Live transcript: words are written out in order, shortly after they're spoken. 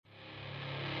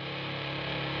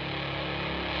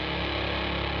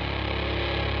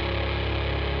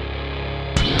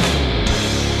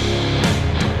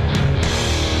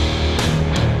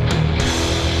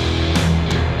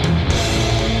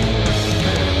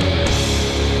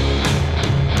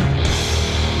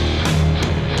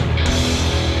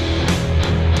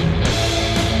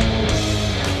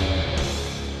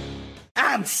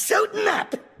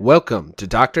Welcome to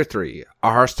Dr. 3, a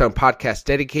Hearthstone podcast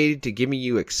dedicated to giving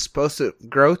you explosive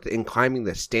growth in climbing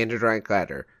the standard rank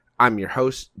ladder. I'm your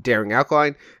host, Daring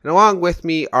Alkaline, and along with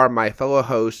me are my fellow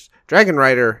hosts, Dragon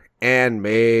Rider and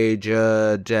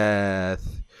Major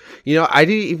Death. You know, I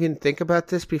didn't even think about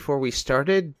this before we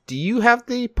started. Do you have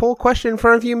the poll question in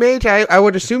front of you, Mage? I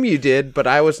would assume you did, but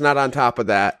I was not on top of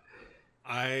that.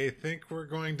 I think we're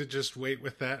going to just wait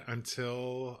with that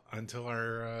until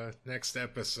our next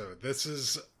episode. This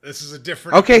is a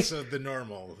different episode than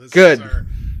normal. This is our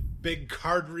big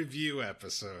card review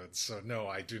episode. So no,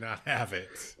 I do not have it.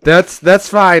 That's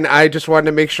fine. I just wanted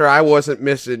to make sure I wasn't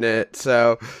missing it.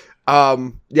 So,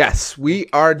 yes, we'll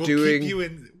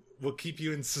keep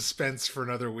you in suspense for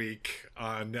another week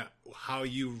on how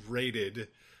you rated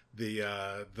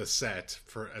the set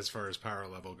for as far as power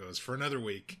level goes for another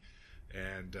week.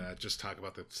 And just talk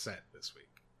about the set this week.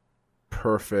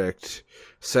 Perfect.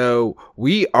 So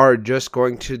we are just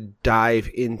going to dive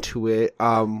into it.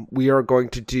 We are going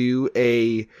to do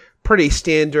a pretty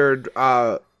standard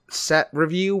set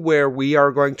review where we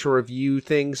are going to review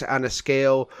things on a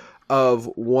scale of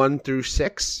 1 through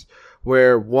 6,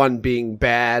 where 1 being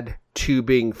bad, 2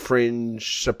 being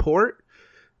fringe support,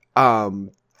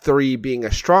 3 being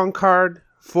a strong card,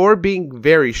 4 being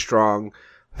very strong,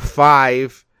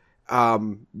 5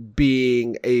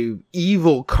 being a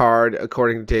evil card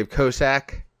according to Dave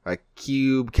Kosak, like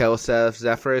Cube, Kelseth,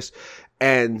 Zephyrus,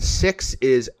 and 6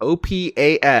 is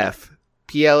OPAF,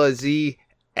 PLZNERF.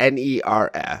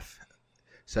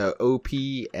 So OP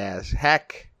as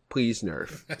heck, please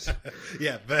nerf.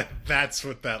 Yeah, that's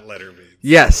what that letter means.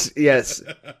 Yes.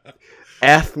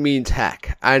 F means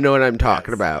heck. I know what I'm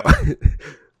talking about.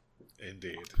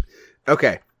 Indeed.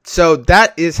 Okay. So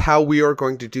that is how we are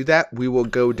going to do that. We will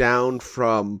go down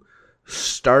from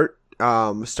start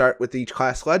with each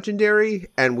class legendary,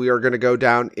 and we are going to go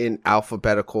down in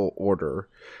alphabetical order.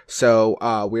 So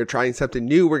we're trying something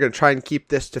new. We're going to try and keep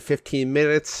this to 15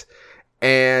 minutes.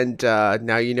 And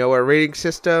now you know our rating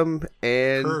system.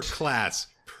 And per class.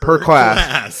 Per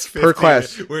class.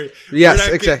 We're yes,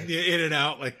 not exactly. Getting in and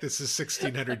out like this is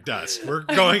 1600 dust. We're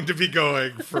going to be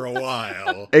going for a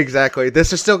while. Exactly.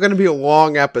 This is still going to be a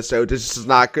long episode. This is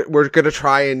not good. We're going to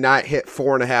try and not hit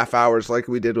 4.5 hours like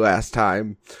we did last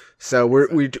time. So we're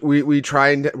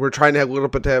trying to have a little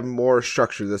bit more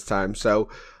structure this time. So,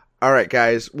 all right,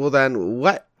 guys. Well, then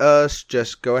let us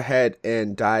just go ahead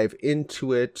and dive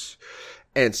into it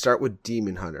and start with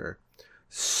Demon Hunter.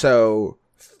 So,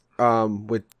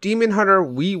 with Demon Hunter,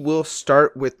 we will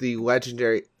start with the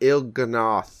legendary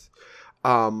Il'gynoth.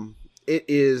 It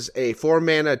is a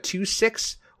 4-mana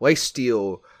 2/6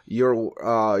 lifesteal. Your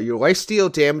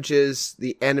lifesteal damages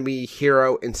the enemy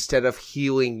hero instead of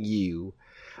healing you.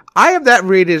 I have that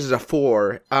rated as a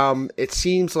 4. It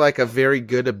seems like a very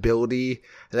good ability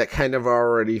that kind of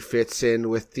already fits in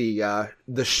with the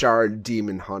Shard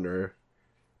Demon Hunter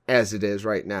as it is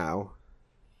right now.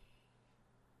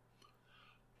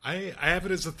 I have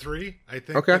it as a 3. I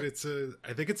think that it's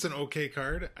an okay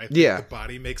card. I think the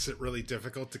body makes it really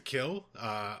difficult to kill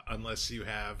unless you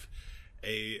have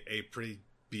a pretty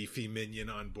beefy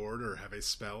minion on board or have a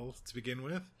spell to begin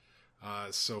with.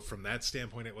 So from that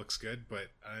standpoint, it looks good, but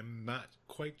I'm not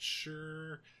quite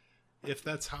sure if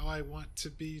that's how I want to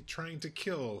be trying to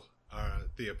kill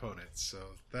the opponent. So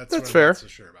that's what fair. I'm not so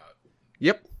sure about.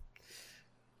 Yep.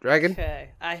 Dragon?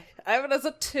 Okay, I have it as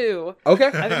a 2.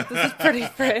 Okay. I think this is pretty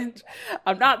fringe.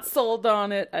 I'm not sold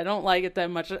on it. I don't like it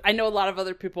that much. I know a lot of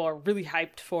other people are really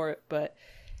hyped for it, but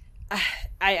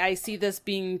I see this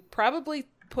being probably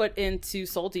put into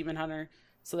Soul Demon Hunter,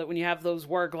 so that when you have those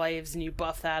Warglaives and you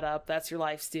buff that up, that's your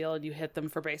lifesteal, and you hit them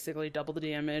for basically double the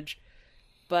damage.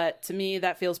 But to me,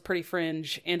 that feels pretty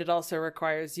fringe, and it also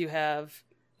requires you have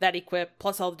that equip,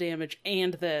 plus all the damage,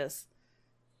 and this.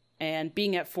 And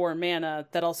being at 4 mana,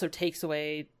 that also takes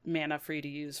away mana for you to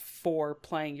use for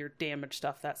playing your damage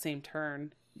stuff that same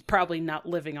turn. Probably not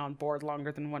living on board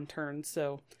longer than 1 turn,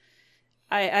 so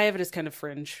I have it as kind of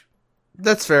fringe.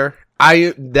 That's fair.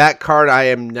 That card I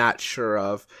am not sure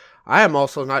of. I am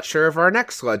also not sure of our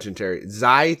next legendary,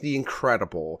 Zai the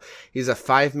Incredible. He's a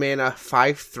 5-mana,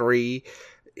 5/3.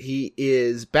 He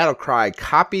is Battlecry.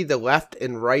 Copy the left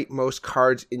and right most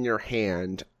cards in your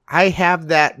hand. I have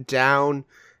that down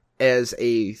as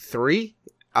a 3.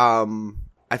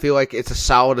 I feel like it's a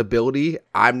solid ability.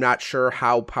 I'm not sure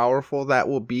how powerful that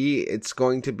will be. It's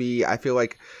going to be, I feel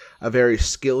like, a very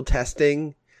skill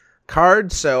testing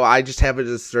card. So I just have it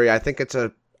as 3. I think it's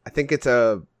a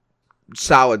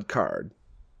solid card.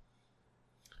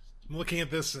 I'm looking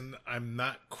at this and I'm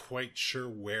not quite sure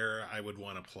where I would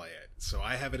want to play it. So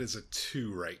I have it as a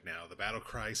 2 right now. The battle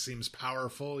cry seems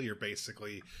powerful. You're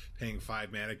basically paying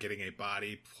 5 mana, getting a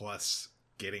body, plus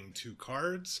getting 2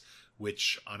 cards,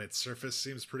 which on its surface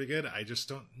seems pretty good. I just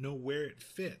don't know where it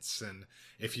fits. And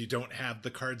if you don't have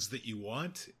the cards that you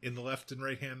want in the left and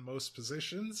right hand most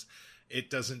positions, it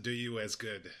doesn't do you as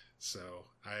good. So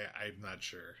I'm not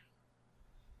sure.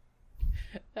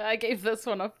 I gave this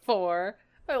one a 4.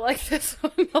 I like this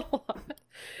one a lot.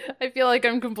 I feel like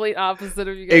I'm complete opposite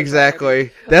of you guys.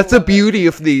 Exactly. That's the beauty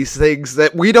of these things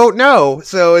that we don't know.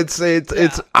 So it's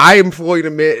I am fully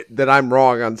admit that I'm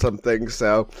wrong on some things.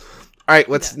 So all right,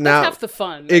 let's now that's half the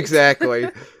fun. Right? Exactly.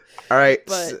 All right.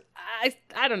 But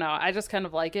I don't know. I just kind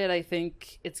of like it. I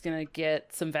think it's gonna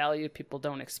get some value people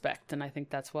don't expect, and I think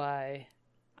that's why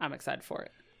I'm excited for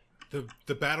it.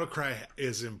 The battle cry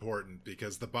is important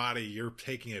because the body, you're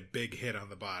taking a big hit on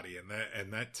the body,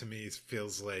 and that to me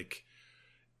feels like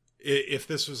if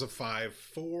this was a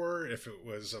 5/4, if it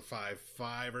was a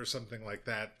 5/5 or something like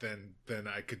that, then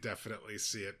I could definitely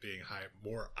see it being high.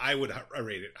 More, I would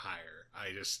rate it higher.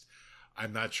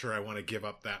 I'm not sure I want to give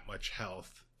up that much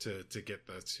health to get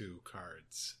the 2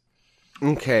 cards.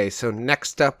 Okay, so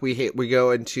next up we go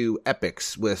into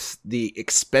epics with the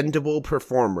expendable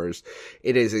performers.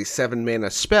 It is a 7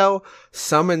 mana spell.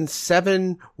 Summon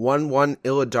 7/1/1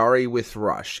 Illidari with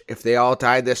Rush. If they all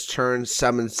die this turn,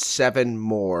 summon 7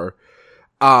 more.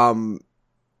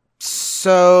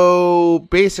 So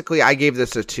basically I gave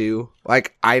this a 2.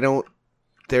 Like,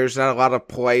 there's not a lot of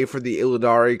play for the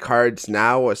Illidari cards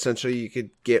now. Essentially you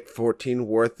could get 14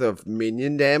 worth of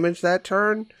minion damage that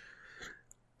turn.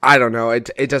 I don't know.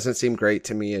 It doesn't seem great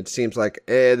to me. It seems like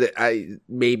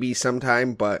maybe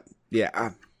sometime, but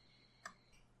yeah.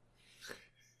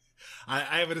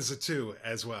 I have it as a 2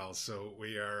 as well, so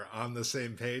we are on the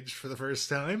same page for the first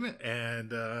time,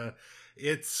 and I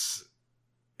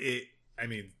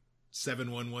mean,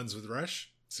 7/1/1s with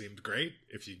Rush seemed great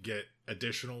if you get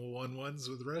additional 1/1s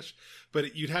with Rush,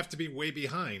 but you'd have to be way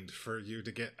behind for you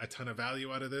to get a ton of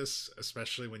value out of this,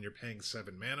 especially when you're paying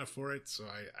 7 mana for it, so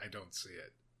I don't see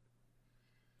it.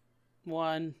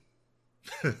 1.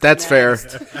 That's fair.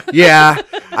 Yeah,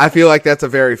 I feel like that's a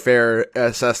very fair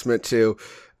assessment too.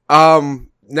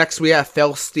 Next we have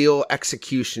Felsteel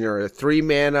Executioner, 3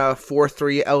 mana,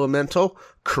 4/3 elemental,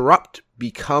 corrupt,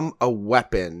 become a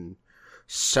weapon.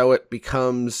 So it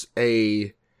becomes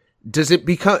does it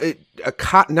become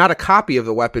not a copy of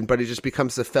the weapon, but it just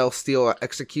becomes the Felsteel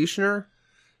Executioner?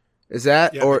 Is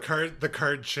that the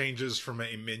card changes from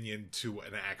a minion to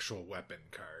an actual weapon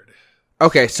card.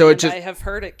 Okay, so I have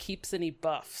heard it keeps any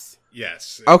buffs.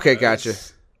 Yes. Okay, gotcha.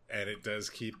 And it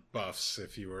does keep buffs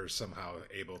if you were somehow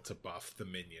able to buff the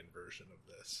minion version of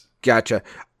this. Gotcha.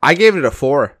 I gave it a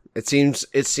 4. It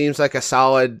seems like a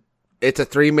solid. It's a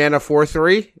 3 mana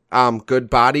 4/3. Good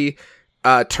body.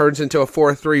 Turns into a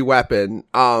 4/3 weapon.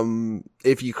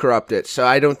 If you corrupt it. So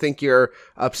I don't think you're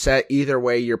upset either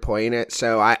way you're playing it.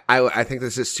 So I think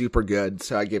this is super good.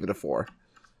 So I gave it a 4.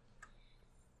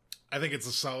 I think it's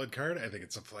a solid card. I think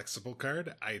it's a flexible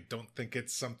card. I don't think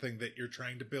it's something that you're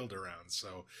trying to build around.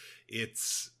 So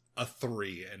it's a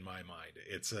 3 in my mind.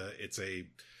 It's a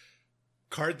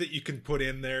card that you can put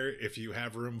in there if you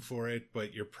have room for it,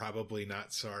 but you're probably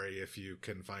not sorry if you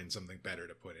can find something better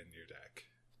to put in your deck.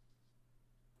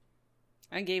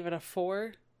 I gave it a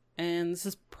 4, and this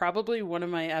is probably one of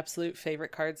my absolute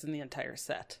favorite cards in the entire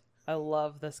set. I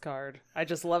love this card. I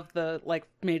just love like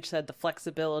Mage said, the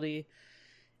flexibility.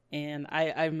 And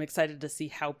I'm excited to see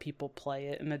how people play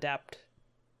it and adapt.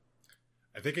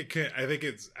 I think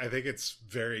it's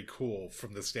very cool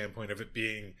from the standpoint of it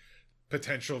being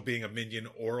potential of being a minion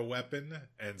or a weapon,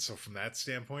 and so from that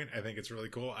standpoint, I think it's really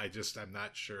cool. I'm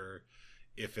not sure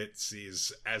if it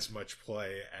sees as much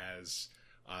play as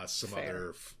some Fair.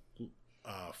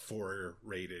 other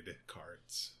 4-rated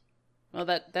cards. Well,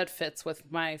 that fits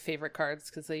with my favorite cards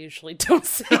because they usually don't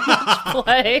see much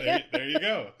play. there you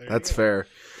go. That's fair.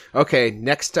 Okay,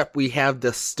 next up we have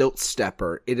the Stilt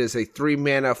Stepper. It is a 3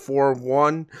 mana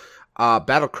 4/1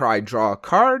 battlecry. Draw a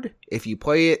card. If you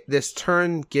play it this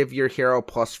turn, give your hero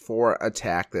 +4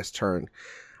 attack this turn.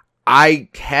 I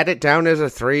had it down as a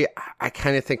 3. I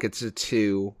kind of think it's a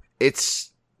 2.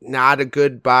 It's not a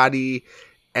good body,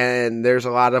 and there's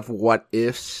a lot of what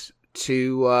ifs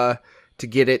to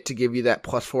get it to give you that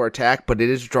 +4 attack, but it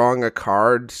is drawing a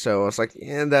card, so I was like,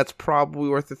 yeah, that's probably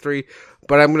worth a 3.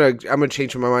 But I'm gonna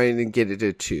change my mind and get it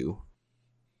a 2.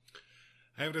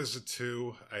 I have it as a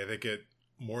 2. I think it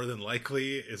more than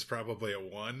likely is probably a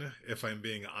 1, if I'm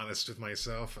being honest with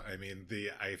myself. I mean,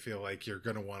 I feel like you're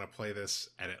gonna want to play this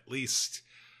at least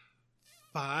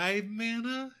 5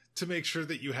 mana to make sure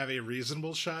that you have a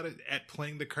reasonable shot at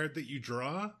playing the card that you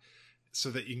draw so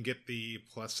that you can get the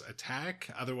plus attack.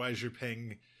 Otherwise, you're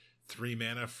paying 3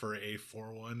 mana for a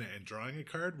 4/1 and drawing a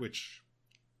card, which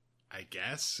I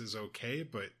guess is okay,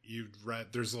 but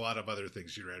there's a lot of other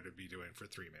things you'd rather be doing for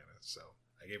 3 mana, so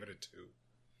I gave it a 2.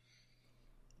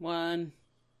 1.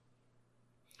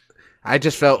 I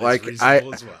just felt like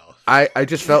I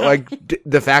just felt like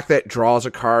the fact that draws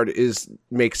a card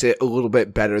makes it a little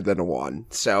bit better than a 1.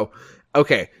 So,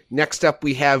 okay, next up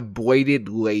we have Bladed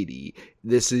Lady.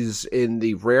 This is in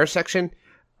the rare section.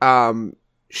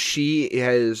 She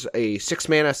has a 6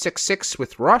 mana 6/6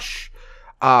 with Rush.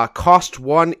 Cost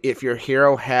 1 if your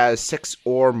hero has 6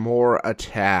 or more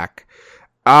attack.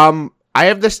 I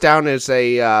have this down as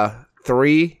a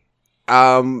 3.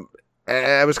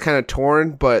 I was kind of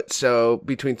torn, but so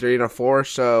between 3 and a 4.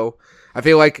 So I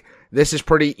feel like this is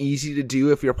pretty easy to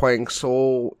do if you're playing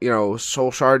Soul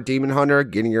Shard Demon Hunter,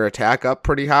 getting your attack up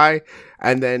pretty high,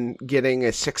 and then getting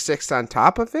a 6/6 on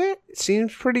top of it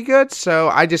seems pretty good. So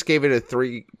I just gave it a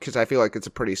 3 because I feel like it's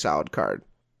a pretty solid card.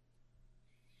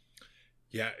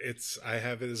 Yeah, I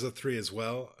have it as a 3 as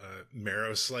well.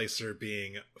 Marrow Slicer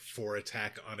being 4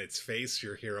 attack on its face,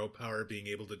 your hero power being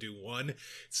able to do 1. It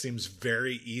seems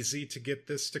very easy to get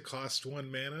this to cost 1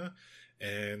 mana.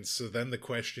 And so then the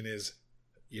question is,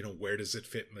 where does it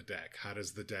fit in the deck? How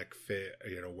does the deck fit?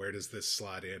 Where does this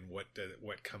slot in?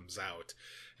 What comes out?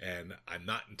 And I'm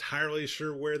not entirely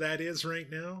sure where that is right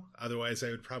now. Otherwise, I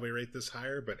would probably rate this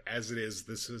higher. But as it is,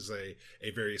 this is a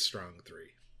very strong 3.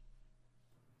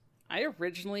 I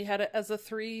originally had it as a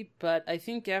 3, but I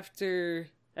think after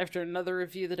another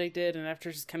review that I did and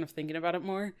after just kind of thinking about it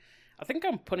more, I think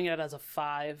I'm putting it as a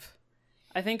 5.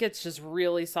 I think it's just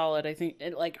really solid. I think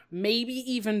it maybe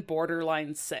even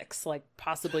borderline 6,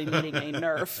 possibly needing a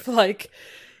nerf. Kind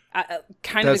of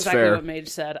That's exactly fair. what Mage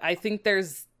said. I think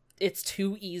it's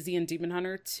too easy in Demon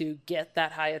Hunter to get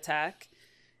that high attack,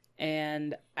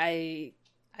 and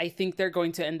I think they're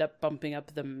going to end up bumping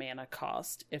up the mana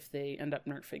cost if they end up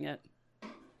nerfing it.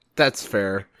 That's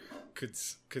fair. Could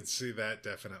see that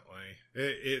definitely.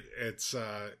 It's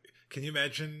can you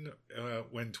imagine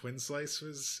when Twin Slice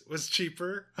was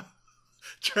cheaper?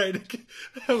 Trying to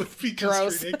that would be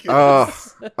just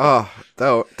ridiculous.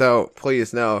 Don't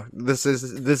please no. This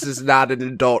is not an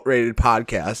adult rated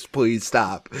podcast. Please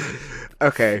stop.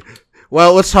 Okay.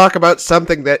 Well, let's talk about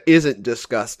something that isn't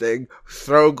disgusting.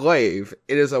 Throw Glaive.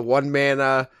 It is a 1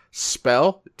 mana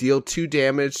spell. Deal 2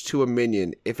 damage to a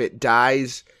minion. If it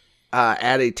dies,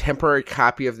 add a temporary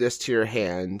copy of this to your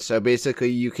hand. So basically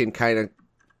you can kind of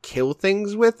kill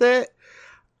things with it.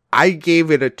 I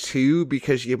gave it a 2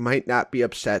 because you might not be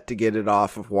upset to get it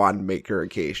off of Wand Maker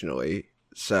occasionally.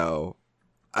 So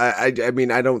I mean,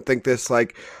 I don't think this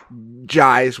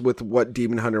jives with what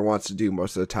Demon Hunter wants to do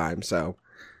most of the time. So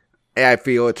I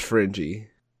feel it's fringy.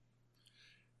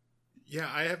 Yeah,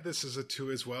 I have this as a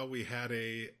 2 as well. We had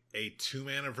a 2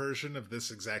 mana version of this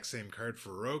exact same card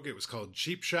for Rogue. It was called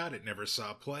Cheap Shot. It never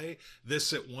saw play.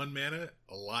 This at 1 mana,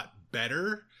 a lot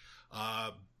better.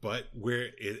 But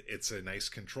it's a nice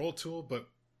control tool. But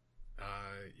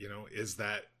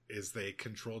is the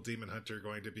control Demon Hunter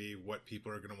going to be what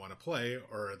people are going to want to play,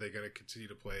 or are they going to continue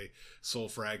to play Soul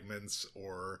Fragments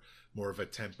or more of a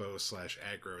tempo /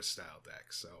 aggro style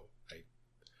deck? So I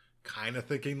kind of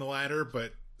thinking the latter,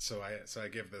 but so I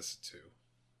give this a 2.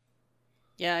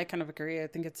 Yeah, I kind of agree. I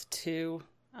think it's 2.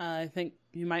 I think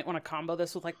you might want to combo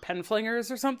this with Pen Flingers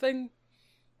or something,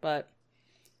 but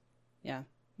yeah,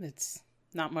 it's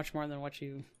not much more than what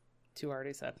you 2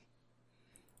 already said.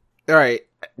 All right,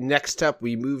 next up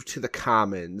we move to the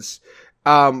commons.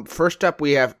 First up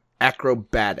we have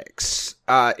Acrobatics.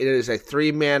 It is a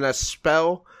 3 mana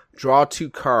spell. Draw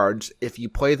 2 cards. If you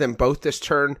play them both this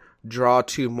turn, draw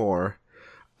 2 more.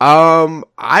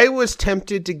 I was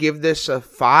tempted to give this a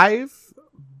 5,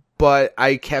 but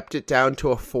I kept it down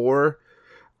to a 4.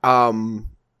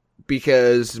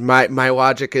 Because my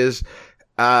logic is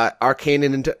Arcane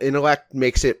Intellect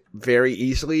makes it very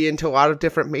easily into a lot of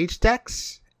different mage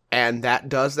decks. And that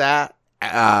does that.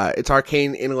 It's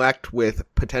Arcane Intellect with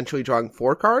potentially drawing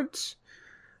 4 cards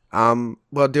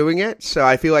while doing it. So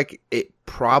I feel like it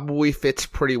probably fits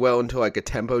pretty well into a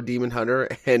tempo Demon Hunter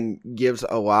and gives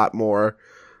a lot more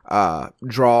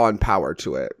draw and power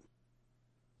to it.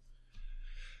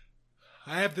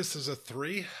 I have this as a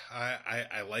 3.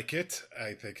 I like it.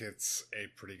 I think it's a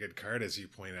pretty good card. As you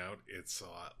point out, it's a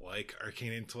lot like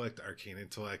Arcane Intellect. Arcane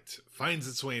Intellect finds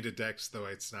its way into decks, though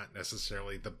it's not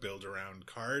necessarily the build-around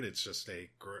card. It's just a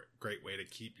great way to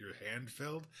keep your hand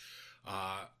filled.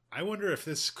 I wonder if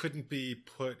this couldn't be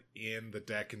put in the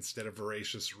deck instead of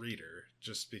Voracious Reader,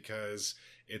 just because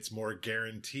it's more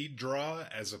guaranteed draw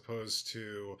as opposed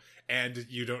to, and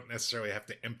you don't necessarily have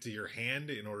to empty your hand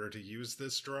in order to use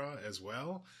this draw as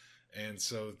well. And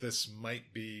so this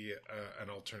might be an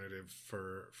alternative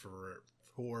for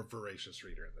Voracious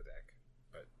Reader in the deck.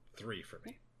 But 3 for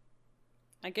me.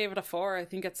 I gave it a 4. I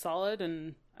think it's solid,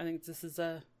 and I think this is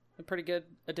a pretty good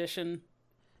addition.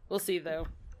 We'll see, though.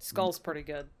 Skull's pretty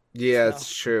good. Yeah,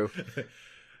 it's true.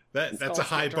 That's a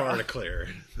high bar to clear.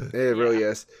 It really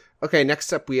is. Okay,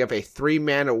 next up we have a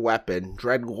 3-mana weapon,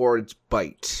 Dreadlord's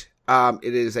Bite.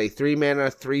 It is a 3-mana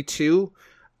 3/2.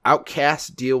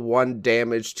 Outcast, deal 1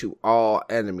 damage to all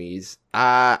enemies.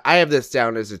 I have this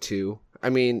down as a 2. I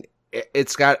mean,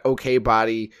 it's got okay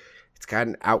body. It's got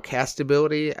an outcast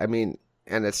ability. I mean,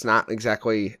 and it's not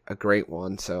exactly a great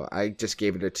one, so I just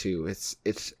gave it a 2.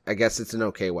 I guess it's an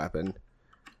okay weapon.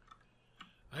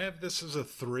 I have this as a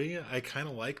 3. I kind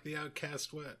of like the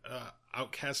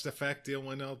outcast effect, deal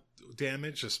 1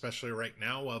 damage, especially right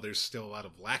now while there's still a lot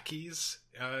of lackeys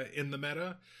in the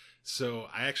meta. So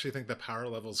I actually think the power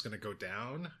level is going to go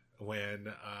down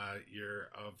when Year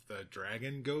of the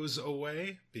Dragon goes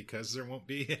away, because there won't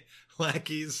be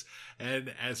lackeys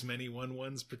and as many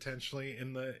 1/1s potentially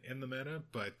in the meta.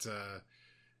 But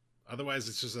otherwise,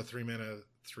 it's just a 3-mana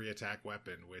 3-attack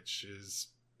weapon, which is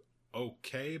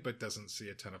okay, but doesn't see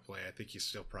a ton of play. I think you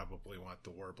still probably want the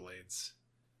Warblades,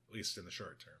 at least in the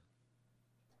short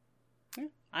term.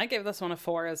 I gave this one a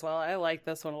 4 as well. I like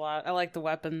this one a lot. I like the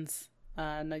weapons,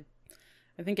 and I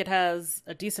think it has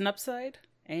a decent upside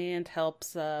and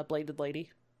helps Bladed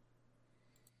Lady.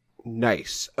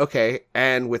 Nice. Okay,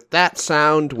 and with that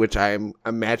sound, which I'm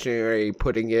imaginary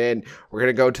putting in, we're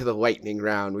going to go to the lightning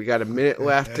round. We got a minute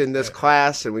left in this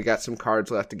class, and we got some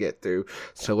cards left to get through.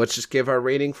 So let's just give our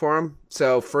rating for them.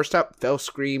 So first up,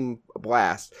 Fellscream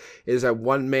Blast is a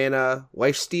 1-mana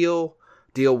lifesteal,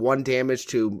 deal 1 damage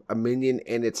to a minion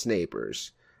and its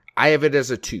neighbors. I have it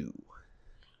as a 2.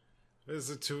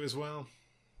 Is it 2 as well?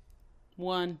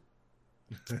 1.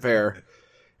 Fair.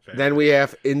 Then we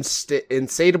have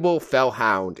Insatiable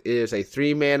Fellhound. It is a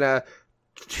 3-mana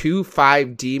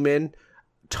 2/5 demon.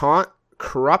 Taunt,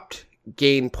 Corrupt,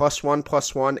 gain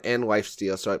 +1/+1, and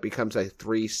lifesteal. So it becomes a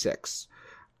 3/6.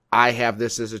 I have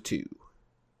this as a 2.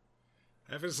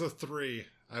 I have it as a 3.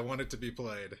 I want it to be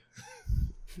played.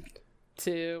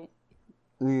 2.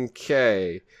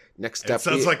 Okay. Next up, it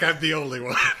sounds like I'm the only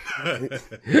one.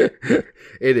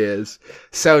 It is.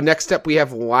 So next up we have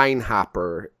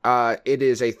Linehopper. It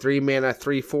is a 3-mana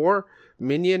 3/4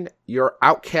 minion. Your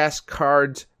outcast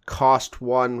cards cost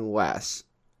 1 less.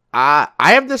 I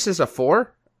have this as a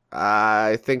 4.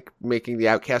 I think making the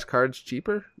outcast cards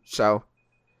cheaper. So,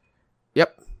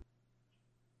 yep.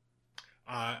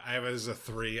 I have it as a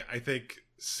 3. I think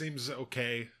seems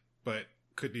okay, but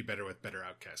could be better with better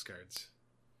outcast cards.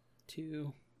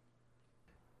 2.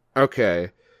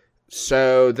 Okay.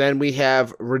 So then we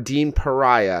have Redeem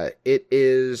Pariah. It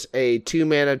is a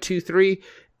 2-mana 2/3.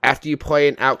 After you play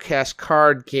an outcast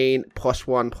card, gain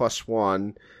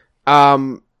 +1/+1.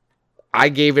 I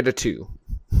gave it a 2.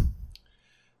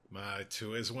 My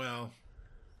 2 as well.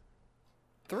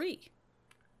 3.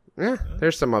 Yeah,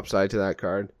 there's some upside to that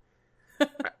card. All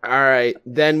right.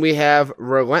 Then we have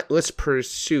Relentless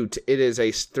Pursuit. It is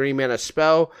a 3-mana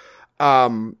spell.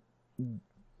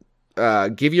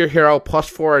 Give your hero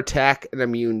 +4 attack and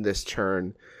immune this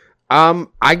turn.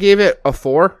 I gave it a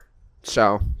 4,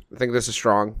 so I think this is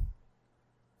strong.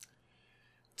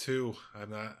 2.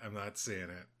 I'm not seeing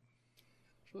it.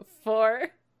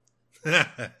 4.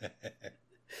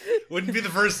 Wouldn't be the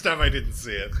first time I didn't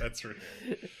see it. That's right.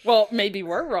 Well, maybe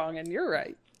we're wrong and you're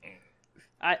right.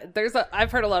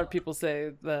 I've heard a lot of people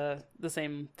say the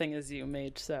same thing as you,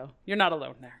 Mage, so you're not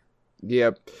alone there.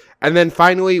 Yep. And then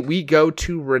finally, we go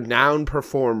to Renowned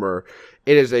Performer.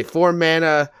 It is a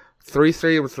 4-mana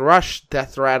 3/3 with Rush,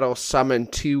 Death Rattle, summon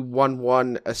 2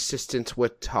 1/1 assistants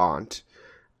with Taunt.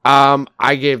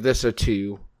 I gave this a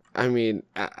 2. I mean,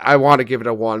 I want to give it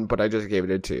a 1, but I just gave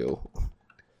it a 2.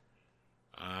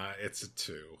 It's a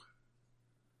 2.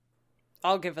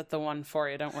 I'll give it the 1 for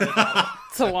you. Don't worry about it.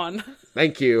 It's a 1.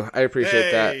 Thank you. I appreciate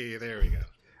that. Hey, there we go.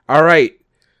 All right.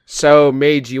 So,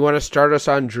 Mage, you want to start us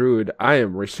on Druid? I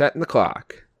am resetting the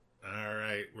clock. All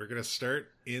right. We're going to start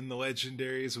in the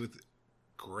legendaries with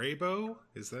Greybow.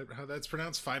 Is that how that's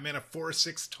pronounced? 5-mana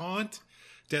 4/6 Taunt.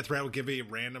 Death Rattle, give a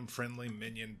random friendly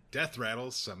minion Death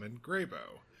Rattle, summon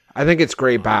Greybow. I think it's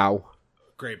Greybow.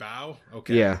 Greybow?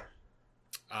 Okay. Yeah.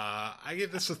 I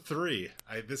give this a 3.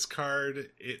 This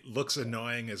card, it looks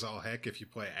annoying as all heck if you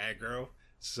play aggro.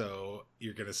 So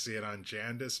you're going to see it on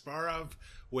Jan Disparov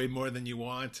way more than you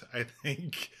want, I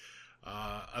think.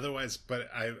 Otherwise,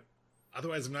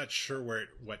 I'm not sure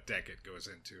what deck it goes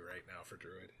into right now for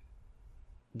Druid.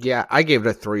 Yeah, I gave it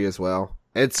a 3 as well.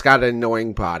 It's got an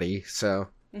annoying body, so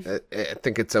I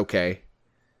think it's okay.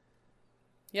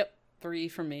 Yep, 3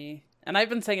 for me. And I've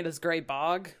been saying it as Gray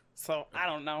Bog, so I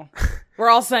don't know. We're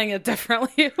all saying it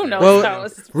differently. Who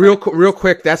knows? Well, real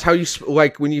quick, that's how you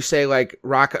like when you say like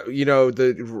rock. You know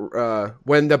the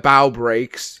when the bow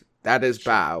breaks, that is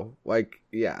bow. Like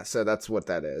yeah, so that's what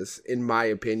that is. In my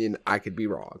opinion, I could be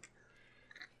wrong.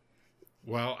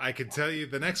 Well, I can tell you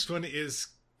the next one is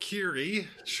Kiri,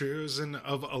 Chosen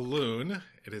of Elune.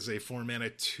 It is a 4-mana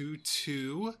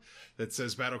 2/2 that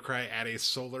says Battlecry, add a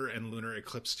Solar and Lunar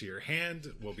Eclipse to your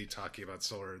hand. We'll be talking about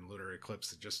Solar and Lunar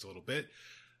Eclipse in just a little bit.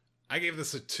 I gave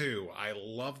this a 2. I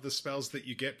love the spells that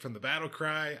you get from the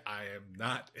Battlecry. I am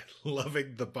not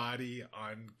loving the body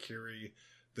on Kiri,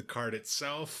 the card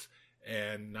itself,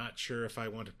 and not sure if I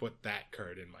want to put that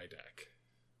card in my deck.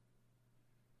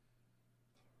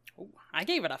 I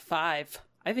gave it a 5.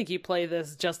 I think you play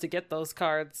this just to get those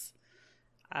cards.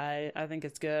 I think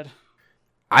it's good.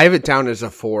 I have it down as a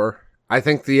 4. I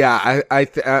think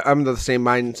I'm the same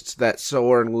mind that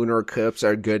Solar and Lunar Eclipse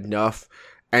are good enough,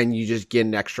 and you just get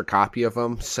an extra copy of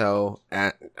them. So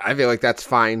I feel like that's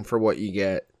fine for what you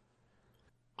get.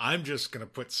 I'm just gonna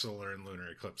put Solar and Lunar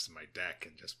Eclipse in my deck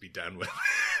and just be done with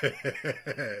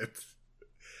it.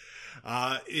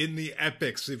 In the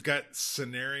epics, we've got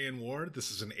Cenarian Ward.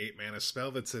 This is an 8-mana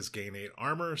spell that says gain 8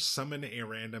 armor, summon a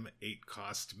random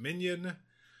 8-cost minion.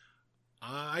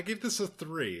 I gave this a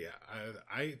 3.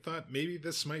 I thought maybe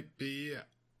this might be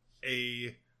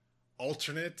a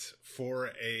alternate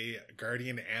for a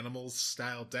Guardian Animals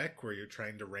style deck where you're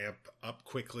trying to ramp up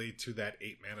quickly to that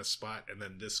 8-mana spot, and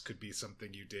then this could be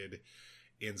something you did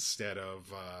instead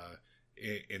of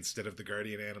the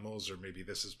Guardian Animals, or maybe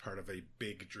this is part of a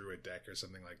big Druid deck or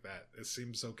something like that. It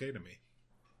seems okay to me.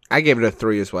 I gave it a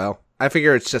 3 as well. I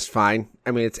figure it's just fine.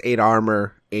 I mean, it's 8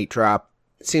 armor, 8 drop.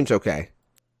 It seems okay.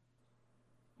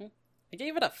 I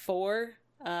gave it a 4,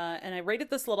 and I rated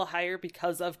this a little higher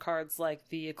because of cards like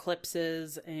the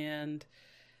Eclipses and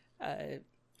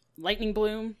Lightning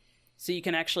Bloom, so you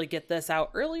can actually get this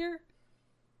out earlier.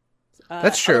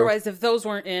 That's true. Otherwise, if those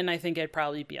weren't in, I think it'd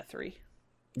probably be a 3.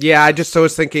 Yeah, I just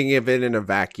was thinking of it in a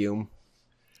vacuum.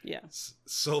 Yeah.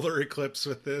 Solar Eclipse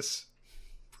with this,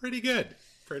 pretty good.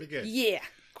 Yeah,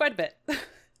 quite a bit.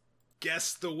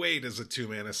 Guess the Weight is a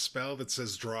 2-mana spell that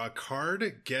says draw a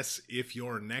card. Guess if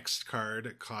your next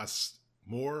card costs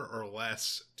more or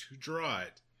less to draw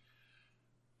it.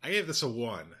 I gave this a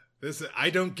 1. I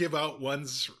don't give out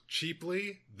 1s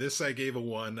cheaply. This I gave a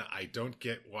 1. I don't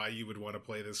get why you would want to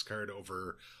play this card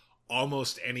over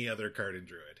almost any other card in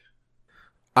Druid.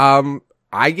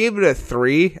 I gave it a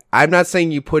 3. I'm not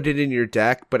saying you put it in your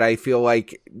deck, but I feel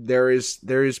like there is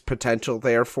potential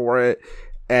there for it.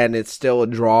 And it's still a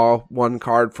draw 1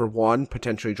 card for 1,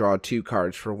 potentially draw 2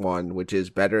 cards for 1, which is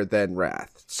better than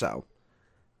Wrath. So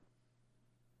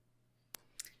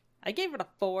I gave it a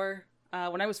 4.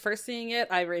 When I was first seeing it,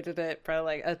 I rated it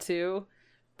probably like a 2,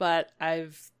 but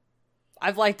I've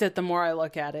liked it the more I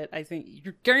look at it. I think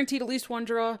you're guaranteed at least 1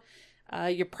 draw.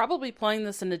 You're probably playing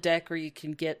this in a deck where you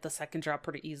can get the second draw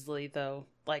pretty easily, though,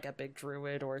 like a big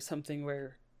Druid or something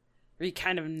where you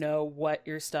kind of know what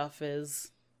your stuff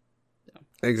is.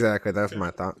 Exactly, that's my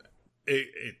thought.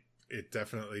 It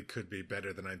definitely could be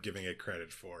better than I'm giving it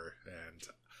credit for, and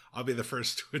I'll be the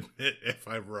first to admit if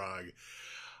I'm wrong.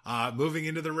 Moving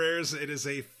into the rares, it is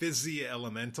a Fizzy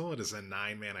Elemental. It is a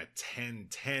 9-mana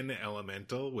 10/10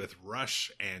 Elemental with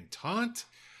Rush and Taunt.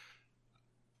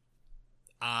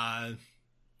 I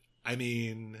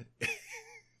mean,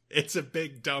 it's a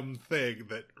big dumb thing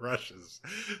that rushes.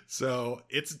 So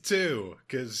it's a 2,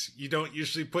 because you don't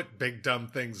usually put big dumb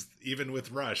things, even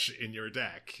with Rush, in your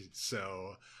deck.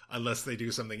 So, unless they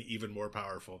do something even more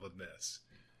powerful than this.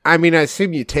 I mean, I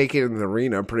assume you take it in the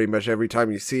arena pretty much every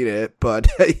time you see it, but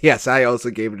yes, I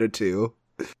also gave it a 2.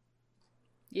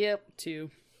 Yep,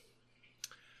 2.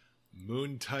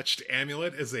 Moon Touched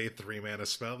Amulet is a 3-mana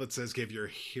spell that says give your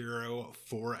hero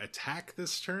 4 attack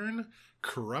this turn,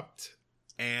 corrupt,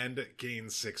 and gain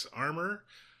 6 armor.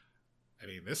 I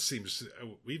mean, this seems...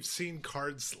 We've seen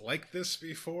cards like this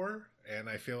before, and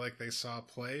I feel like they saw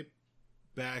play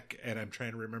back, and I'm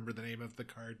trying to remember the name of the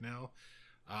card now.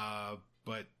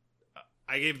 But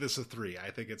I gave this a 3. I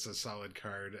think it's a solid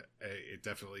card. It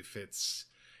definitely fits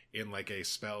in like a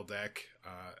spell deck.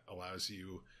 Allows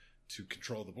you to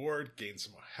control the board, gain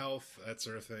some more health, that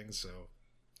sort of thing. So,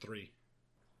 3.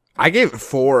 I gave it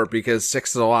 4 because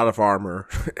 6 is a lot of armor.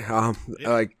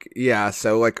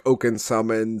 So like Oaken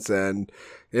Summons, and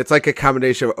it's like a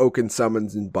combination of Oaken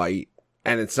Summons and Bite,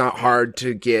 and it's not hard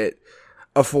to get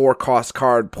a 4 cost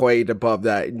card played above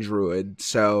that in Druid.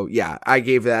 So yeah, I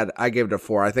gave it a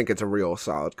 4. I think it's a real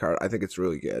solid card. I think it's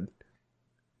really good.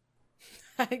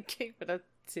 I gave it a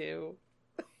 2.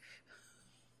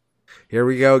 Here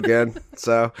we go again.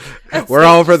 So we're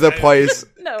all over the place.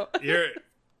 No.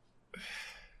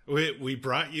 We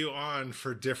brought you on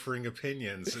for differing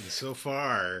opinions, and so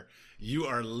far you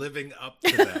are living up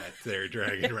to that there,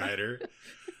 Dragon Rider.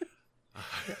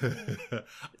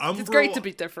 It's great to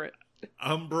be different.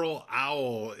 Umbral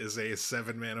Owl is a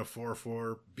 7-mana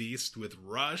 4/4 beast with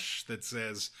Rush that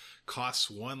says costs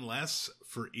 1 less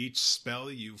for each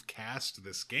spell you've cast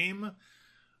this game.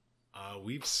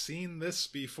 We've seen this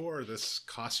before, this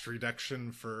cost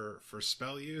reduction for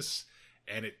spell use,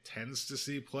 and it tends to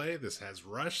see play. This has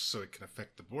Rush, so it can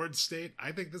affect the board state.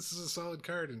 I think this is a solid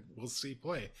card, and we'll see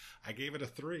play. I gave it a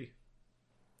 3.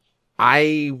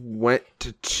 I went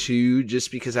to 2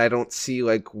 just because I don't see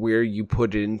like where you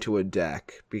put it into a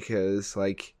deck, because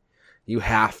like you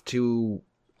have to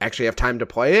actually have time to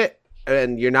play it,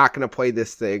 and you're not going to play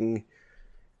this thing.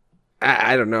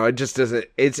 I don't know. It just doesn't.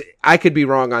 I could be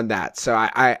wrong on that, so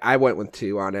I went with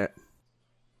 2 on it.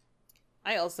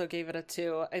 I also gave it a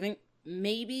 2. I think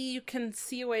maybe you can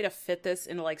see a way to fit this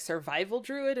into like Survival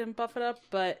Druid and buff it up,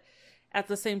 but at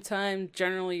the same time,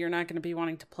 generally you're not going to be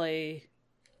wanting to play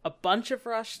a bunch of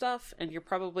Rush stuff, and you're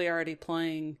probably already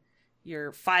playing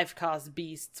your 5-cost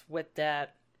beasts with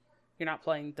that. You're not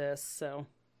playing this, so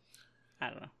I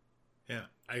don't know. Yeah,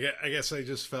 I guess I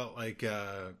just felt like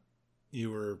you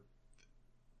were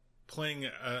playing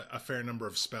a fair number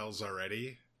of spells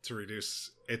already to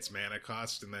reduce its mana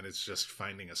cost, and then it's just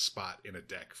finding a spot in a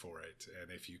deck for it. And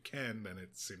if you can, then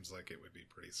it seems like it would be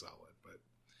pretty solid. But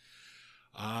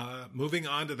moving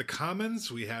on to the commons,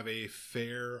 we have a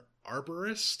Faire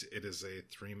Arborist. It is a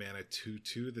 3-mana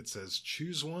 2/2 that says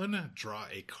choose one, draw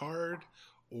a card,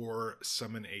 or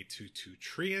summon a 2/2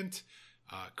 treant.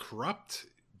 Corrupt,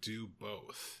 do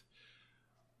both.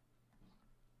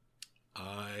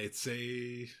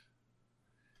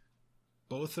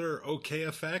 Both are okay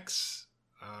effects.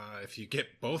 If you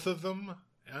get both of them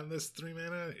on this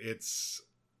 3-mana, it's,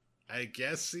 I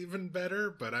guess, even better,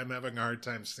 but I'm having a hard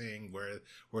time seeing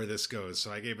where this goes,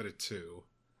 so I gave it a 2.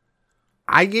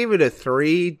 I gave it a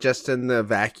 3 just in the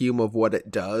vacuum of what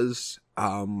it does.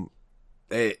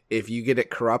 If you get it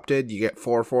corrupted, you get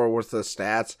 4/4 worth of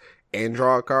stats and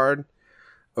draw a card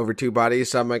over 2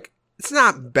 bodies. So I'm like, it's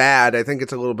not bad. I think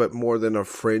it's a little bit more than a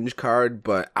fringe card,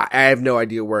 but I have no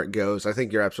idea where it goes. I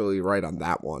think you're absolutely right on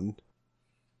that one.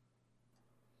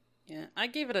 Yeah, I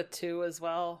gave it a 2 as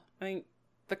well. I think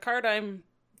the card I'm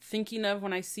thinking of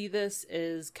when I see this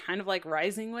is kind of like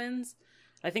Rising Winds.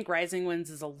 I think Rising Winds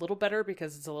is a little better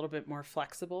because it's a little bit more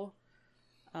flexible.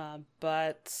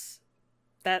 But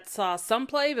that saw some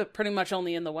play, but pretty much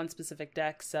only in the one specific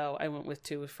deck, so I went with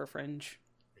 2 for fringe.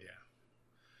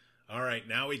 All right,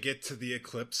 now we get to the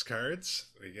Eclipse cards.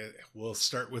 We'll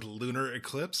start with Lunar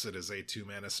Eclipse. It is a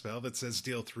 2-mana spell that says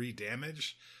deal 3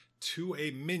 damage to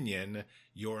a minion.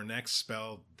 Your next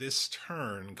spell this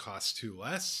turn costs 2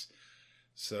 less.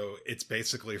 So it's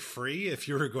basically free if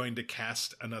you were going to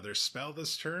cast another spell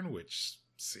this turn, which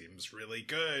seems really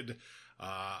good.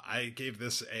 I gave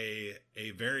this a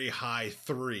very high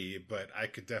 3, but I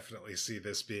could definitely see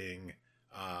this being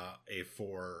a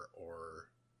 4 or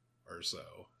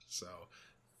so. So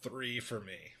 3 for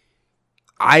me.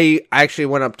 I actually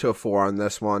went up to a 4 on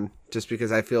this one, just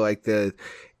because I feel like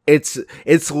it's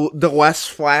the less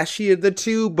flashy of the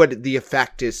two, but the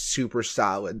effect is super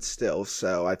solid still.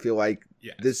 So I feel like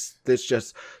this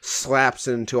just slaps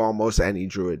into almost any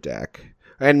Druid deck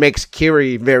and makes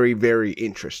Kiri very, very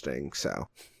interesting. So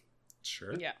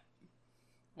sure, yeah.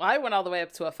 Well, I went all the way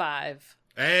up to a 5.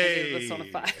 Hey, I gave this one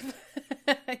a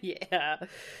 5. Yeah.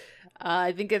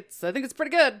 I think it's pretty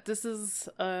good. This is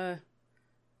kind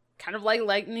of like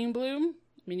Lightning Bloom.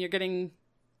 I mean, you're getting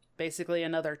basically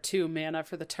another 2 mana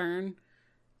for the turn.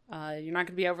 You're not going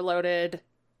to be overloaded.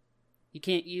 You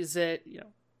can't use it.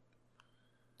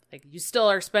 Like you still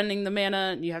are spending the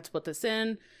mana, and you have to put this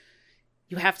in.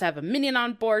 You have to have a minion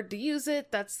on board to use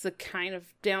it. That's the kind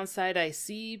of downside I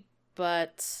see,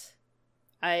 but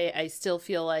I still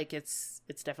feel like it's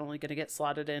definitely going to get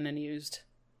slotted in and used.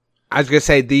 I was gonna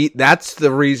say that's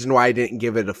the reason why I didn't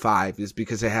give it a 5, is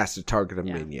because it has to target a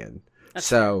minion.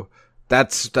 So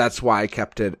that's why I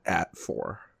kept it at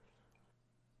 4.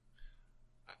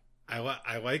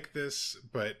 I like this,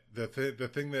 but the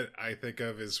thing that I think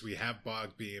of is we have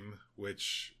Bog Beam,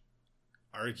 which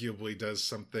arguably does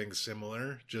something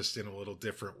similar, just in a little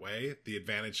different way. The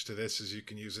advantage to this is you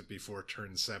can use it before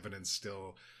turn 7 and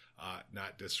still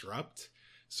not disrupt.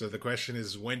 So the question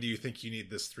is, when do you think you need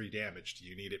this 3 damage? Do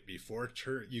you need it before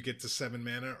you get to 7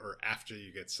 mana or after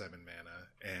you get 7 mana?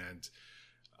 And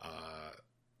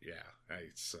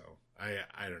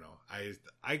I don't know.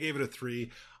 I gave it a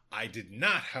 3. I did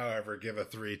not, however, give a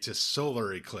 3 to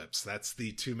Solar Eclipse. That's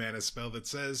the 2 mana spell that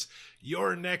says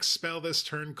your next spell this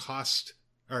turn casts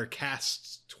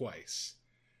twice.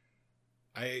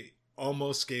 I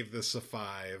almost gave this a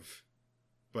 5,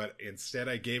 but instead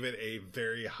I gave it a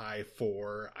very high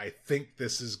 4. I think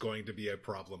this is going to be a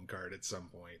problem card at some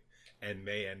point and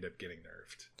may end up getting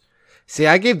nerfed. See,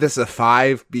 I gave this a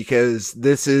 5 because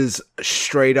this is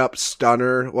straight up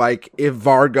stunner. Like, if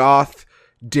Vargoth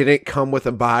didn't come with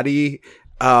a body,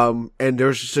 and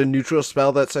there's just a neutral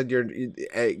spell that said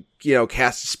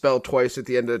cast a spell twice at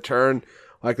the end of the turn,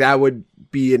 like, that would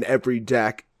be in every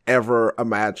deck ever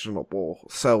imaginable.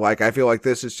 So, like, I feel like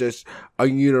this is just a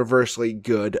universally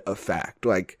good effect.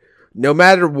 Like, no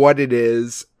matter what it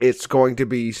is, it's going to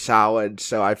be solid.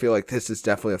 So I feel like this is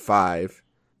definitely a 5.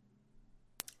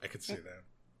 I could see that.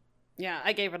 Yeah,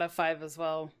 I gave it a 5 as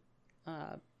well.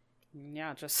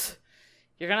 Just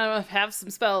you're gonna have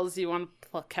some spells you want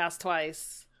to cast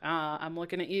twice. I'm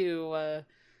looking at you,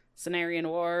 Cenarian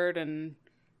Ward and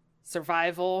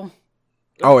Survival.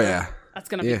 Oh yeah, that's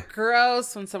gonna be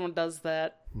gross when someone does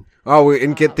that. Oh,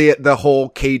 and get the whole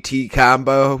KT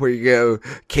combo where you go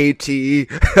KT,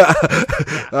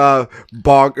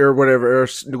 Bog or whatever,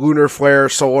 Lunar Flare,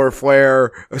 Solar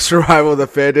Flare, Survival of the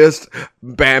Fittest,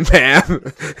 bam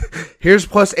bam. Here's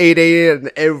plus 8/8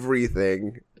 and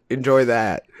everything. Enjoy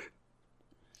that.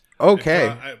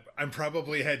 Okay. I'm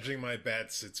probably hedging my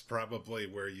bets. It's probably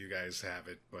where you guys have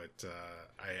it, but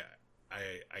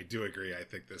I do agree. I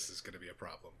think this is going to be a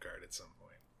problem card at some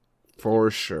point.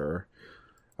 For sure.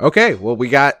 Okay, well we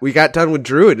got done with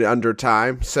Druid under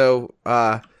time, so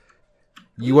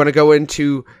you want to go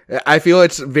into? I feel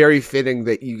it's very fitting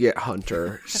that you get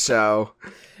Hunter. So,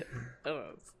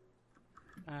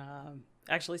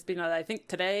 actually, speaking of that, I think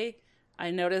today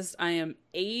I noticed I am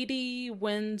 80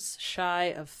 wins shy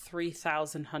of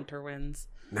 3,000 Hunter wins.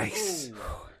 Nice. Ooh.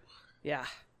 Yeah,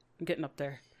 I'm getting up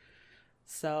there.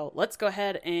 So let's go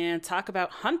ahead and talk about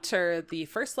Hunter, the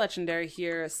first legendary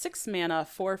here, 6 mana,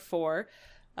 4/4.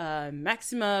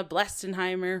 Maxima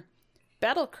Blastenheimer,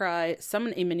 Battle Cry,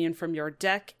 summon a minion from your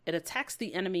deck. It attacks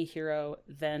the enemy hero,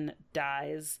 then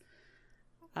dies.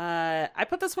 I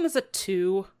put this one as a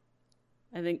 2.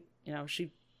 I think,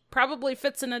 she probably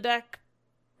fits in a deck,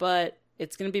 but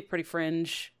it's going to be pretty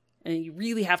fringe, and you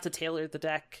really have to tailor the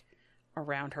deck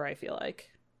around her, I feel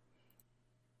like.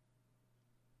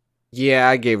 Yeah,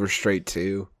 I gave her straight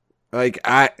 2. Like,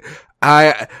 the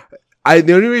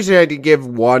only reason I did give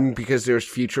 1 because there's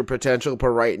future potential, but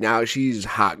right now she's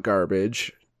hot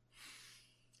garbage.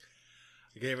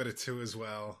 I gave it a 2 as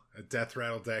well. A Death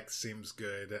Rattle deck seems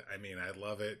good. I mean, I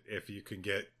love it if you can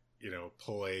get,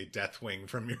 pull a Deathwing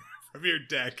from your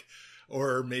deck,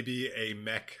 or maybe a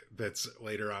mech that's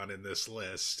later on in this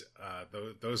list.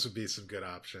 Those would be some good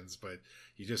options, but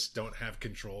you just don't have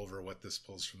control over what this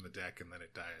pulls from the deck, and then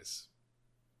it dies.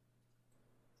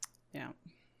 Yeah.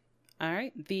 All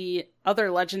right. The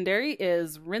other legendary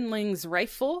is Rinling's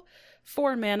Rifle.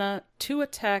 4 mana, 2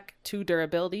 attack, 2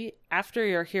 durability. After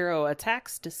your hero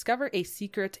attacks, discover a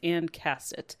secret and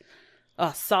cast it.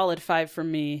 A solid 5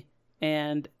 from me,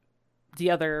 and the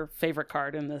other favorite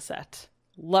card in this set.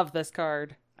 Love this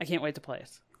card. I can't wait to play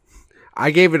it.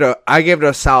 I gave it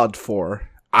a solid 4.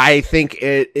 I think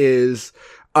it is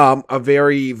a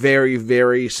very, very,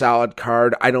 very solid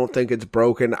card. I don't think it's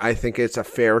broken. I think it's a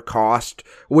fair cost,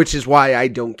 which is why I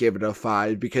don't give it a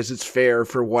 5, because it's fair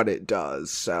for what it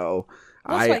does. So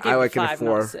I like it a 4.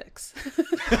 Not a 6.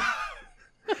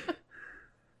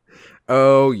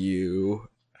 Oh, you.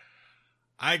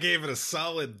 I gave it a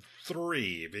solid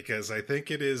 3 because I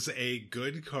think it is a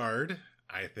good card.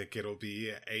 I think it'll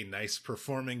be a nice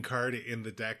performing card in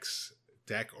the deck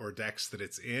or decks that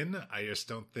it's in. I just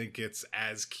don't think it's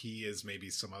as key as maybe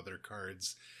some other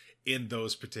cards in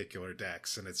those particular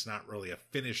decks, and it's not really a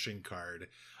finishing card.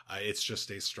 It's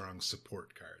just a strong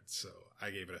support card, so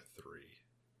I gave it a 3.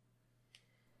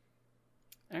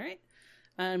 All right.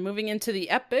 Moving into the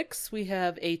epics, we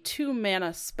have a 2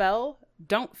 mana spell.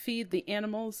 Don't feed the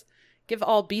animals. Give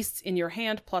all beasts in your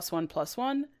hand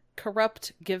 +1/+1.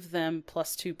 Corrupt, give them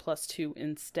 +2/+2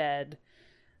 instead.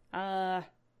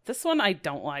 This one I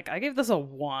don't like. I gave this a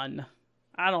 1.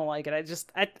 I don't like it.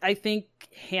 I think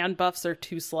hand buffs are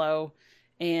too slow,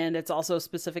 and it's also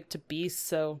specific to beasts,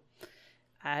 so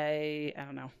I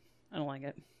don't know. I don't like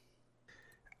it.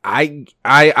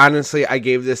 I honestly, I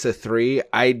gave this a 3.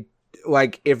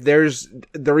 If there's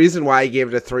the reason why I gave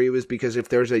it a 3 was because if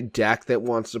there's a deck that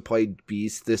wants to play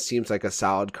Beast, this seems like a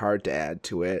solid card to add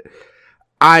to it.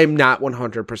 I'm not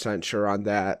 100% sure on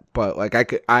that, but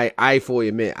like I fully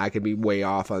admit I could be way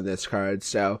off on this card.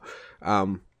 So,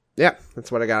 yeah,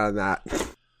 that's what I got on that.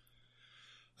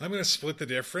 I'm going to split the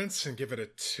difference and give it a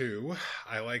 2.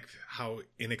 I like how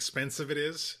inexpensive it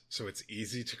is, so it's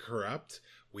easy to corrupt.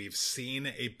 We've seen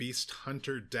a Beast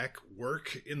Hunter deck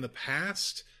work in the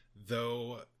past,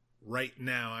 though right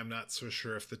now I'm not so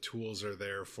sure if the tools are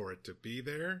there for it to be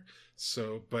there.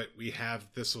 So, but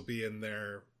this will be in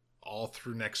there all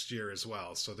through next year as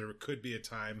well. So there could be a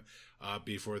time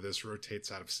before this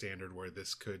rotates out of standard where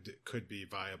this could be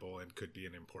viable and could be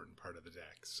an important part of the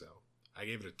deck. So I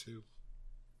gave it a 2.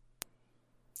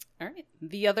 All right.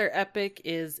 The other epic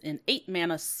is an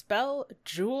 8-mana spell,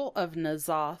 Jewel of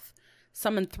N'Zoth.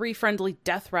 Summon 3 friendly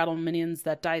Death Rattle minions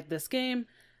that died this game.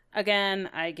 Again,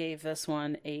 I gave this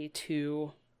one a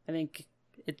 2. I think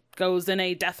it goes in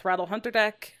a Death Rattle Hunter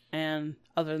deck, and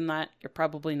other than that, you're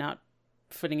probably not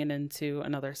fitting it into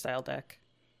another style deck.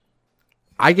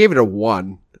 I gave it a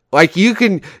 1. Like you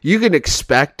can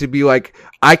expect to be like,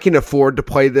 I can afford to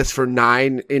play this for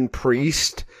 9 in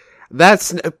Priest.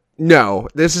 No,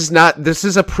 this is not. This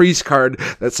is a Priest card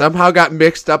that somehow got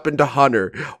mixed up into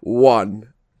Hunter.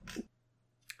 1.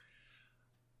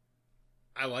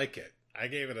 I like it. I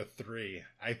gave it a 3.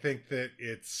 I think that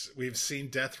we've seen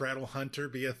Death Rattle Hunter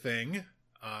be a thing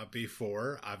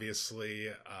before. Obviously,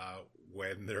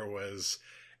 when there was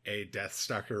a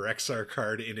Deathstalker Rexar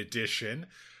card in addition.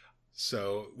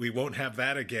 So we won't have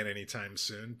that again anytime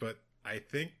soon. But I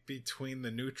think between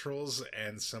the neutrals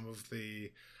and some of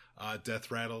the Death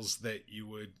Rattles that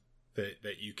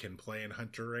you can play in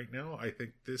Hunter right now, I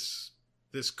think this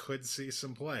could see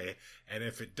some play. And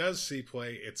if it does see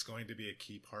play, it's going to be a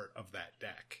key part of that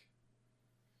deck.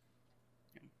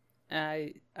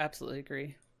 I absolutely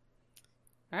agree.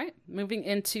 All right, moving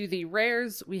into the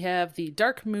rares, we have the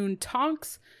Darkmoon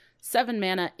Tonks,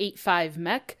 7-mana, 8/5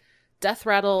 mech. Death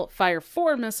Rattle, fire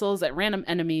 4 missiles at random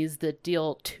enemies that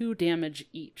deal 2 damage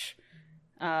each.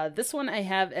 This one I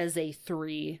have as a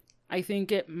 3. I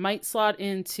think it might slot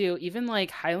into even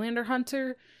like Highlander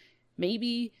Hunter,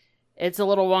 maybe. It's a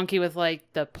little wonky with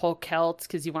like the Pull Celts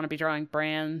because you want to be drawing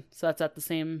Bran, so that's at the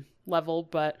same level,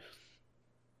 but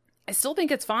I still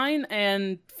think it's fine,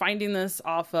 and finding this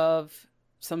off of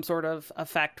some sort of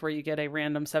effect where you get a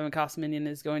random 7-cost minion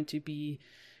is going to be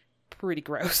pretty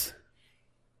gross.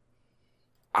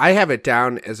 I have it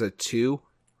down as a 2.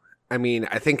 I mean,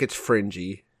 I think it's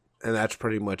fringy, and that's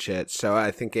pretty much it. So I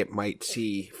think it might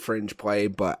see fringe play,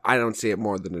 but I don't see it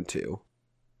more than a 2.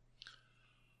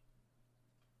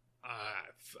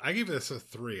 I give this a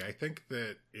 3. I think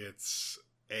that it's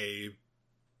a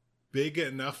big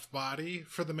enough body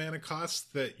for the mana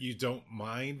cost that you don't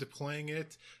mind playing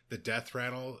it. The Death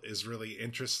Rattle is really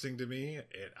interesting to me.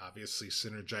 It obviously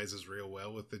synergizes real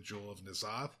well with the Jewel of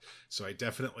N'Zoth, so I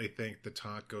definitely think the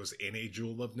taunt goes in a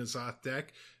Jewel of N'Zoth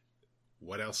deck.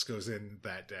 What else goes in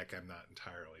that deck, I'm not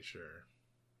entirely sure.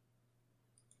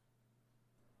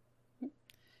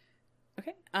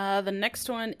 Okay, the next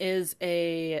one is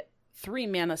a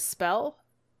 3-mana spell,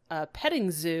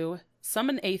 Petting Zoo.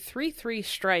 Summon a 3/3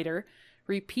 Strider.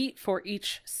 Repeat for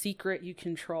each secret you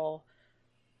control.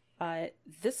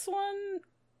 This one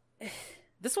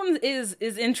is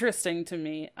interesting to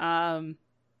me. But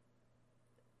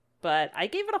I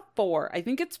gave it a 4. I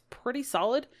think it's pretty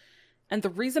solid. And the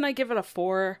reason I give it a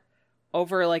 4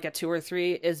 over like a 2 or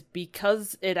 3 is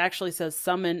because it actually says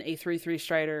summon a 3/3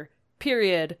 Strider,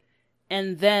 period.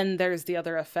 And then there's the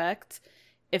other effect.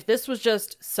 If this was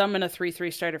just summon a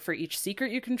 3/3 Strider for each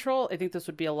secret you control, I think this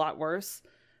would be a lot worse.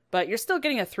 But you're still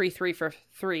getting a 3/3 for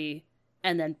 3,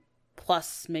 and then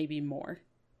plus maybe more.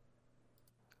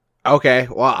 Okay,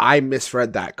 well, I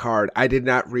misread that card. I did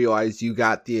not realize you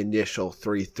got the initial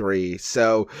 3/3.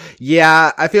 So,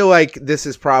 yeah, I feel like this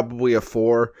is probably a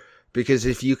 4. Because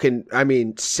if you can,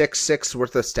 6/6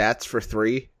 worth of stats for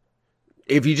 3.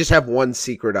 If you just have one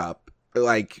secret up,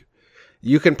 like,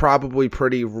 you can probably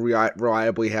pretty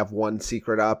reliably have one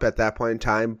secret up at that point in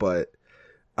time, but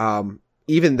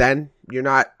even then, you're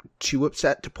not too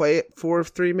upset to play it for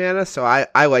 3 mana, so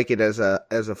I like it as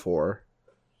a 4.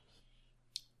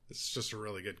 It's just a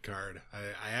really good card.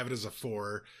 I have it as a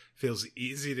 4. Feels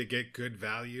easy to get good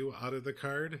value out of the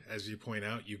card. As you point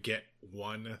out, you get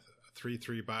one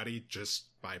 3/3 body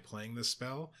just by playing the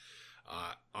spell.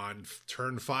 On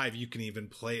turn 5, you can even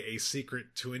play a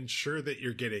secret to ensure that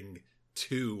you're getting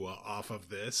 2 off of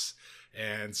this.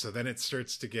 And so then it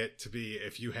starts to get to be,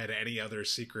 if you had any other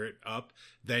secret up,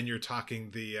 then you're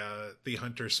talking the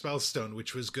Hunter Spellstone,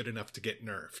 which was good enough to get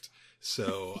nerfed.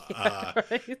 So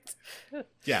right.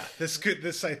 Yeah,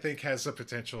 this I think has the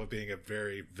potential of being a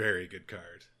very, very good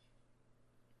card.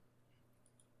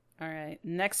 All right,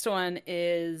 next one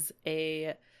is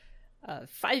a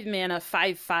 5-mana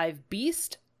 5/5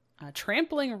 beast,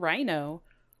 trampling rhino,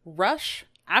 rush.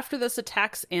 After this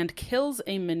attacks and kills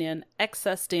a minion,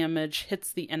 excess damage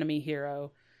hits the enemy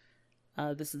hero.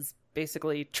 This is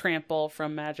basically trample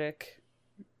from Magic,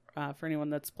 for anyone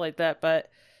that's played that.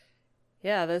 But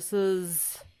yeah, this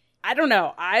is, I don't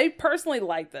know. I personally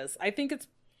like this. I think it's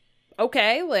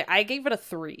okay. Like, I gave it a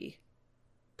 3.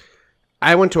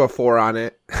 I went to a 4 on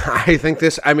it. I think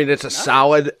this, I mean, it's a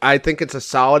solid, I think it's a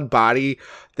solid body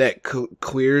that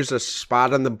clears a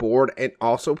spot on the board and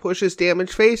also pushes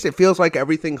damage face. It feels like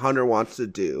everything Hunter wants to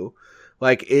do.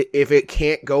 Like, if it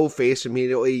can't go face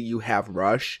immediately, you have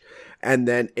rush. And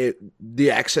then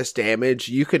the excess damage,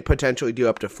 you could potentially do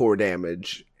up to 4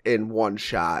 damage in one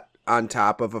shot on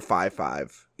top of a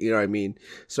 5/5. You know what I mean?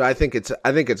 So I think it's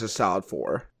a solid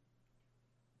 4.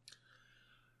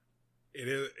 It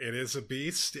is a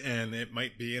beast, and it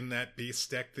might be in that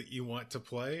beast deck that you want to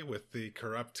play with the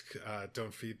corrupt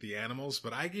don't feed the animals,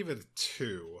 but I give it a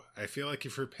 2. I feel like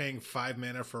if you're paying 5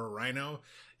 mana for a rhino,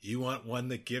 you want one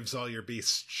that gives all your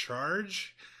beasts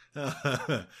charge,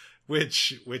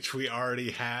 which we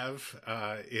already have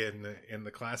in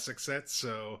the classic set,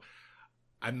 so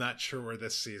I'm not sure where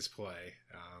this sees play.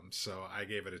 So I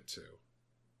gave it a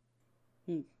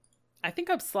 2. I think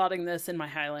I'm slotting this in my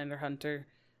Highlander Hunter.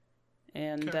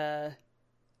 And okay.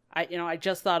 I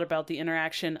just thought about the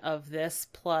interaction of this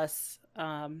plus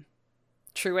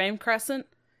True Aim Crescent.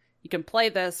 You can play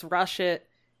this, rush it,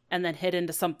 and then hit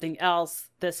into something else.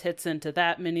 This hits into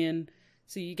that minion,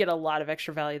 so you get a lot of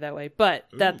extra value that way. But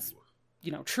that's,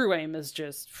 True Aim is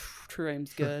just, True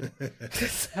Aim's good.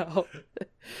 So,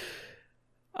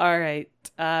 all right.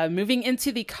 Moving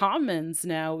into the commons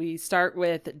now, we start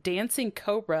with Dancing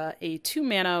Cobra, a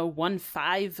 2-mana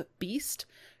 1/5 beast.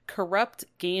 Corrupt,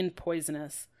 gain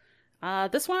poisonous.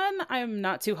 This one I'm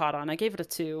not too hot on. I gave it a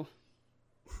 2.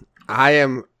 I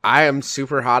am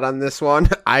super hot on this one.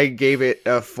 I gave it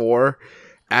a 4.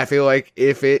 I feel like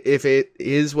if it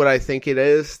is what I think it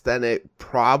is, then it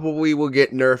probably will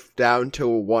get nerfed down to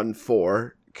a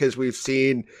 1/4, because we've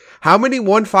seen, how many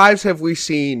 1/5s have we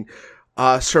seen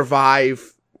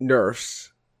survive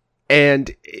nerfs?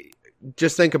 And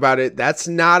just think about it. That's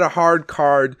not a hard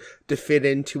card to fit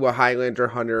into a Highlander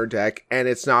Hunter deck, and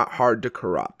it's not hard to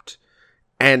corrupt.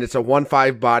 And it's a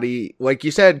 1/5 body. Like you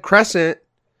said, Crescent,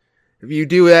 if you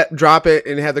do that, drop it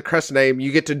and have the Crescent name,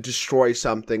 you get to destroy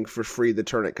something for free the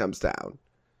turn it comes down.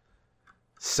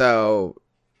 So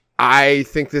I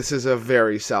think this is a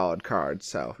very solid card.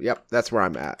 So, yep, that's where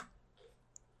I'm at.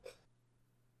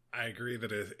 I agree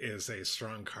that it is a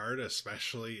strong card,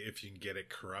 especially if you can get it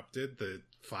corrupted. The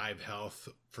 5 health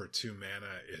for 2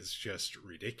 mana is just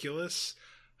ridiculous.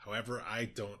 However, I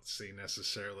don't see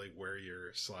necessarily where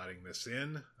you're slotting this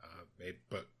in.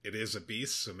 But it is a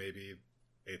beast, so maybe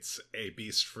it's a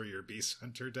beast for your Beast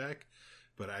Hunter deck.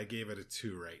 But I gave it a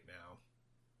 2 right now.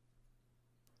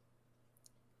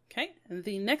 Okay,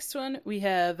 the next one we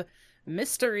have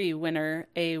Mystery Winner,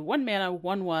 a 1-mana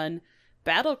 1/1.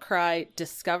 Battle Cry,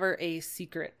 discover a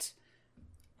secret.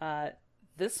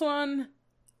 This one,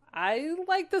 I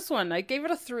like this one. I gave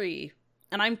it a 3.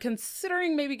 And I'm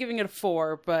considering maybe giving it a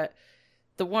 4, but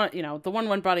the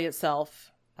 1/1 body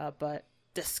itself, but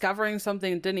discovering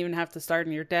something didn't even have to start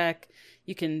in your deck.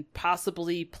 You can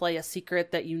possibly play a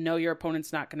secret that you know your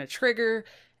opponent's not going to trigger,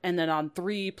 and then on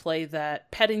 3, play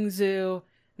that Petting Zoo.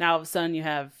 Now all of a sudden you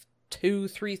have 2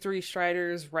 3/3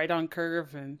 Striders right on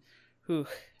curve, and whew,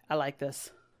 I like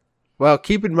this. Well,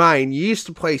 keep in mind, you used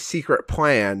to play Secret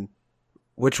Plan,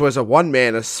 which was a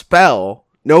 1-mana spell.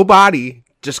 No body,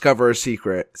 discover a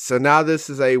secret. So now this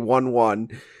is a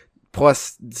 1/1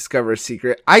 plus discover a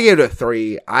secret. I gave it a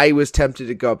 3. I was tempted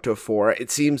to go up to a 4.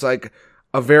 It seems like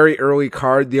a very early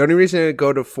card. The only reason I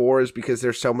go to 4 is because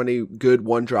there's so many good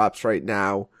 1-drops right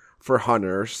now for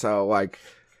Hunter. So,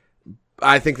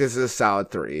 I think this is a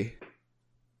solid 3.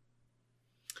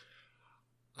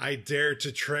 I dare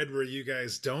to tread where you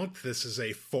guys don't. This is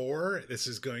a 4. This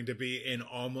is going to be in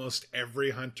almost every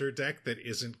Hunter deck that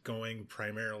isn't going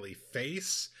primarily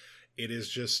face. It is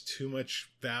just too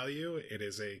much value.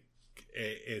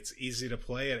 It's easy to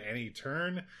play at any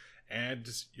turn, and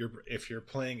if you're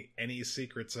playing any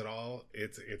secrets at all,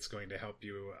 it's going to help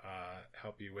you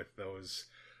with those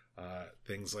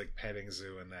things like petting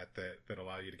zoo and that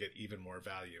allow you to get even more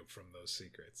value from those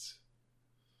secrets.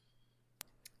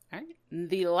 All right.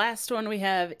 The last one we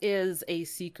have is a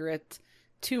secret.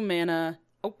 2 mana.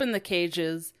 Open the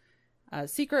cages.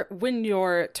 Secret, when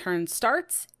your turn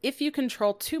starts, if you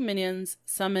control 2 minions,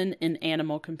 summon an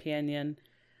animal companion.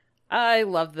 I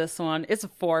love this one. It's a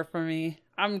 4 for me.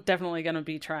 I'm definitely going to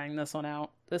be trying this one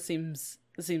out. This seems.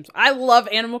 I love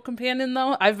Animal Companion,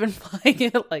 though. I've been playing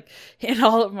it like in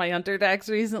all of my Hunter decks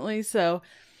recently, so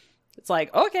it's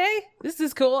like, okay, this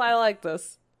is cool. I like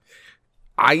this.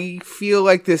 I feel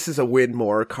like this is a win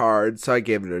more card, so I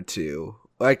gave it a 2.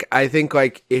 Like, I think,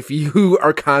 like, if you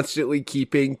are constantly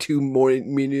keeping 2 more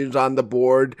minions on the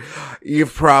board,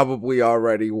 you've probably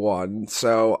already won.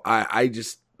 So I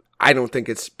don't think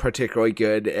it's particularly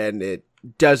good, and it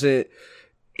doesn't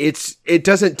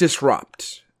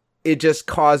disrupt. It just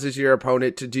causes your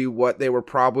opponent to do what they were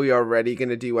probably already going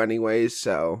to do anyways,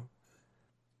 so.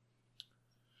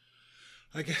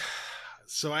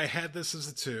 So I had this as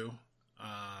a 2,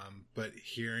 but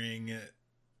hearing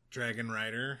Dragon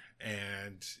Rider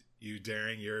and you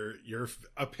daring your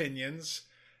opinions,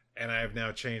 and I have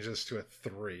now changed this to a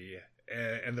 3.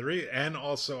 And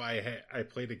also I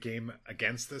played a game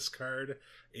against this card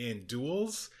in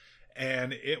duels,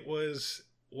 and it was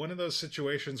one of those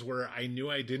situations where I knew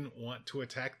I didn't want to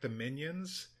attack the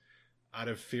minions out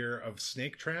of fear of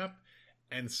Snake Trap,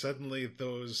 and suddenly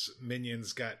those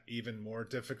minions got even more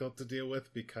difficult to deal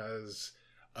with because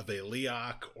of a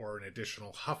Leok or an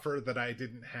additional Huffer that I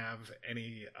didn't have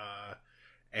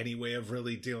any way of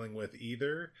really dealing with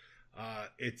either.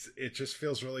 It just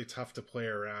feels really tough to play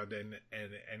around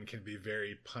and can be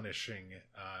very punishing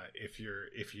if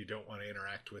you don't want to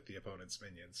interact with the opponent's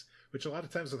minions, which a lot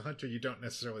of times with Hunter you don't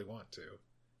necessarily want to.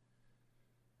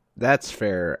 That's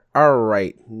fair. All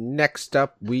right, next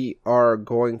up we are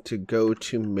going to go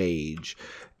to Mage,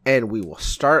 and we will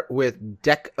start with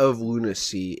Deck of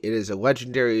Lunacy. It is a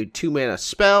legendary 2-mana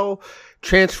spell.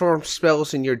 Transform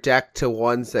spells in your deck to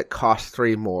ones that cost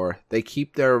 3 more. They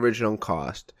keep their original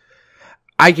cost.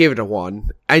 I gave it a 1.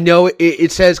 I know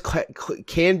it says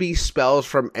can be spells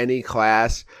from any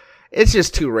class. It's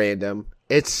just too random.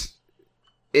 It's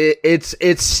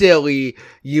silly.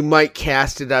 You might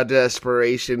cast it out of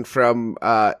desperation from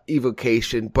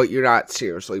Evocation, but you're not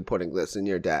seriously putting this in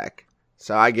your deck.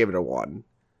 So I gave it a 1.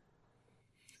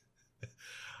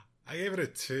 I gave it a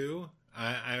 2.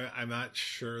 I'm not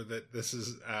sure that this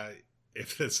is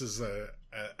if this is a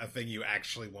thing you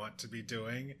actually want to be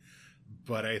doing,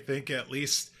 but I think at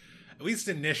least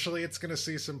initially it's going to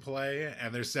see some play,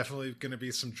 and there's definitely going to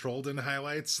be some Trollden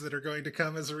highlights that are going to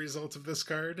come as a result of this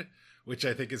card, which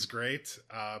I think is great,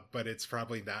 but it's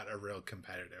probably not a real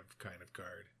competitive kind of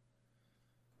card.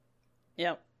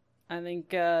 Yep. I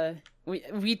think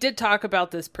we did talk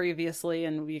about this previously,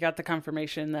 and we got the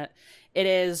confirmation that it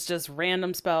is just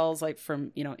random spells, like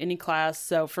from any class.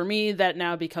 So for me, that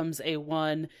now becomes a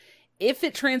 1. If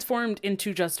it transformed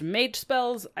into just mage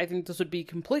spells, I think this would be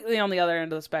completely on the other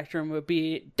end of the spectrum. Would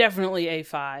be definitely a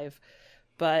 5.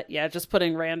 But yeah, just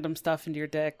putting random stuff into your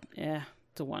deck,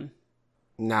 it's a 1.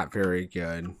 Not very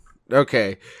good.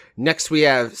 Okay, next we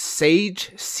have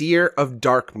Sage, Seer of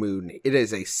Darkmoon. It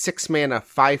is a 6-mana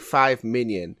 5/5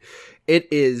 minion. It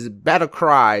is Battle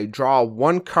Cry, draw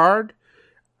 1 card,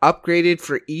 upgraded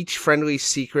for each friendly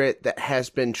secret that has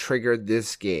been triggered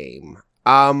this game.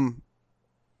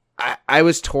 I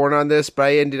was torn on this, but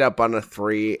I ended up on a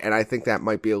 3, and I think that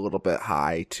might be a little bit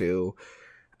high too.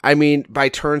 I mean, by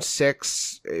turn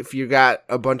 6, if you got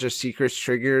a bunch of secrets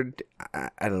triggered,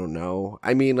 I don't know.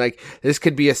 I mean, like, this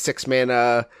could be a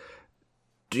 6-mana,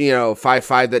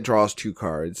 5/5 that draws 2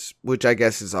 cards, which I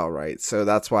guess is alright. So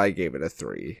that's why I gave it a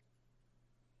 3.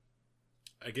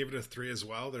 I gave it a 3 as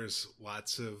well. There's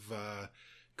lots of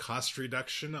cost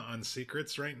reduction on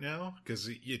secrets right now, because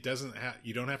you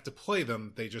don't have to play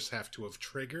them. They just have to have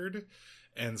triggered.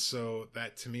 And so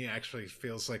that to me actually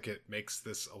feels like it makes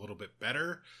this a little bit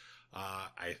better.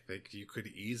 I think you could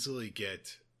easily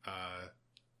get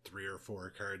 3 or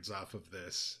 4 cards off of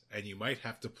this, and you might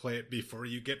have to play it before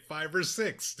you get 5 or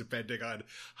 6, depending on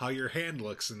how your hand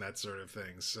looks and that sort of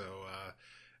thing. So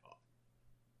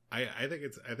I think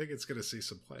it's going to see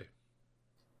some play.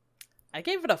 I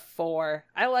gave it a 4.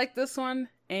 I like this one,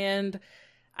 and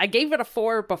I gave it a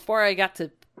 4 before I got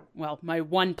to my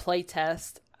 1 play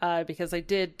test. Because I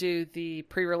did do the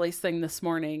pre-release thing this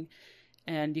morning,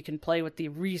 and you can play with the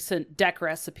recent deck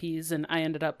recipes, and I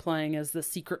ended up playing as the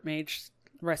Secret Mage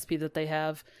recipe that they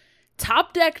have.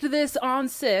 Top decked this on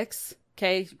 6,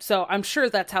 okay? So I'm sure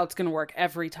that's how it's going to work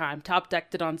every time. Top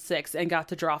decked it on 6 and got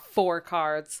to draw 4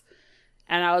 cards.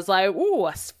 And I was like, ooh,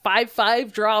 a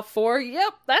 5/5 draw 4.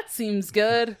 Yep, that seems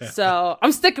good. So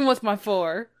I'm sticking with my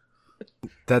 4.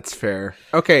 That's fair.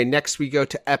 Okay, next we go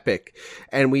to Epic,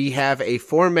 and we have a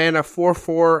 4-mana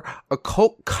 4/4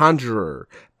 Occult Conjurer.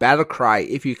 Battle Cry.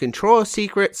 If you control a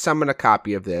secret, summon a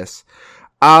copy of this.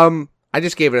 I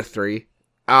just gave it a 3.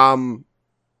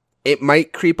 It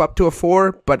might creep up to a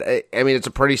 4, but I mean, it's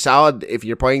a pretty solid. If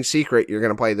you're playing secret, you're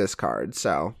going to play this card,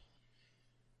 so.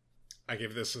 I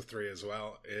give this a 3 as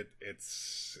well. It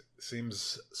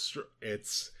seems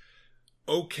it's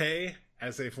okay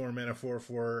as a 4-mana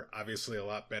 4/4. Obviously a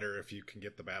lot better if you can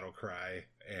get the Battle Cry,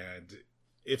 and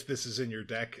if this is in your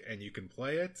deck and you can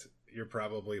play it, you're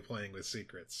probably playing with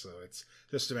secrets, so it's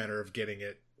just a matter of getting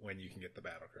it when you can get the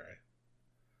Battle Cry.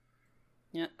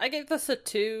 Yeah, I gave this a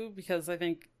 2 because I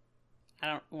think I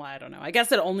don't know. I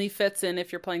guess it only fits in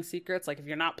if you're playing secrets. Like if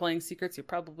you're not playing secrets, you're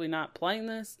probably not playing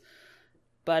this.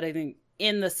 But I think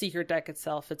in the secret deck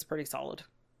itself, it's pretty solid.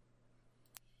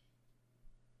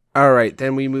 All right,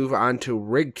 then we move on to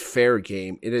Rigged Faire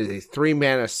Game. It is a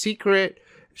 3-mana secret.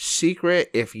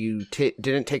 If you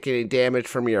didn't take any damage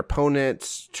from your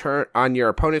opponent's turn on your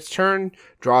opponent's turn,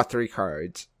 draw 3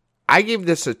 cards. I gave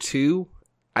this a 2.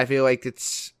 I feel like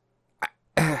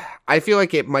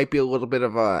it might be a little bit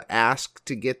of a ask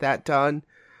to get that done,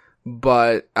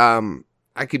 but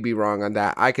I could be wrong on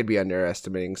that. I could be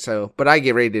underestimating. But I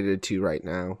rated it a 2 right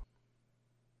now.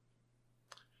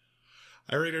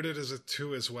 I rated it as a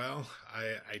 2 as well.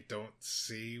 I don't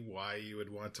see why you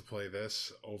would want to play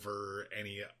this over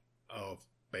any of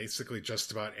basically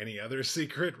just about any other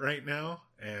secret right now.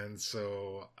 And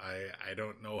so I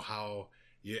don't know how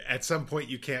at some point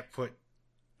you can't put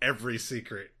every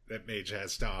secret that Mage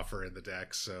has to offer in the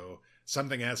deck. So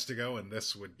something has to go, and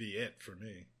this would be it for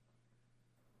me.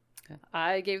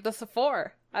 I gave this a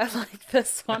 4. I like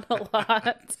this one a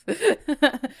lot.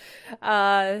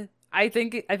 I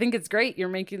think it's great. You're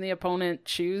making the opponent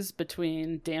choose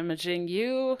between damaging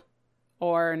you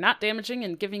or not damaging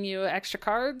and giving you extra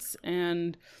cards.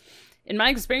 And in my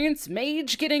experience,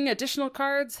 Mage getting additional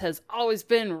cards has always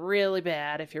been really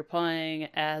bad if you're playing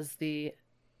as the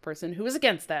person who is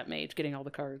against that Mage getting all the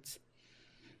cards.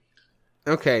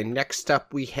 Okay, next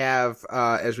up we have,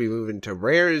 as we move into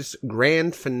Rare's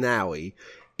Grand Finale,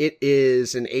 it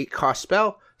is an 8-cost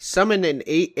spell. Summon an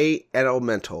 8/8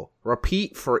 elemental.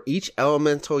 Repeat for each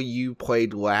elemental you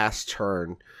played last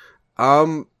turn.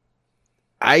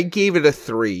 I gave it a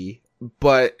 3,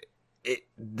 but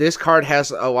this card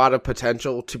has a lot of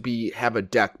potential to have a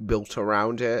deck built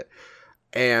around it,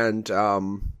 and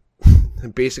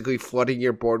basically flooding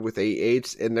your board with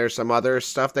 8/8s. And there's some other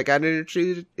stuff that got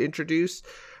introduced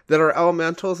that are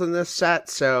elementals in this set,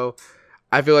 so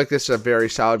I feel like this is a very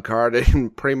solid card,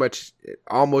 and pretty much it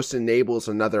almost enables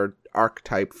another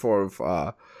archetype for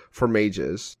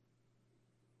mages.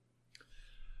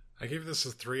 I give this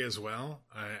a 3 as well.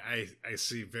 I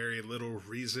see very little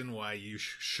reason why you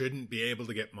shouldn't be able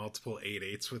to get multiple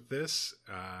 8/8s with this,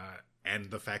 and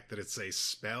the fact that it's a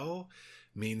spell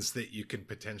means that you can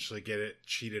potentially get it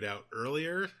cheated out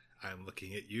earlier. I'm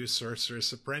looking at you,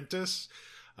 Sorceress Apprentice.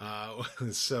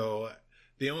 So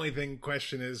the only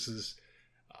question is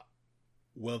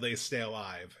will they stay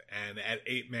alive? And at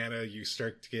 8 mana, you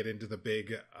start to get into the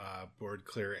big board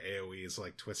clear AoEs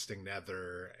like Twisting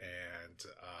Nether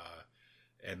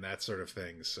and that sort of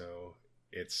thing. So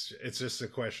it's just a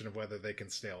question of whether they can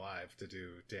stay alive to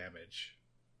do damage.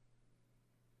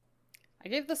 I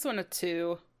gave this one a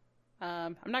 2.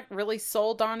 I'm not really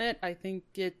sold on it. I think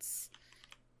it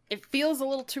feels a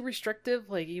little too restrictive.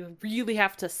 Like you really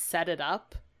have to set it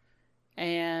up,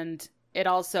 and it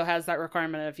also has that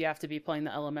requirement of you have to be playing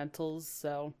the elementals.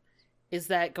 So is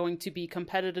that going to be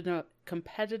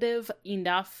competitive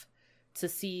enough to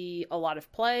see a lot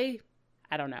of play?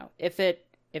 I don't know. If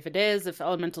if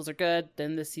elementals are good,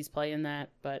 then this sees play in that.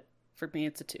 But for me,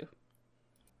 it's a 2.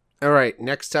 All right,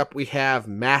 next up we have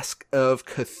Mask of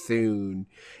Cthulhu.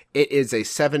 It is a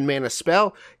 7-mana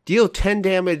spell. Deal 10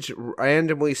 damage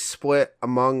randomly split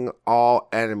among all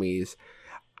enemies.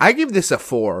 I give this a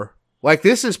 4. Like,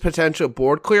 this is potential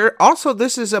board clear. Also,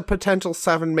 this is a potential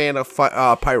 7-mana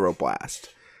Pyroblast.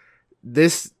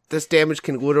 This damage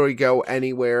can literally go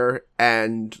anywhere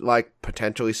and, like,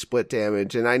 potentially split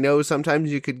damage. And I know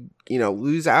sometimes you could,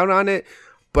 lose out on it,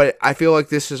 but I feel like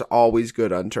this is always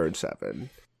good on turn 7.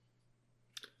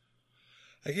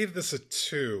 I gave this a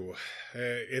 2.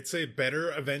 It's a better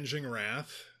Avenging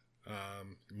Wrath. A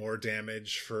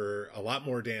lot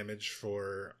more damage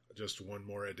for just 1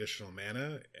 more additional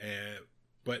mana.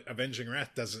 But Avenging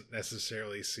Wrath doesn't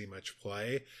necessarily see much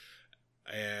play.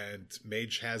 And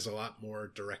Mage has a lot more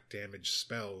direct damage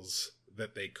spells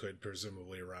that they could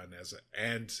presumably run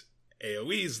and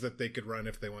AoEs that they could run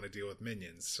if they want to deal with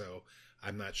minions. So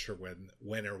I'm not sure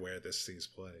when or where this sees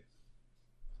play.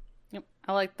 Yep,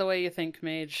 I like the way you think,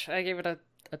 Mage. I gave it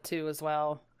a 2 as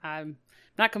well. I'm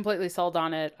not completely sold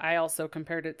on it. I also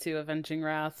compared it to Avenging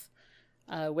Wrath,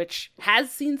 which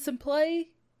has seen some play,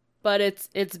 but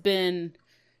it's been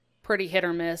pretty hit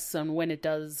or miss on when it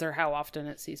does or how often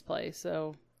it sees play.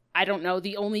 So I don't know.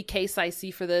 The only case I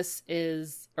see for this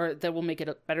or that will make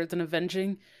it better than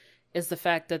Avenging, is the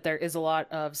fact that there is a lot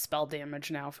of spell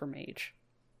damage now for Mage.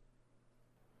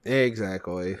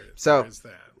 Exactly. So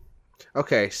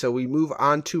okay, so we move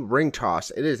on to Ring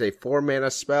Toss. It is a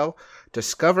 4-mana spell.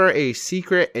 Discover a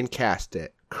secret and cast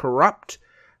it. Corrupt,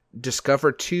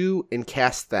 discover 2 and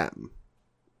cast them.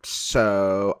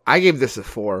 So I gave this a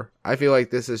 4. I feel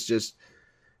like this is just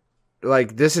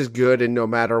this is good in no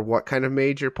matter what kind of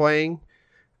mage you're playing.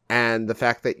 And the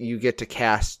fact that you get to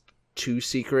cast 2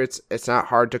 secrets, it's not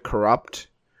hard to corrupt.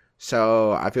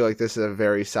 So I feel like this is a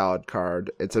very solid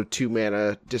card. It's a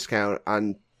 2-mana discount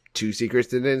on 2 secrets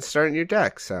that didn't start in your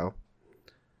deck, so.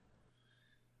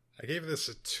 I gave this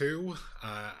a 2.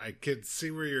 I could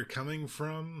see where you're coming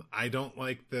from. I don't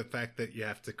like the fact that you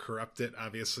have to corrupt it,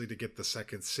 obviously, to get the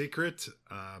second secret,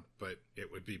 but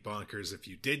it would be bonkers if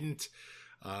you didn't.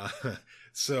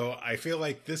 So I feel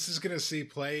like this is going to see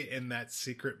play in that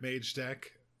secret mage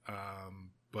deck,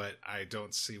 but I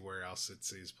don't see where else it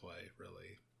sees play,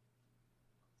 really.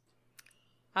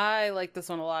 I like this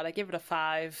one a lot. I give it a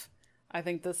 5. I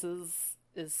think this is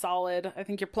solid. I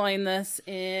think you're playing this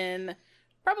in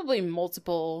probably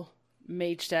multiple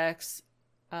mage decks.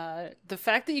 The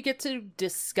fact that you get to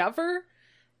discover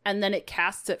and then it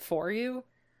casts it for you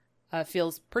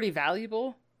feels pretty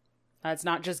valuable. It's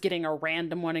not just getting a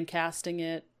random one and casting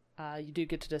it. You do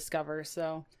get to discover,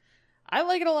 so I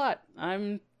like it a lot.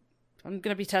 I'm going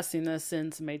to be testing this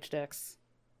in some mage decks.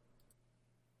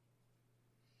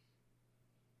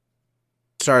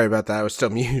 Sorry about that. I was still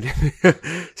muted.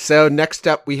 So next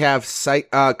up we have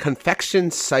Confection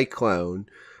Cyclone.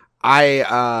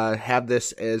 I have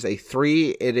this as a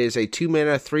 3. It is a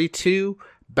 2-mana 3/2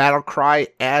 battle cry.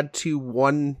 Add 2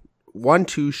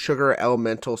 1/2 sugar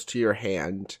elementals to your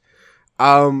hand.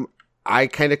 I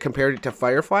kind of compared it to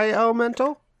Firefly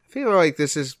Elemental. I feel like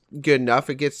this is good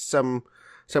enough. It gets some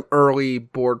early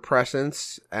board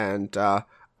presence and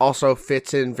also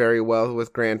fits in very well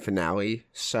with Grand Finale.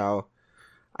 So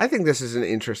I think this is an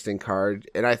interesting card,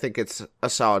 and I think it's a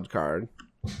solid card.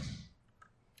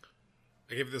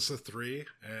 I give this a 3.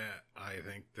 I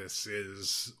think this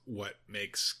is what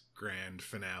makes Grand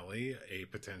Finale a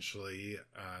potentially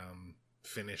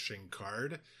finishing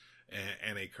card,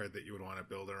 and a card that you would want to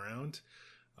build around.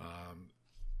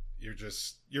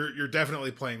 You're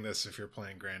definitely playing this if you're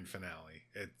playing Grand Finale.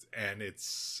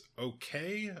 It's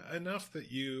okay enough that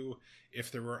if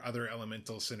there were other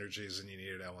elemental synergies and you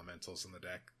needed elementals in the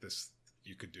deck,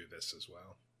 you could do this as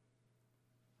well.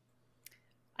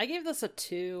 I gave this a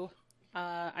 2.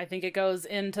 I think it goes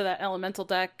into that elemental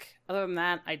deck. Other than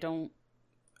that, I don't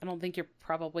think you're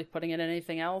probably putting it in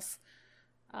anything else.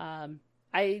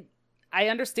 I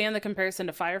understand the comparison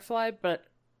to Firefly, but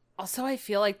also I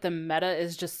feel like the meta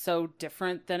is just so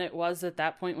different than it was at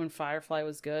that point when Firefly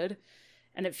was good.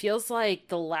 And it feels like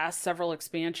the last several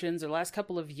expansions, or last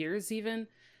couple of years even,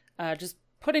 just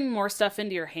putting more stuff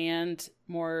into your hand,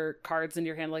 more cards into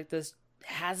your hand like this,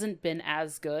 hasn't been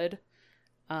as good.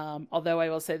 Although I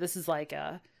will say this is like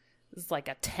a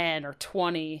 10 or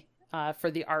 20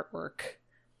 for the artwork.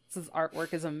 This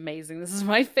artwork is amazing. This is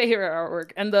my favorite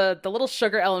artwork. And the little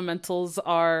sugar elementals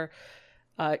are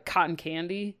cotton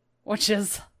candy, which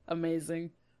is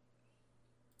amazing.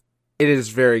 It is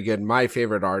very good. My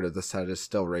favorite art of the set is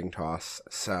still Ring Toss.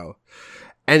 So,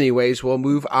 anyways, we'll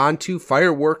move on to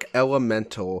Firework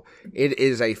Elemental. It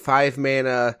is a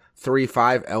 5-mana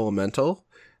 3/5 elemental.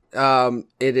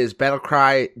 It is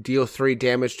Battlecry, deal 3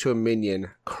 damage to a minion.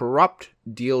 Corrupt,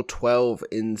 deal 12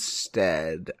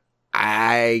 instead.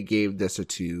 I gave this a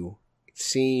 2. It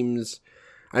seems,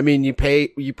 I mean, you play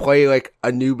like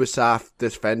a Nubisoft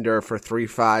Defender for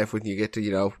 3/5 when you get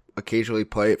to, occasionally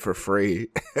play it for free.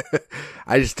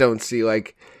 I just don't see,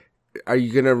 are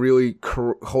you going to really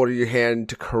hold your hand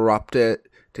to corrupt it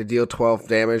to deal 12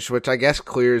 damage, which I guess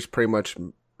clears pretty much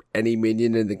any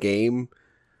minion in the game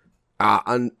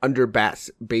under base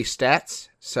stats.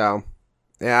 So,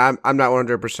 yeah, I'm not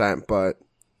 100%, but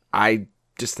I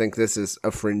just think this is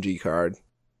a fringy card.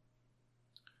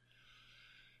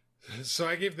 So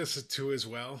I gave this a 2 as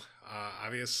well.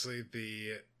 Obviously,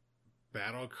 the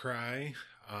battle cry,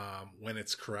 when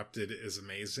it's corrupted, is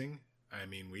amazing. I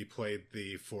mean, we played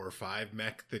the 4/5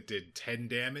 mech that did 10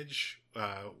 damage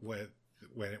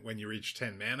when you reach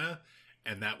 10 mana,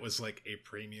 and that was like a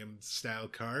premium style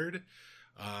card.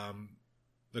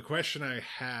 The question I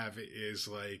have is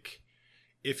like,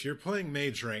 if you're playing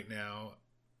mage right now,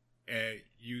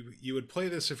 you would play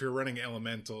this if you're running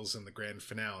elementals in the grand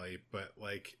finale, but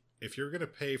like if you're going to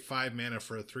pay 5 mana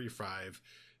for a 3/5,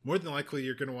 more than likely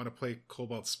you're going to want to play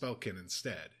Cobalt Spellkin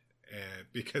instead,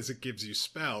 because it gives you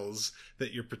spells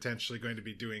that you're potentially going to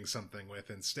be doing something with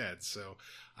instead. So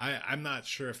I'm not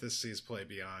sure if this sees play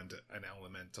beyond an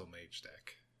elemental mage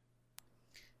deck.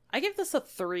 I give this a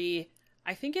 3.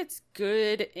 I think it's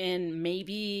good in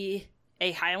maybe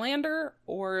a Highlander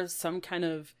or some kind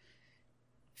of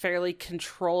fairly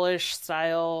control-ish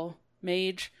style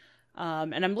mage.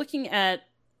 And I'm looking at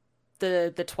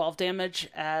the 12 damage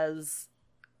as,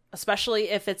 especially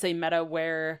if it's a meta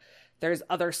where there's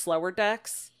other slower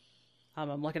decks.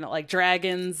 I'm looking at like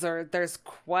dragons, or there's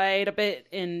quite a bit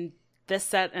in this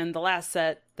set and the last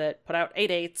set that put out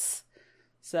 8/8s.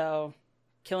 So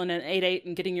killing an 8/8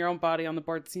 and getting your own body on the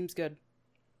board seems good.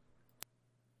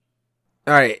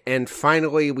 All right, and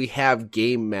finally we have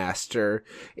Game Master.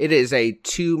 It is a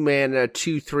 2-mana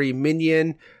 2/3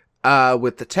 minion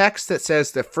with the text that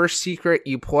says the first secret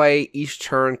you play each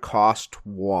turn cost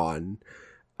 1.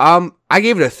 I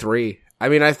gave it a 3. I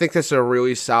mean, I think this is a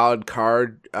really solid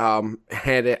card, and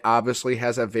it obviously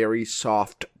has a very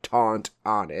soft taunt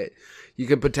on it. You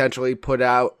could potentially put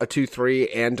out a 2/3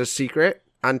 and a secret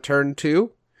on turn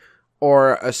 2,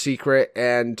 or a secret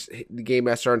and the Game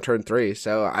Master on turn 3.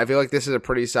 So I feel like this is a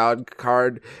pretty solid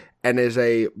card and is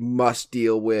a must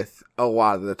deal with a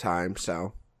lot of the time.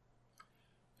 So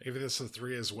I give this a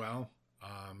 3 as well.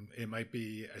 It might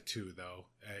be a 2 though.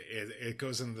 It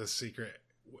goes into the secret.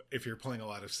 If you're playing a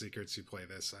lot of secrets, you play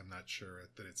this. I'm not sure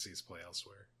that it sees play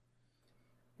elsewhere.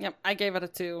 Yep, I gave it a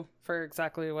 2 for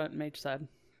exactly what Mage said.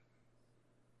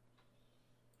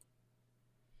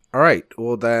 All right,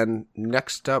 well then,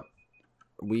 next up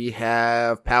we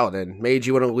have Paladin. Mage,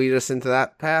 you want to lead us into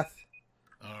that path?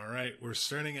 All right, we're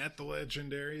starting at the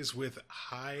legendaries with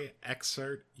High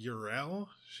Exart Urel.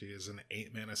 She is an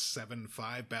 8-mana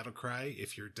 7/5 battlecry.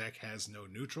 If your deck has no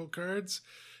neutral cards,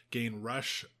 gain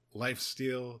Rush,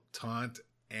 Lifesteal, Taunt,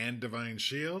 and Divine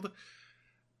Shield.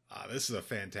 This is a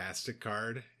fantastic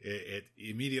card. It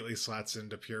immediately slots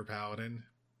into Pure Paladin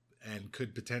and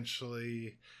could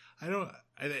potentially...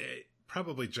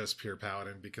 probably just Pure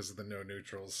Paladin because of the no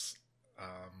neutrals.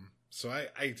 So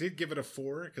I did give it a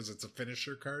 4 because it's a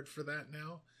finisher card for that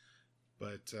now.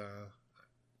 But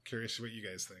curious what you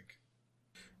guys think.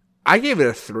 I gave it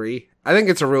a 3. I think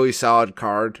it's a really solid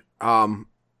card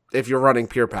if you're running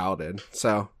Pure Paladin.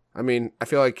 So, I mean, I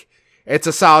feel like it's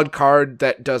a solid card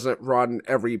that doesn't run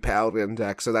every Paladin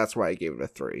deck, so that's why I gave it a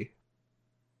 3.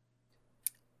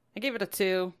 I gave it a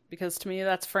 2 because to me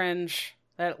that's fringe.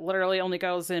 That literally only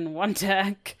goes in one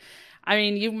deck. I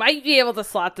mean, you might be able to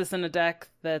slot this in a deck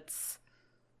that's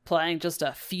playing just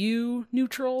a few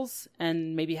neutrals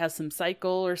and maybe has some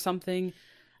cycle or something.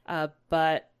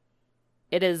 But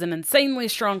it is an insanely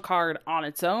strong card on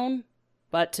its own.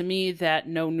 But to me, that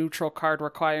no neutral card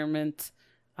requirement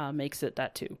makes it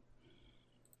that 2.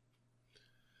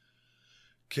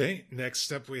 Okay,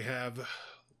 next up we have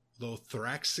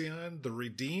Lothraxion the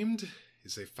Redeemed.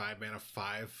 Is a 5-mana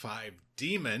 5/5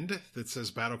 demon that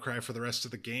says battlecry for the rest of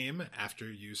the game.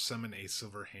 After you summon a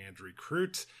Silverhand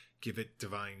Recruit, give it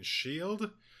Divine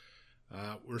Shield.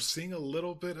 We're seeing a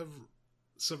little bit of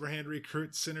Silverhand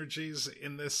Recruit synergies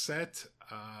in this set.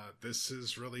 This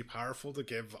is really powerful to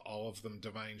give all of them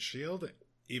Divine Shield,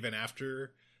 even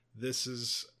after this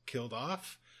is killed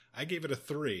off. I gave it a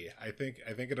 3. I think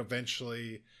it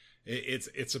eventually...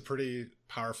 It's a pretty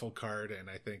powerful card, and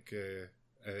I think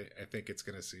it's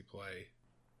going to see play.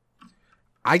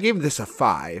 I gave this a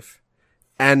 5,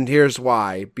 and here's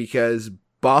why. Because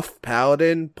buff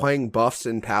Paladin, playing buffs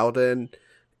in Paladin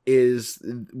is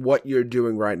what you're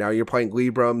doing right now. You're playing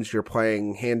Librams, you're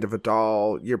playing Hand of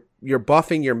Adal, you're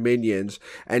buffing your minions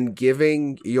and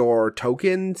giving your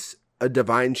tokens a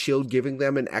Divine Shield, giving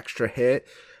them an extra hit,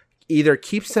 either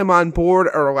keeps them on board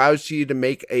or allows you to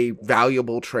make a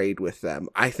valuable trade with them.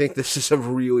 I think this is a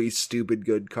really stupid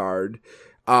good card.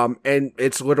 And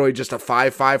it's literally just a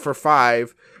 5/5 for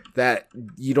 5 that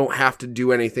you don't have to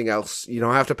do anything else. You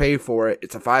don't have to pay for it.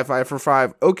 It's a 5/5 for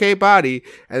 5. Okay, body.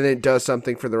 And then it does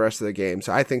something for the rest of the game.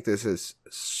 So I think this is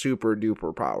super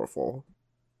duper powerful.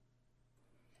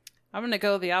 I'm going to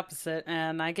go the opposite,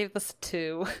 and I gave this a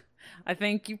 2. I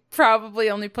think you probably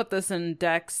only put this in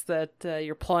decks that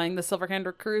you're playing the Silverhand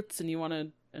Recruits and you want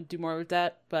to do more with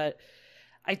that. But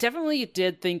I definitely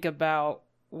did think about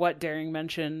what Daring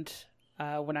mentioned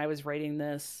when I was rating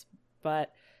this,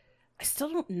 but I still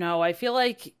don't know. I feel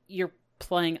like you're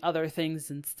playing other things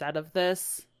instead of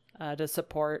this to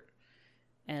support,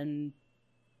 and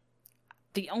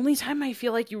the only time I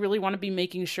feel like you really want to be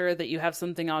making sure that you have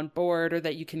something on board or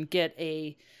that you can get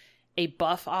a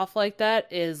buff off like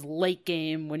that is late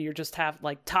game, when you're just have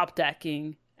like top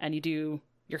decking and you do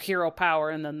your hero power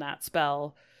and then that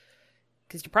spell,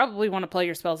 because you probably want to play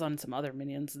your spells on some other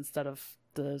minions instead of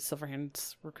the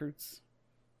Silverhand recruits.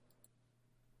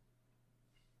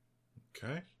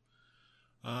 Okay.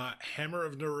 Hammer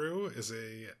of Naru is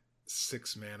a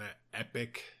 6 mana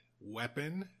epic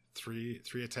weapon, 3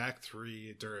 attack,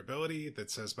 3 durability,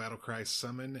 that says Battlecry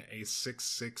summon a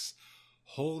 6/6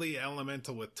 Holy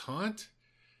Elemental with Taunt.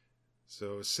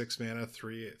 So 6 mana,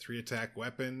 3 attack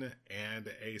weapon, and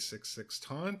a 6/6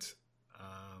 taunt.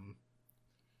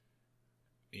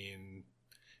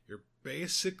 You're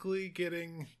basically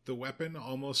getting the weapon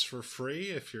almost for free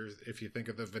if you think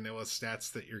of the vanilla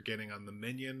stats that you're getting on the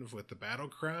minion with the battle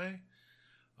cry.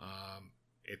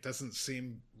 It doesn't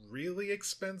seem really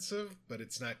expensive, but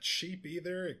it's not cheap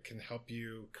either. It can help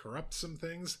you corrupt some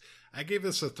things. I gave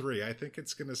this a 3. I think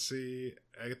it's gonna see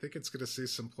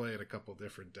some play in a couple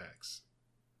different decks.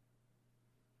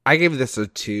 I gave this a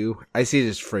 2. I see it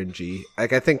as fringy.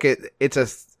 Like, I think it's a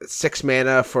 6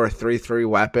 mana for a 3/3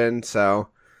 weapon. So,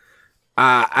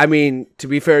 I mean, to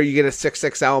be fair, you get a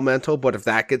 6/6 elemental, but if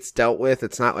that gets dealt with,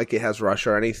 it's not like it has rush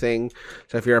or anything.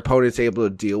 So if your opponent's able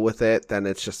to deal with it, then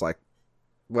it's just like,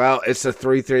 well, it's a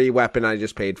 3/3 weapon I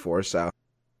just paid for. So,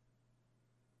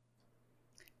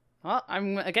 well,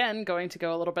 I'm again going to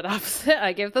go a little bit opposite.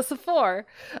 I gave this a 4.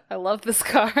 I love this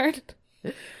card.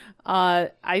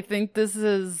 I think this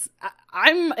is...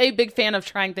 I'm a big fan of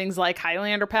trying things like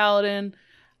Highlander Paladin.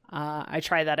 I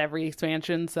try that every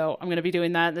expansion, so I'm going to be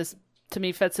doing that. This, to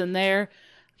me, fits in there.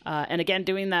 And again,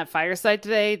 doing that Fireside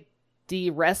today, the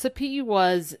recipe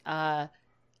was a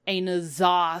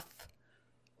N'Zoth,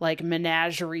 like,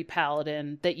 Menagerie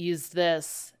Paladin that used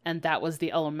this, and that was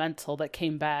the elemental that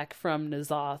came back from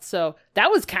N'Zoth. So that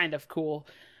was kind of cool.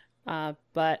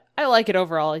 But I like it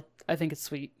overall. I think it's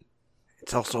sweet.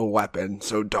 It's also a weapon,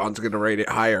 so Dawn's going to rate it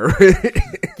higher.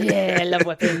 Yeah, I love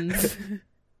weapons.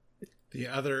 The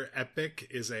other epic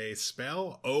is a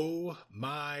spell, Oh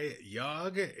My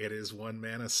Yogg. It is 1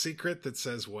 mana secret that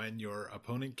says when your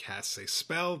opponent casts a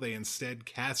spell, they instead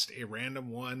cast a random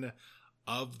one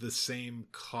of the same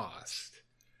cost.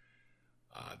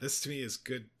 This to me is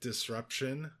good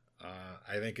disruption.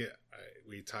 I think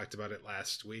we talked about it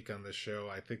last week on the show.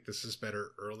 I think this is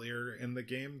better earlier in the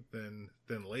game than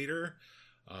later.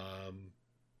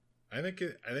 I think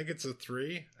it's a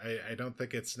 3. I don't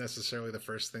think it's necessarily the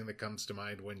first thing that comes to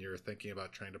mind when you're thinking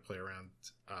about trying to play around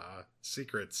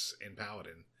secrets in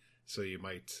Paladin. So it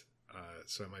might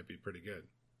be pretty good.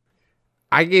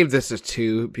 I gave this a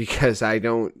 2 because I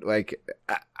don't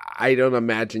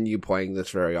imagine you playing this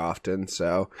very often.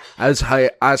 So I was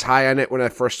high on it when I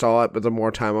first saw it, but the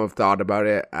more time I've thought about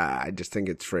it, I just think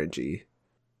it's fringy.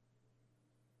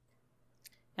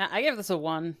 Yeah, I gave this a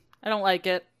 1. I don't like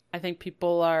it. I think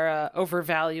people are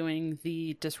overvaluing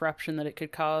the disruption that it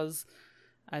could cause.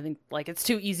 I think it's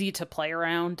too easy to play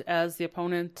around as the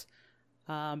opponent.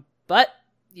 But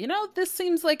this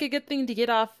seems like a good thing to get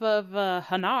off of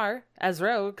Hanar as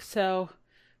Rogue, so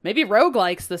maybe Rogue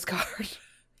likes this card.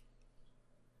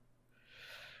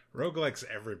 Rogue likes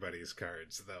everybody's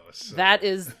cards, though. So. That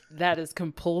is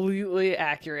completely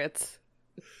accurate.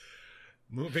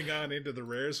 Moving on into the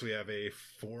rares, we have a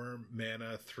 4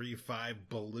 mana 3/5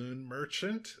 Balloon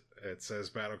Merchant. It says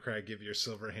Battlecry, give your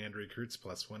Silverhand recruits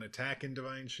 +1 attack in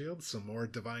Divine Shields, some more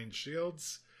Divine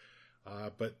Shields.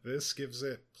 But this gives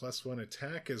it +1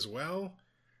 attack as well.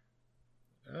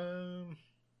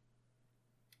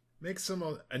 Makes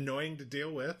them annoying to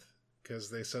deal with because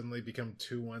they suddenly become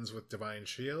 2/1s with Divine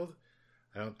Shield.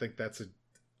 I don't think that's a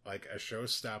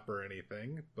showstopper or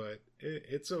anything, but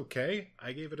it's okay.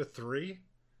 I gave it a 3.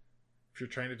 If you're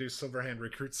trying to do Silverhand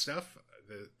recruit stuff,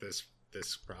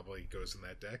 this probably goes in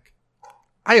that deck.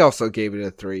 I also gave it a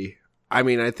 3. I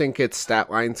mean, I think its stat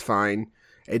line's fine.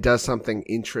 It does something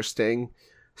interesting.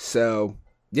 So,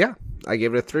 yeah, I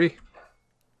gave it a 3.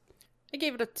 I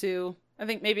gave it a 2. I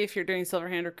think maybe if you're doing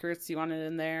Silverhand recruits, you want it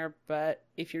in there. But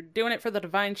if you're doing it for the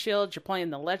Divine Shield, you're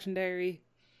playing the Legendary.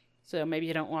 So maybe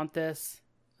you don't want this.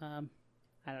 I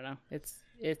don't know.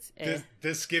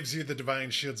 This gives you the Divine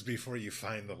Shields before you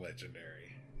find the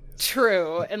Legendary.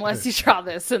 True, unless you draw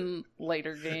this in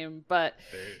later game. But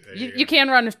you can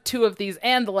run 2 of these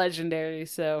and the Legendary,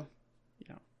 so...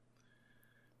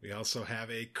 We also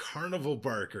have a Carnival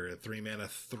Barker, a 3 mana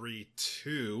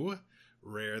 3/2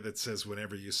 rare that says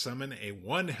whenever you summon a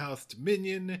 1-healthed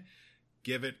minion,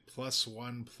 give it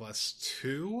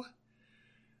 +1/+2.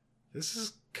 This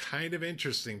is kind of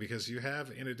interesting because you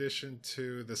have, in addition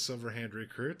to the Silverhand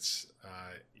recruits,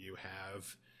 you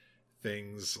have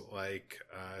things like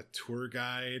tour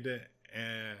guide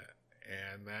and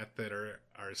that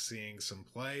are seeing some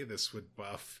play. This would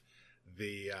buff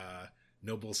the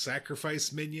noble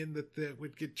sacrifice minion that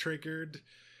would get triggered.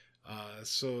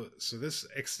 So this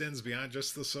extends beyond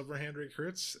just the Silverhand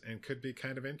recruits and could be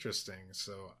kind of interesting.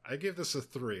 So I give this a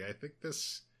 3. I think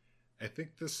this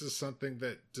is something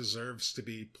that deserves to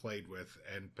be played with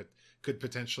and could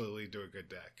potentially lead to a good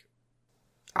deck.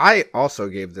 I also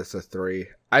gave this a 3.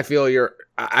 I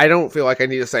don't feel like I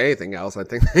need to say anything else. I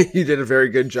think that you did a very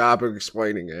good job of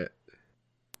explaining it.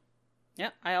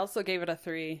 Yeah, I also gave it a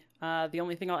 3. The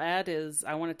only thing I'll add is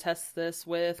I want to test this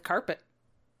with carpet.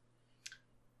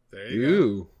 There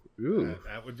you go. Ooh.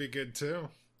 That would be good too.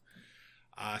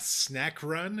 Snack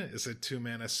Run is a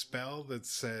 2-mana spell that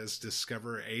says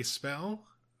discover a spell,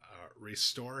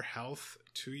 restore health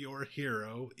to your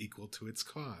hero equal to its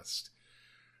cost.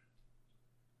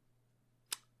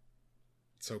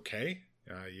 It's okay.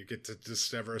 You get to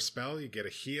discover a spell, you get a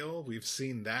heal. We've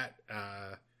seen that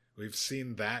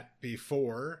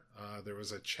before. There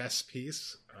was a chess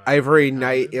piece. Ivory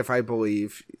Knight, if I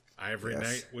believe. Ivory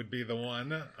Knight would be the one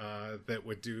that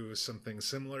would do something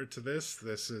similar to this.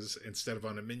 This is, instead of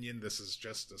on a minion, this is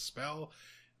just a spell.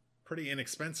 Pretty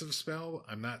inexpensive spell.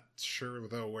 I'm not sure,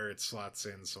 though, where it slots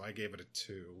in, so I gave it a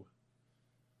 2.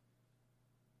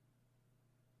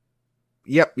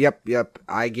 Yep.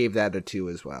 I gave that a 2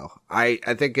 as well. I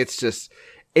think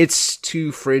it's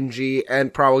too fringy,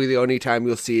 and probably the only time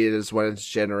you'll see it is when it's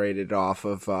generated off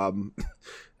of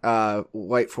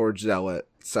Lightforge Zealot,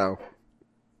 so...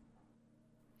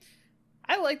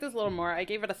 I like this a little more. I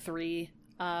gave it a 3.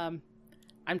 I'm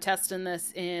testing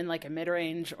this in like a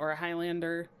mid-range or a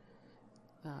Highlander.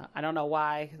 I don't know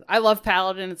why. I love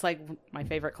Paladin. It's like my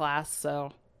favorite class,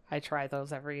 so I try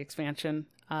those every expansion.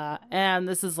 And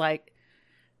this is like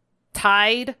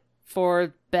tied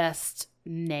for best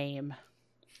name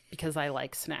because I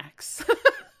like snacks.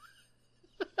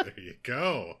 There you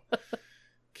go.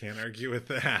 Can't argue with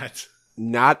that.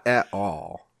 Not at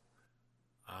all.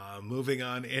 Moving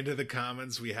on into the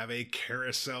commons, we have a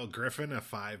Carousel Griffin, a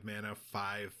 5-mana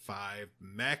 5/5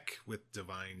 mech with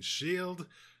Divine Shield.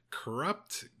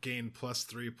 Corrupt, gain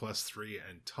 +3/+3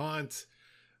 and Taunt,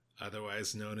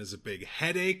 otherwise known as a big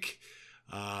headache.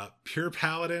 Pure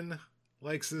Paladin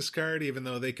likes this card, even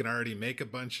though they can already make a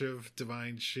bunch of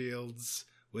Divine Shields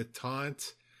with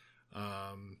Taunt.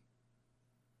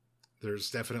 There's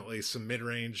definitely some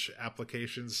mid-range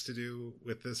applications to do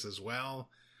with this as well.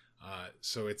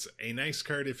 So it's a nice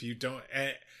card if you don't...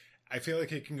 I feel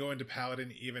like it can go into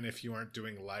Paladin even if you aren't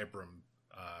doing Libram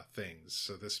things.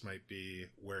 So this might be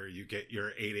where you get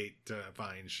your 8/8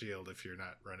 Divine Shield if you're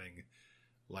not running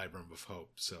Libram of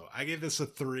Hope. So I gave this a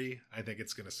 3. I think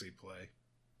it's going to see play.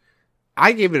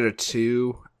 I gave it a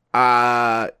 2.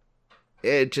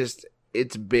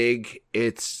 It's big.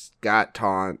 It's got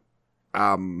Taunt.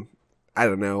 I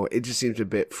don't know. It just seems a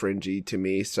bit fringy to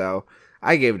me, so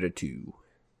I gave it a 2.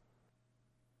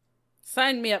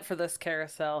 Sign me up for this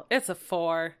carousel. It's a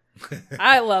 4.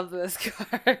 I love this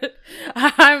card.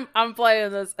 I'm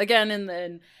playing this again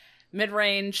in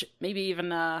mid-range, maybe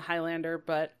even a Highlander,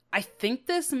 but I think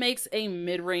this makes a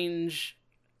mid-range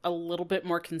a little bit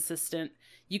more consistent.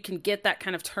 You can get that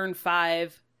kind of turn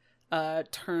 5,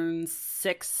 turn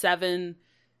 6, 7,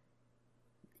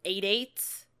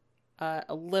 8/8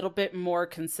 a little bit more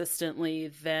consistently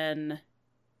than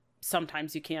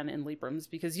sometimes you can in Librams,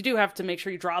 because you do have to make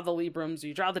sure you draw the Librams,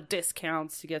 you draw the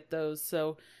discounts to get those.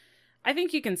 So I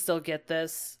think you can still get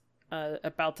this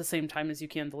about the same time as you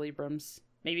can the Librams.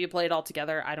 Maybe you play it all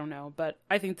together, I don't know, but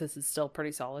I think this is still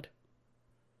pretty solid.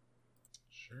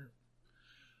 Sure.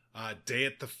 Day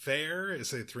at the Fair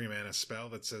is a 3-mana spell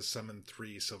that says summon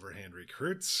 3 Silverhand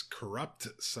recruits. Corrupt,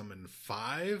 summon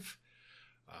 5.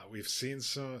 We've seen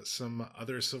some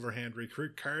other Silverhand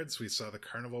recruit cards. We saw the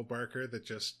Carnival Barker that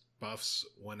just buffs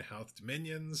 1-healthed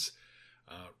minions.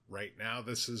 Right now,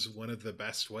 this is one of the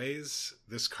best ways.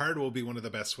 This card will be one of the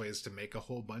best ways to make a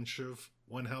whole bunch of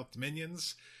 1-healthed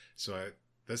minions. So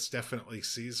this definitely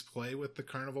sees play with the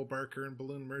Carnival Barker and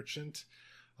Balloon Merchant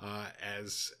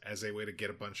as a way to get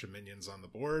a bunch of minions on the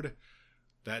board.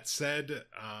 That said,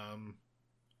 I'm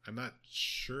not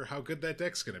sure how good that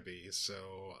deck's going to be,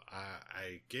 so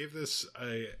I gave this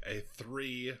a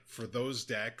 3 for those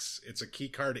decks. It's a key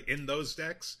card in those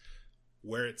decks.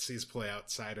 Where it sees play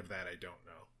outside of that, I don't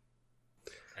know.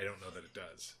 I don't know that it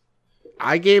does.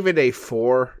 I gave it a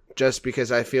 4 just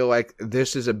because I feel like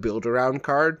this is a build-around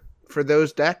card for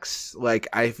those decks. Like,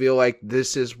 I feel like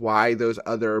this is why those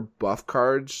other buff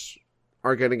cards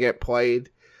are going to get played,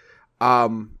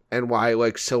 and why,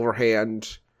 like,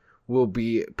 Silverhand will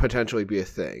potentially be a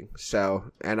thing.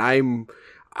 So, and I'm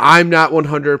not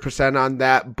 100% on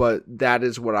that, but that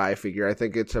is what I figure. I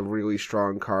think it's a really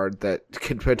strong card that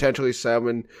could potentially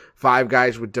summon 5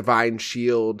 guys with Divine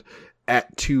Shield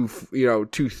at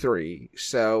 2/3.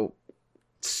 So,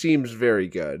 seems very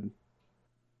good.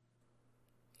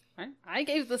 I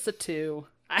gave this a 2.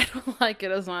 I don't like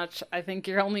it as much. I think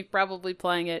you're only probably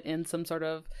playing it in some sort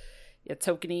of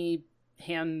tokeny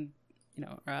hand,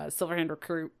 Silverhand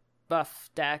Recruit buff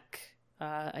deck.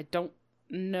 I don't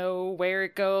know where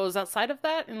it goes outside of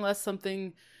that unless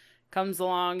something comes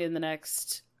along in the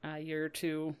next year or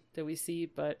two that we see.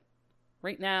 But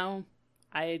right now,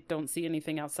 I don't see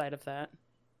anything outside of that.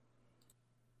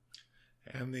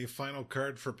 And the final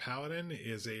card for Paladin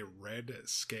is a red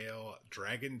scale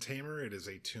Dragon Tamer. It is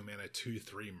a 2-mana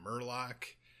 2/3 Murloc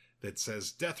that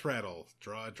says Death Rattle,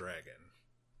 draw a dragon.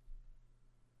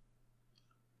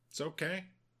 It's okay.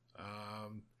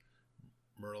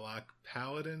 Murloc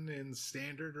Paladin in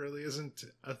Standard really isn't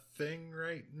a thing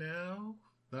right now.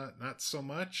 Not so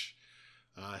much.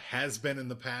 Has been in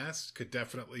the past. Could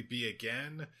definitely be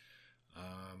again.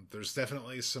 There's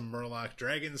definitely some Murloc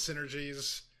Dragon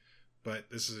synergies, but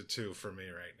this is a 2 for me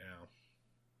right now.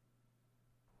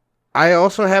 I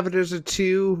also have it as a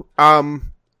 2.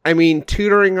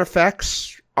 Tutoring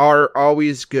effects are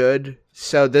always good.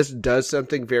 So this does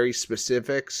something very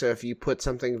specific. So if you put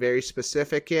something very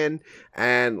specific in,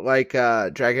 and like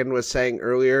Dragon was saying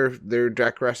earlier, their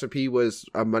deck recipe was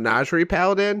a Menagerie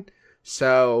Paladin.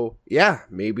 So yeah,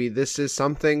 maybe this is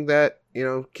something that,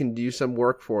 can do some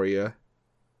work for you.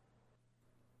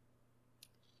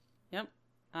 Yep.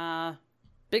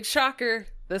 Big shocker.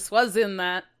 This was in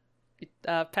that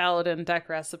Paladin deck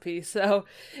recipe. So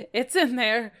it's in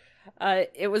there.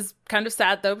 It was kind of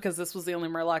sad, though, because this was the only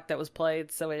Murloc that was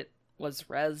played, so it was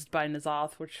rezzed by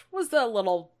N'Zoth, which was a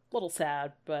little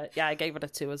sad, but yeah, I gave it a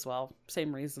 2 as well.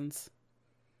 Same reasons.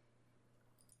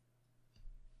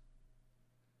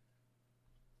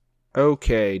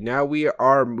 Okay, now we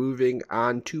are moving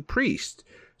on to Priest.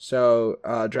 So,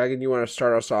 Dragon, you want to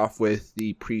start us off with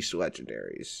the Priest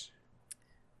legendaries?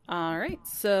 Alright,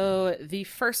 so the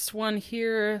first one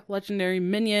here, legendary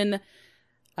minion,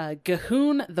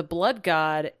 G'huun the Blood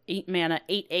God, 8 mana,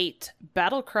 8/8.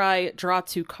 Battlecry, draw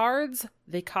 2 cards.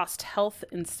 They cost health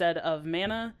instead of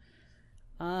mana.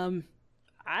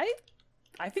 I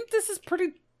think this is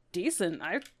pretty decent.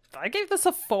 I gave this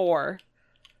a 4.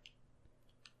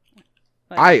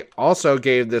 I also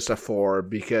gave this a 4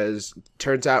 because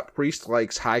turns out Priest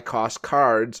likes high cost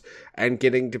cards, and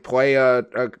getting to play a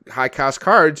high cost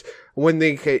cards when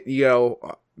they could,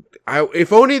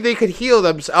 if only they could heal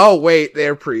them. Oh, wait,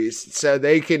 they're priests, so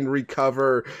they can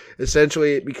recover.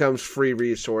 Essentially, it becomes free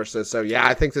resources. So, yeah,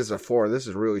 I think this is a 4. This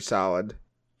is really solid.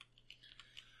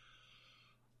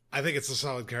 I think it's a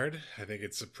solid card. I think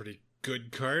it's a pretty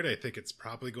good card. I think it's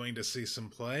probably going to see some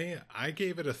play. I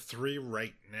gave it a 3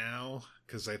 right now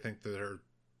because I think there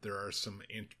are some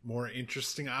more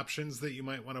interesting options that you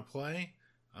might want to play.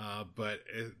 But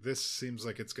this seems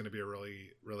like it's going to be a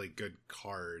really, really good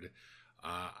card.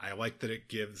 I like that it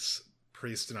gives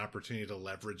Priest an opportunity to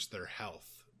leverage their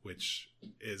health, which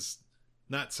is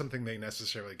not something they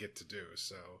necessarily get to do.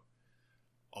 So,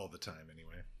 all the time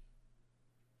anyway.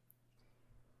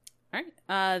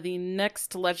 Alright, the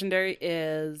next legendary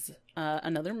is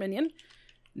another minion.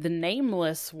 The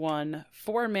Nameless one,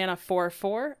 4 mana,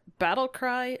 4/4.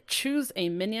 Battlecry, choose a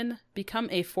minion, become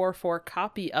a 4/4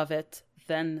 copy of it,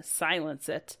 then silence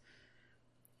it.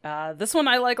 This one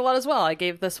I like a lot as well. I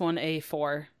gave this one a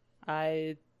 4.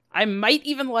 I might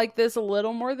even like this a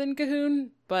little more than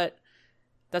G'huun, but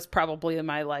that's probably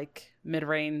my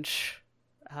mid-range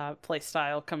play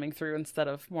style coming through instead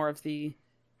of more of the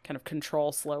kind of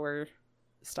control slower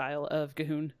style of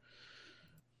G'huun.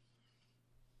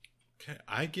 Okay,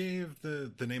 I gave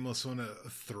the Nameless one a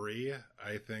 3.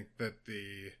 I think that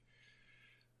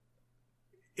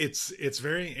it's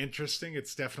very interesting.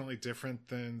 It's definitely different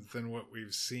than what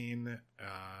we've seen.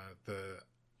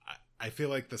 I feel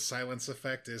like the silence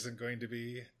effect isn't going to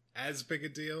be as big a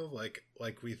deal. Like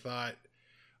we thought,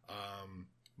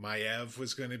 Maiev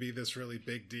was going to be this really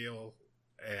big deal,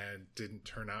 and didn't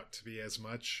turn out to be as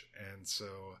much. And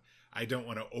so I don't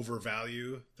want to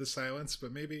overvalue the silence,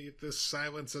 but maybe this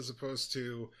silence, as opposed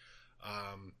to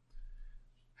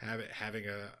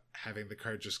having the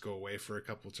card just go away for a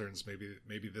couple turns,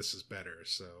 maybe this is better.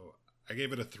 So I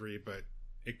gave it a 3, but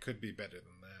it could be better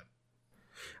than that.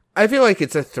 I feel like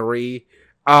it's a 3,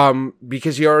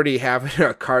 because you already have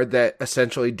a card that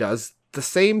essentially does the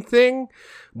same thing,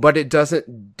 but it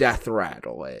doesn't death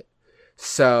rattle it.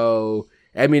 So,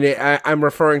 I mean, I'm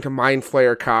referring to Mind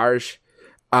Flayer Kaj.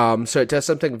 So it does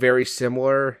something very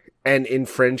similar, and in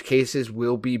fringe cases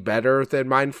will be better than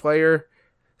Mind Flayer.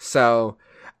 So,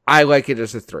 I like it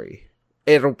as a 3.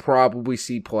 It'll probably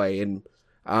see play in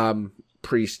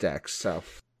priest decks. So,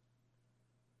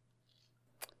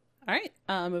 all right.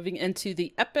 Moving into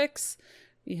the epics,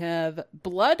 we have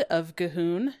Blood of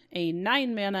G'huun, a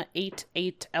 9-mana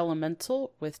 8/8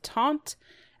 elemental with taunt.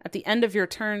 At the end of your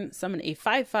turn, summon a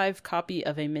 5/5 copy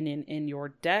of a minion in your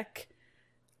deck.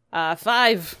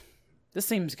 5. This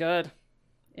seems good.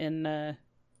 In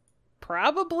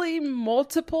probably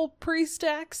multiple priest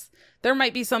decks. There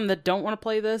might be some that don't want to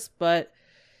play this, but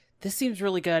this seems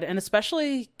really good. And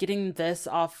especially getting this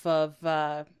off of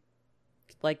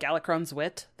like Galakron's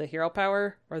Wit, the hero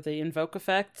power, or the invoke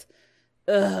effect.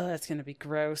 Ugh, that's going to be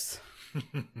gross.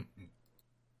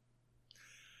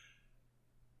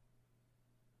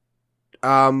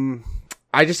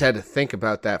 I just had to think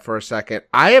about that for a second.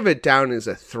 I have it down as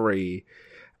a 3.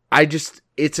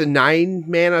 It's a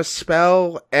 9-mana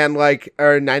spell and or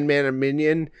a 9-mana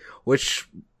minion, which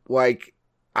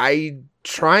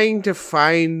trying to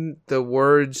find the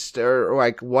words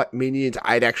or what minions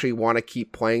I'd actually want to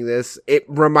keep playing this. It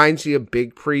reminds me of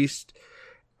Big Priest,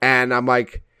 and I'm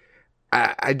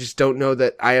I just don't know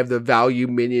that I have the value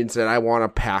minions that I want to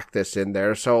pack this in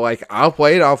there. So, I'll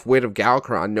play it off Wit of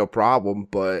Galakron, no problem,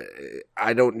 but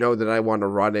I don't know that I want to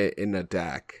run it in a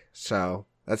deck. So,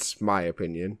 that's my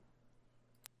opinion.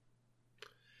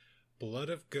 Blood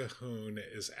of G'huun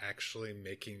is actually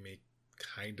making me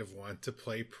kind of want to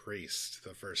play Priest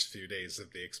the first few days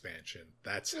of the expansion.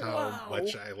 That's how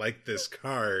much I like this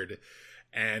card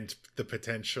and the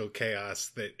potential chaos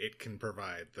that it can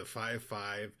provide. The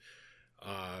 5/5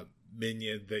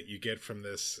 minion that you get from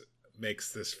this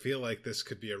makes this feel like this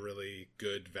could be a really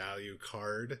good value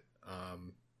card.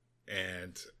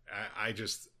 And I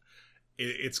just,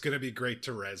 it's going to be great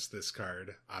to res this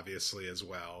card, obviously, as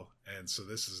well. And so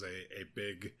this is a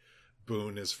big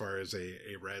boon as far as a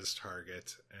res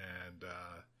target. And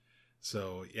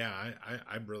so, yeah,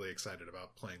 I'm really excited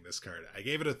about playing this card. I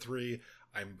gave it a 3.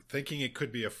 I'm thinking it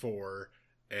could be a 4.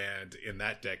 And in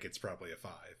that deck, it's probably a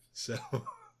 5. So...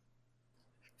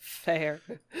 Fair.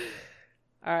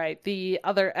 All right. The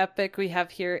other epic we have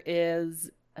here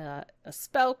is a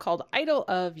spell called Idol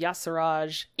of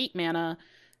Yasiraj, 8 mana.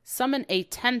 Summon a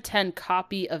 10/10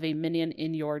 copy of a minion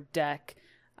in your deck.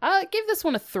 I gave this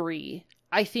one a 3.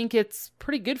 I think it's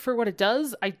pretty good for what it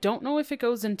does. I don't know if it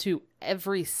goes into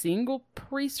every single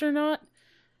priest or not.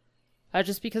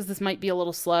 Just because this might be a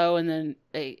little slow, and then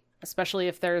especially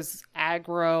if there's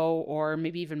aggro or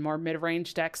maybe even more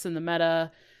mid-range decks in the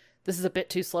meta, this is a bit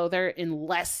too slow there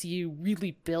unless you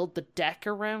really build the deck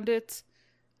around it.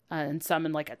 And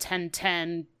summon a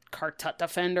 10/10 Kartut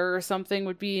Defender or something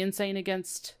would be insane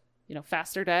against,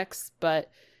 faster decks.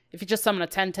 But if you just summon a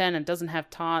 10/10 and doesn't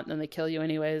have taunt, then they kill you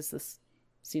anyways, this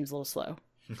seems a little slow.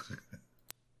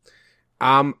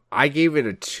 I gave it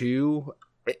a 2.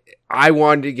 I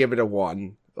wanted to give it a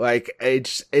 1.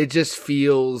 It just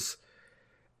feels...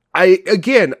 I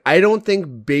don't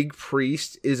think Big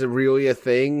Priest is really a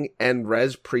thing, and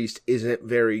Res Priest isn't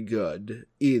very good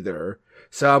either.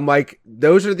 So I'm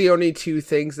those are the only 2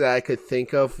 things that I could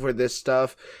think of for this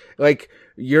stuff.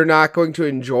 You're not going to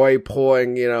enjoy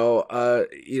pulling, a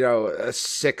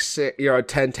 6/6,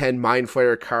 10/10 Mind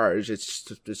Flayer cards. It's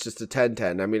just a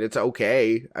 10/10. I mean, it's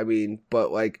okay. I mean,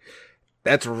 but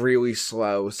that's really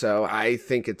slow. So I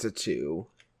think it's a 2.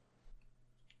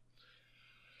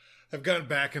 I've gone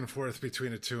back and forth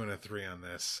between a 2 and a 3 on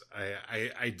this.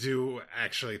 I do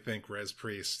actually think Res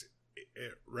Priest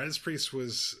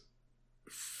was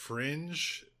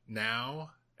fringe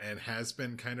now and has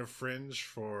been kind of fringe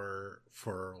for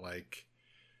I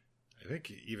think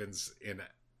even in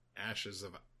Ashes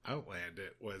of Outland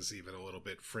it was even a little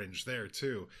bit fringe there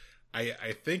too.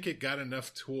 I think it got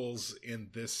enough tools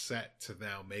in this set to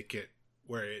now make it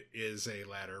where it is a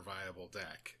ladder viable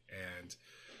deck, and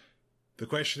the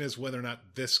question is whether or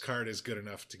not this card is good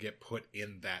enough to get put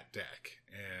in that deck.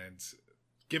 And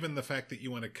given the fact that you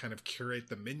want to kind of curate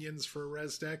the minions for a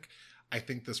res deck, I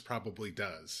think this probably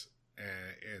does.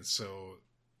 And so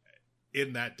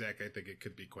in that deck, I think it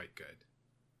could be quite good.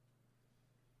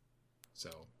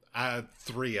 So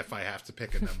 3 if I have to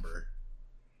pick a number.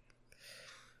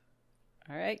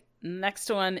 All right.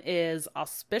 Next one is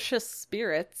Auspicious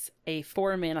Spirits, a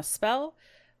 4-mana spell.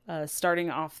 Starting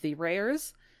off the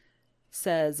rares.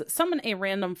 Says, summon a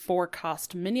random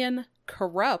 4-cost minion,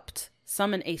 corrupt,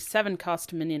 summon a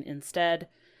 7-cost minion instead.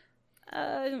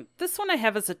 This one I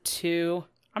have as a 2.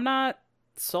 I'm not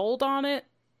sold on it.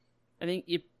 I think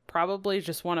you probably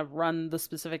just want to run the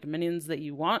specific minions that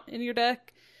you want in your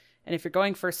deck. And if you're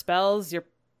going for spells, you're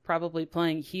probably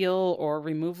playing heal or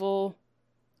removal.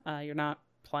 You're not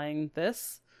playing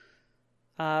this.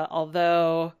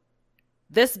 Although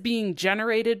this being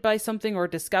generated by something or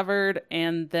discovered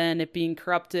and then it being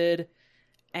corrupted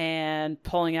and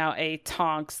pulling out a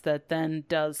Tonks that then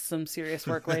does some serious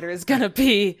work later is going to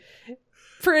be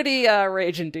pretty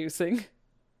rage-inducing.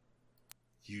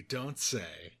 You don't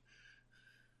say.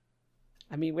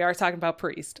 I mean, we are talking about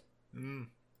Priest.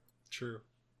 True.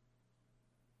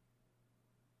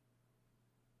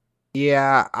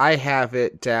 Yeah, I have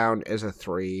it down as a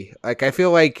 3. Like, I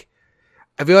feel like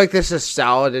this is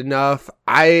solid enough.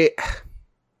 I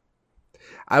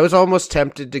was almost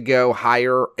tempted to go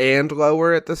higher and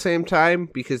lower at the same time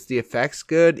because the effect's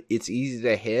good. It's easy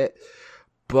to hit.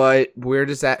 But where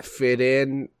does that fit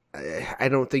in? I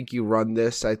don't think you run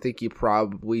this. I think you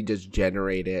probably just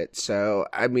generate it. So,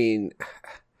 I mean,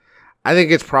 I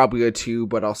think it's probably a 2,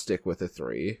 but I'll stick with a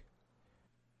 3.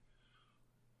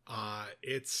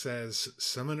 It says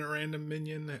summon a random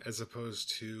minion as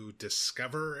opposed to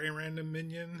discover a random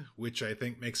minion, which I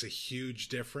think makes a huge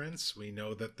difference. We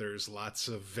know that there's lots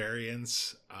of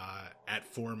variance at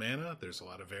 4 mana. There's a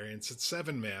lot of variance at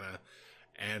 7 mana.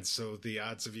 And so the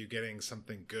odds of you getting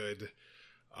something good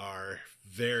are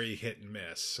very hit and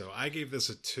miss. So I gave this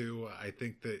a 2. I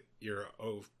think that you're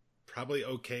probably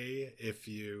okay if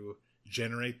you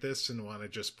generate this and want to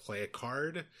just play a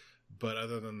card. But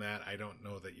other than that, I don't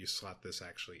know that you slot this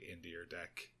actually into your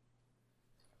deck.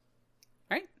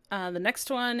 All right. The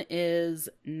next one is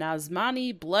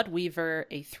Nazmani Bloodweaver,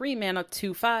 a 3-mana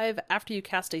 2/5. After you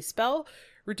cast a spell,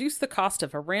 reduce the cost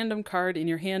of a random card in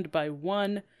your hand by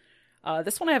 1.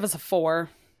 This one I have as a 4.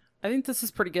 I think this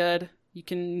is pretty good. You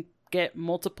can get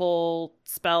multiple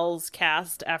spells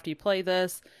cast after you play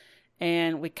this.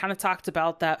 And we kind of talked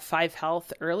about that 5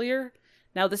 health earlier.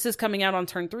 Now, this is coming out on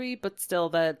turn 3, but still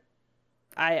that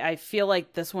I feel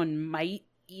like this one might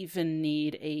even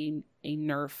need a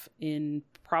nerf in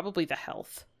probably the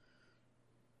health.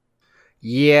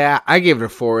 Yeah, I gave it a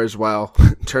 4 as well.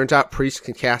 Turns out Priest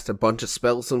can cast a bunch of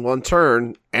spells in one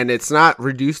turn, and it's not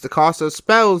reduce the cost of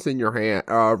spells in your hand,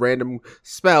 random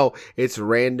spell, it's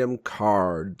random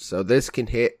cards. So this can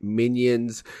hit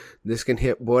minions, this can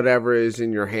hit whatever is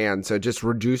in your hand. So just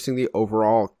reducing the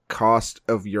overall cost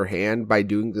of your hand by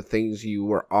doing the things you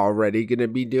were already going to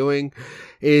be doing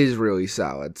is really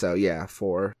solid. So yeah,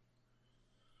 4.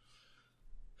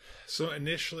 So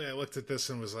initially I looked at this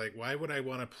and was like, why would I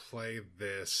want to play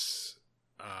this?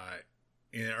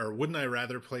 Or wouldn't I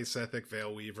rather play Sethic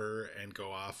Veilweaver and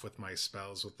go off with my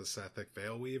spells with the Sethic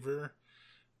Veilweaver?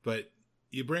 But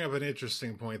you bring up an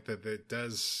interesting point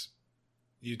that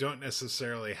you don't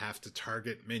necessarily have to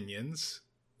target minions,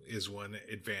 is one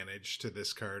advantage to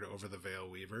this card over the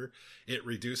Veilweaver. It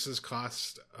reduces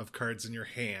cost of cards in your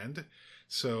hand.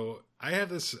 So I had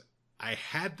this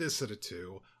at a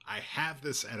 2. I have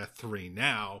this at a 3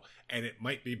 now, and it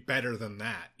might be better than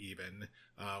that even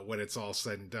when it's all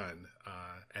said and done.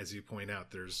 As you point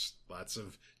out, there's lots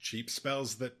of cheap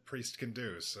spells that Priest can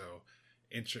do, so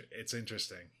it's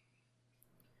interesting.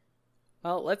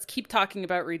 Well, let's keep talking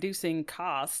about reducing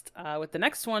cost. With the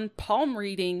next one, Palm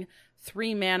Reading,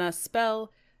 3-mana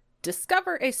spell.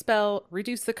 Discover a spell,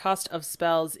 reduce the cost of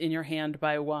spells in your hand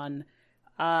by 1.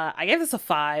 I gave this a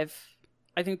 5.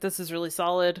 I think this is really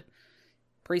solid.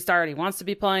 Priest already wants to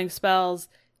be playing spells.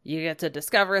 You get to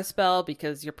discover a spell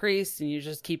because you're Priest and you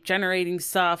just keep generating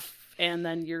stuff and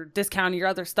then you're discounting your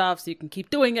other stuff so you can keep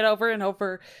doing it over and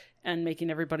over and making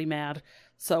everybody mad.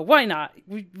 So why not?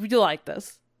 We do like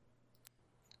this.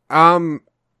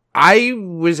 I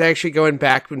was actually going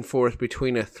back and forth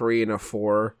between a 3 and a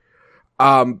 4.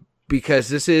 Because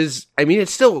this is, I mean,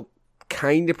 it's still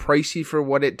kind of pricey for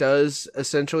what it does,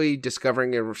 essentially,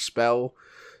 discovering a spell.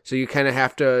 So you kind of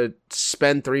have to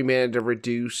spend 3 mana to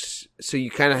reduce. So you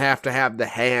kind of have to have the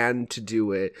hand to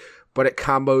do it. But it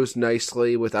combos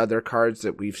nicely with other cards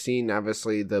that we've seen.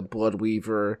 Obviously, the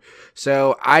Bloodweaver.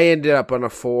 So I ended up on a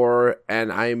 4.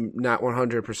 And I'm not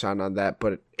 100% on that.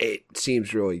 But it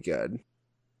seems really good.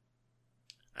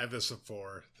 I have this a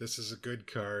 4. This is a good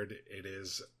card. It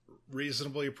is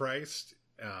reasonably priced.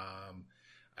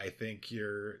 I think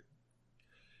you're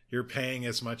paying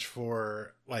as much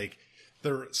for, like,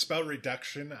 the spell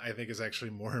reduction, I think, is actually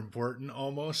more important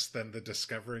almost than the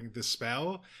discovering the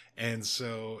spell. And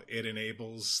so it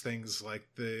enables things like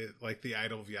the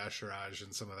Idol of Yasharaj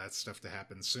and some of that stuff to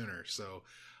happen sooner. So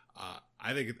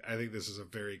I think this is a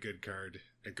very good card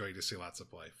and going to see lots of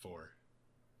play for.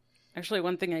 Actually,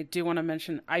 one thing I do want to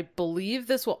mention, I believe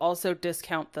this will also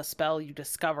discount the spell you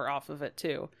discover off of it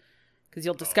too, because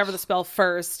you'll discover the spell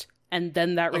first, and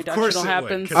then that reduction will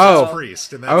happen.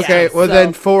 Priest, and okay. Well,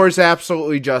 then 4 is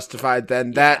absolutely justified.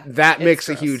 Then that makes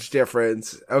a huge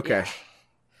difference. Okay.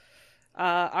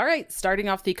 Yeah. All right. Starting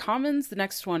off the commons, the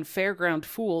next one, Fairground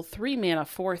Fool, 3 mana,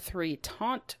 4/3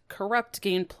 taunt, corrupt,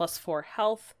 gain +4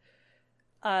 health.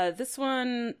 This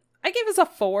one I gave us a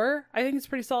 4. I think it's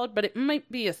pretty solid, but it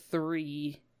might be a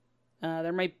 3.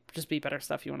 There might just be better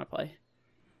stuff you want to play.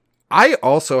 I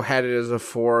also had it as a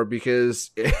 4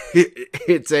 because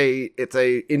it's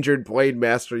a injured blade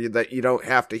master that you don't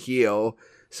have to heal.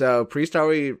 So Priest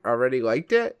already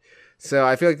liked it. So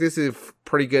I feel like this is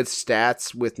pretty good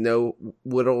stats with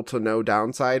little to no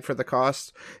downside for the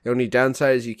cost. The only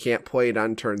downside is you can't play it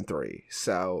on turn 3.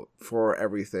 So for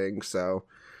everything, so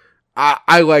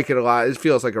I like it a lot. It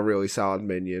feels like a really solid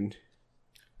minion.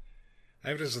 I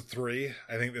have it as a 3.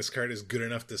 I think this card is good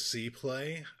enough to see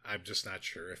play. I'm just not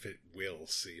sure if it will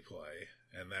see play,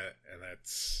 and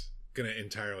that's going to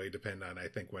entirely depend on, I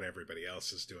think, what everybody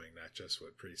else is doing, not just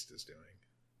what Priest is doing.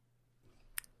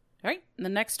 All right, the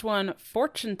next one,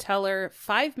 Fortune Teller,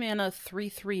 5 mana,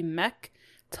 3/3 mech,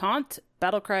 taunt,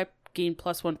 battlecry, gain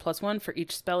 +1/+1 for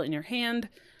each spell in your hand.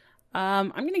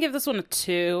 I'm going to give this one a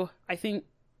 2. I think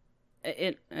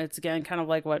it's again kind of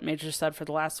like what Major said for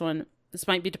the last one. This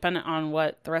might be dependent on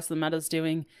what the rest of the meta is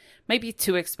doing. Might be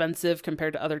too expensive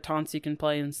compared to other taunts you can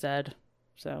play instead.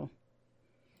 So,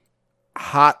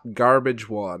 hot garbage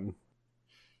 1.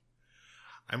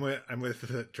 I'm with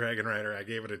the Dragon Rider. I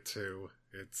gave it a 2.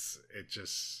 It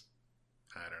just,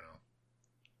 I don't know.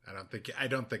 I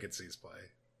don't think it sees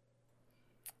play.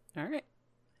 All right.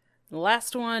 The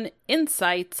last one,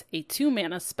 Insight, a 2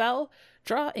 mana spell.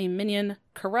 Draw a minion,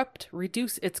 corrupt,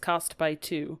 reduce its cost by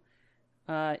 2.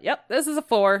 Yep, this is a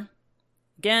 4.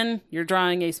 Again, you're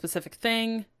drawing a specific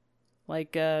thing,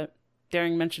 like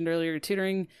Daring mentioned earlier,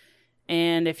 tutoring.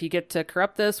 And if you get to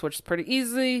corrupt this, which is pretty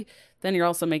easy, then you're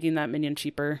also making that minion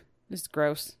cheaper. This is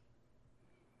gross.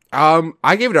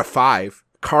 I gave it a 5.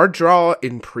 Card draw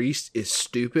in Priest is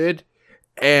stupid,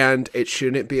 and it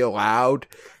shouldn't be allowed.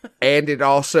 And it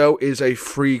also is a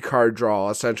free card draw,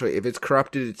 essentially. If it's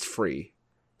corrupted, it's free.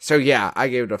 So yeah, I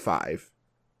gave it a 5.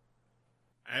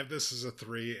 I have this as a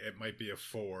 3. It might be a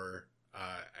 4.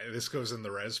 This goes in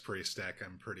the Res Priest deck,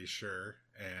 I'm pretty sure.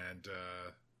 And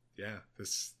yeah,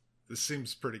 this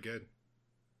seems pretty good.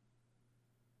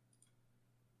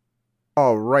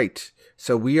 All right,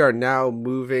 so we are now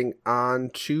moving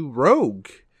on to Rogue.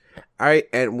 All right,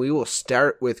 and we will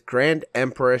start with Grand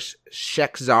Empress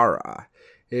Shek'Zara.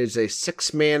 It is a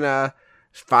 6 mana,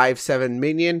 5/7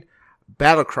 minion.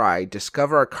 Battlecry.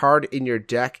 Discover a card in your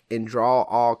deck and draw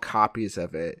all copies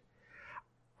of it.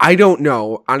 I don't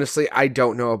know. Honestly, I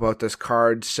don't know about this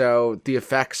card. So the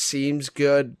effect seems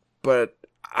good, but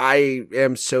I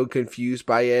am so confused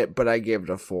by it. But I gave it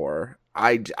a 4.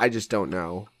 I just don't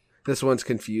know. This one's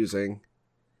confusing.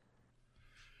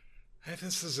 I have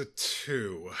this as a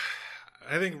 2.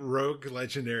 I think Rogue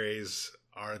Legendaries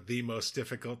are the most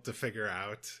difficult to figure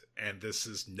out, and this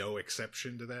is no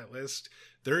exception to that list.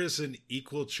 There is an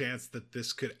equal chance that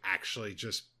this could actually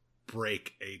just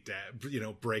break a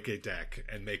deck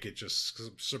and make it just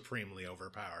supremely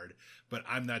overpowered. But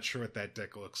I'm not sure what that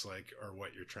deck looks like or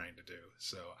what you're trying to do.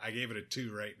 So I gave it a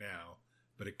 2 right now,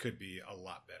 but it could be a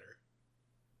lot better.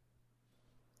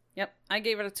 Yep, I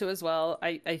gave it a 2 as well.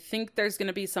 I think there's going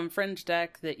to be some fringe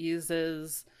deck that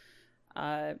uses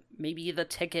maybe the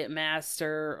Ticket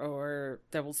Master, or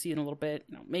that we'll see in a little bit.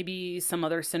 Maybe some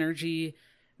other synergy.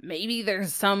 Maybe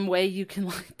there's some way you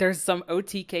can, there's some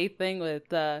OTK thing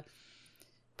with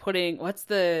putting, what's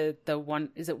the one,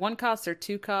 is it 1 cost or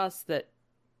 2 costs that,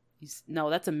 no,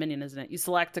 that's a minion, isn't it? You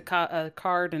select a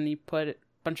card and you put a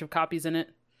bunch of copies in it.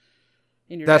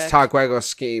 In your That's deck. Togwaggle's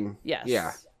scheme. Yes.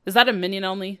 Yeah. Is that a minion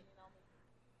only?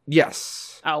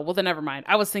 Yes. Oh, well then never mind.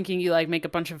 I was thinking you make a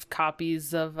bunch of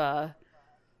copies of the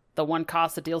 1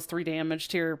 cost that deals 3 damage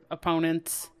to your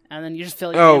opponent, and then you just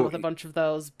fill your hand with a bunch of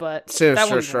those. But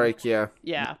Sinister Strike, yeah.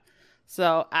 Yeah.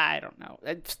 So I don't know.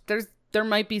 There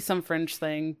might be some fringe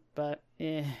thing, but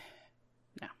no.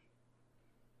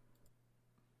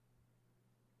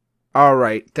 All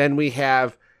right, then we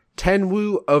have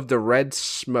Tenwu of the Red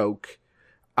Smoke.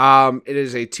 It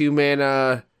is a 2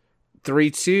 mana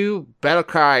 3/2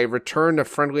 Battlecry. Return a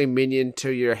friendly minion to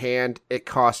your hand. It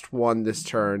costs 1 this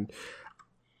turn.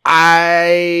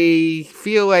 I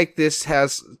feel like this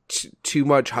has too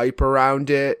much hype around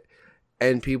it,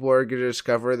 and people are going to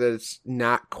discover that it's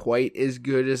not quite as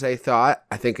good as I thought.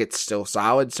 I think it's still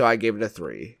solid, so I gave it a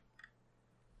 3.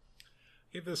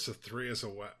 I gave this a 3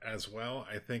 as well.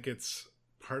 I think it's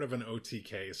part of an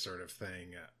OTK sort of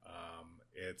thing.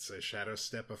 It's a Shadow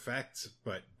Step effect,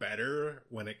 but better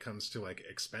when it comes to like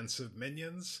expensive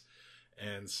minions.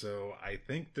 And so I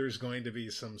think there's going to be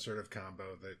some sort of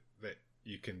combo that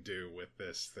you can do with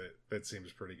this that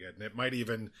seems pretty good. And it might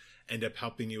even end up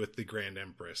helping you with the Grand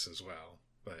Empress as well.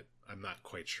 But I'm not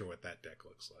quite sure what that deck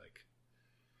looks like.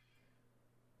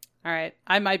 All right.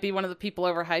 I might be one of the people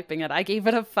overhyping it. I gave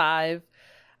it a 5.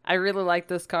 I really like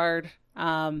this card.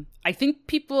 I think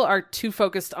people are too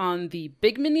focused on the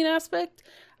big minion aspect.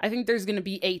 I think there's going to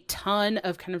be a ton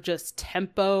of kind of just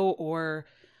tempo or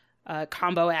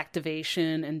combo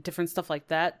activation and different stuff like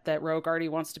that Rogue already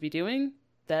wants to be doing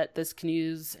that this can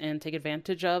use and take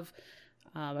advantage of.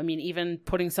 I mean, even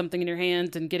putting something in your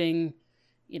hand and getting,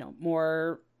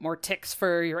 more ticks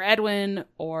for your Edwin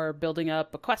or building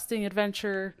up a questing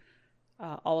adventure.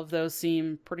 All of those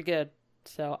seem pretty good.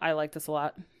 So I like this a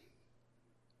lot.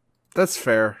 That's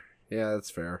fair. Yeah, that's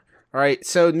fair. All right,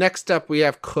 so next up we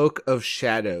have Cloak of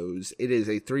Shadows. It is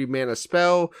a 3 mana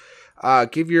spell.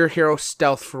 Give your hero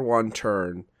stealth for 1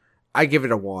 turn. I give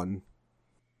it a 1.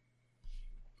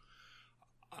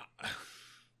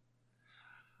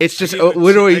 It's just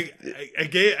literally. I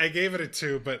gave it a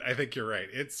 2, but I think you're right.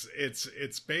 It's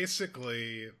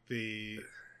basically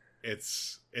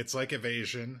it's like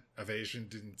Evasion. Evasion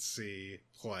didn't see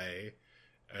play,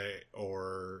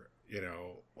 or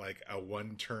like a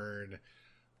 1 turn.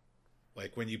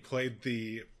 Like when you played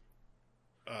the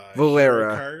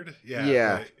Valera card,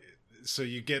 yeah. So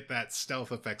you get that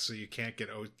stealth effect, so you can't get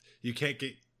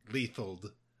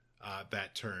lethaled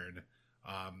that turn.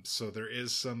 So there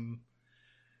is some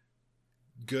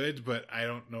good, but I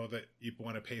don't know that you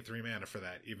want to pay 3 mana for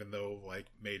that. Even though like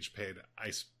Mage paid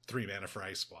 3 mana for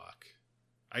Ice Block.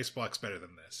 Ice Block's better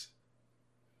than this.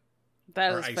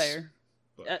 That is fair.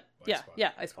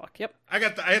 Ice Block. Yep. I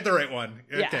had the right one.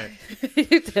 Okay. Yeah.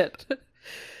 You did.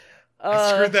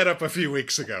 I screwed that up a few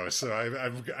weeks ago, so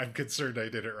I'm concerned I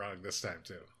did it wrong this time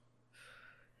too.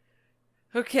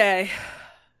 Okay.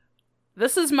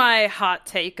 This is my hot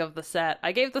take of the set.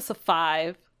 I gave this a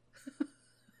 5.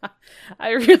 I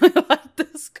really like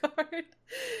this card.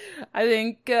 I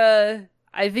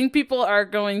think people are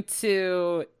going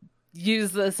to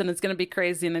use this and it's going to be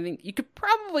crazy, and I think you could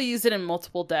probably use it in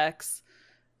multiple decks.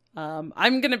 I'm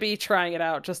going to be trying it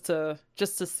out just to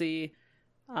see.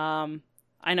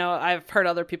 I know I've heard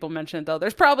other people mention it, though.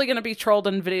 There's probably going to be trolled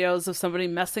in videos of somebody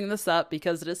messing this up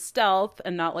because it is stealth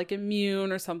and not like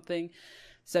immune or something.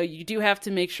 So you do have to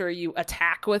make sure you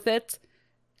attack with it,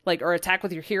 or attack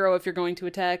with your hero if you're going to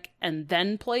attack, and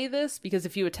then play this, because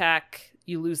if you attack,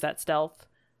 you lose that stealth.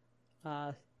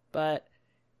 But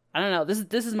I don't know.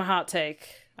 This is my hot take.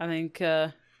 I think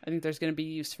there's going to be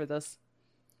use for this.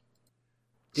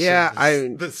 Yeah, so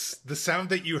the sound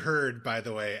that you heard, by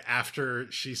the way, after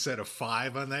she said a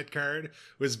 5 on that card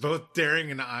was both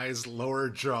Daring and I's lower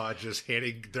jaw just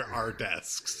hitting our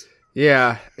desks.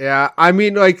 Yeah. I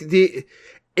mean,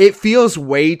 it feels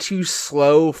way too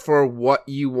slow for what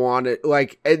you want it.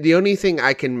 Like, the only thing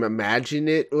I can imagine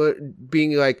it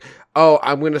being like, oh,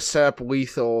 I'm going to set up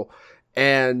lethal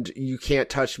and you can't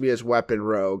touch me as weapon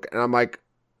rogue. And I'm like,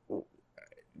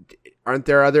 aren't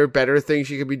there other better things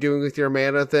you could be doing with your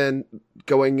mana than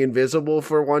going invisible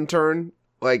for 1 turn?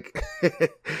 Like,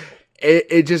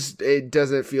 it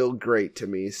doesn't feel great to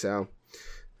me, so.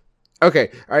 Okay,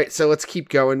 alright, so let's keep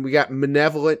going. We got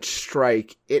Malevolent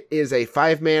Strike. It is a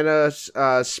 5 mana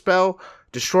spell.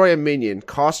 Destroy a minion.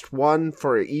 Cost 1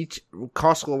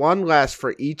 less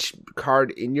for each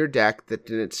card in your deck that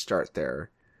didn't start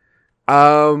there.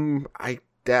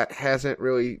 That hasn't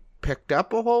really picked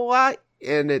up a whole lot.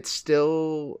 And it's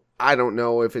still, I don't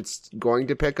know if it's going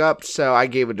to pick up, so I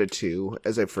gave it a 2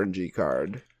 as a fringy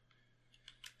card.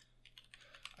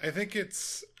 I think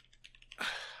it's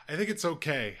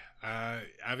okay.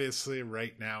 Obviously,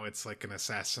 right now it's like an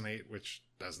Assassinate, which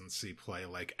doesn't see play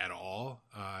at all.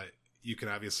 You can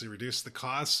obviously reduce the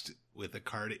cost with a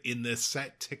card in this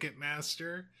set,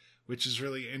 Ticketmaster, which is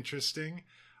really interesting.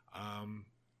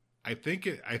 I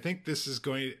think this is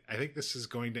going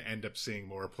to end up seeing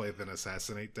more play than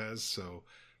Assassinate does, so,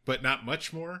 but not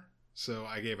much more. So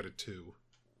I gave it a 2.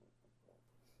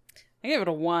 I gave it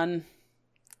a 1.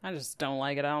 I just don't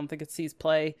like it. I don't think it sees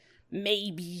play.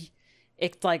 Maybe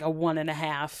it's like a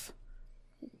 1.5,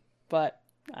 but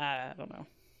I don't know.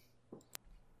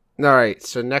 All right.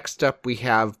 So next up we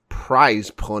have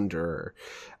Prize Plunderer.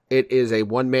 It is a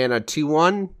 1 mana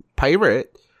 2/1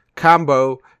 pirate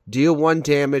combo. Deal 1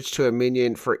 damage to a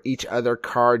minion for each other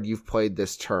card you've played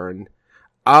this turn.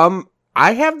 I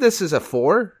have this as a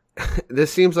 4.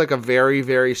 This seems like a very,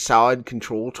 very solid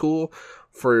control tool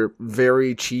for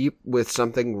very cheap with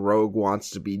something Rogue wants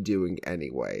to be doing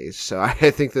anyways. So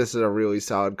I think this is a really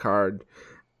solid card.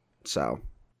 So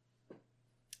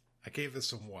I gave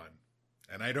this a 1,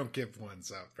 and I don't give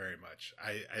ones out very much.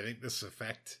 I think this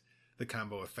effect, the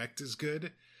combo effect, is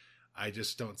good. I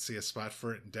just don't see a spot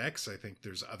for it in decks. I think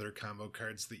there's other combo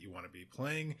cards that you want to be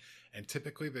playing, and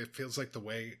typically it feels like the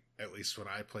way, at least when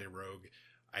I play Rogue,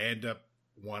 I end up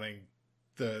wanting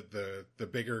the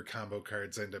bigger combo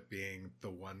cards end up being the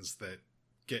ones that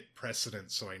get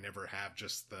precedence, so I never have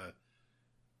just the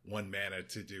 1 mana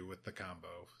to do with the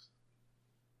combo.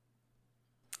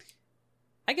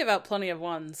 I give out plenty of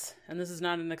 1s, and this is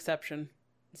not an exception.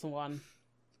 It's a 1.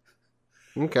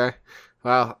 Okay.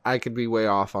 Well, I could be way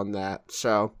off on that.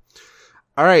 So,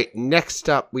 all right. Next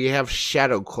up, we have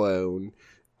Shadow Clone.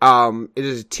 It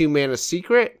is a 2 mana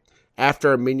secret.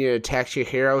 After a minion attacks your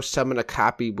hero, summon a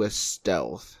copy with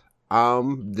stealth.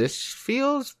 This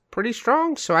feels pretty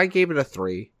strong, so I gave it a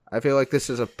 3. I feel like this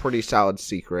is a pretty solid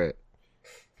secret.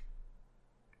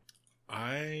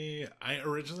 I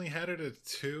originally had it at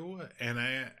 2, and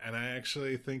I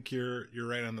actually think you're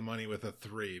right on the money with a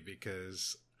 3,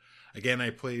 because again, I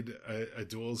played a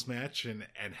duels match and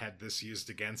had this used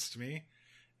against me.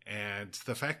 And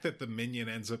the fact that the minion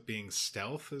ends up being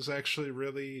stealth is actually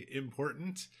really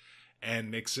important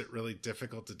and makes it really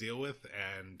difficult to deal with.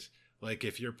 And like,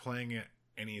 if you're playing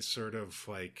any sort of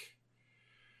like,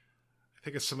 I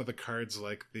think of some of the cards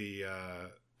like the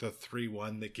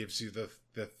 3/1 that gives you the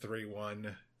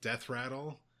 3/1 death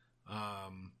rattle,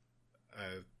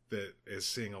 that is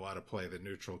seeing a lot of play, the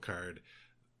neutral card.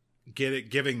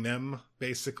 Giving them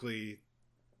basically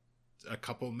a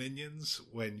couple minions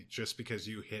when just because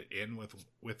you hit in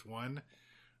with 1,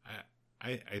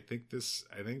 I think this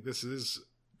is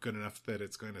good enough that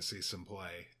it's going to see some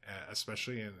play,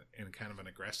 especially in kind of an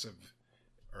aggressive,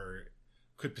 or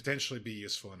could potentially be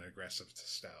useful in an aggressive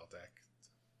style deck.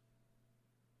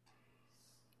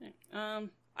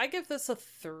 I give this a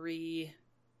 3.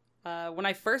 When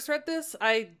I first read this,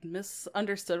 I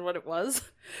misunderstood what it was.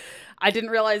 I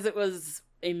didn't realize it was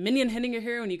a minion hitting your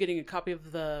hero and you getting a copy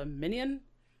of the minion.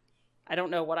 I don't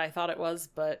know what I thought it was,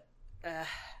 but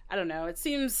I don't know. It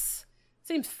seems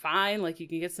fine. Like, you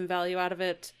can get some value out of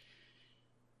it.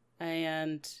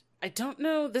 And I don't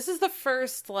know. This is the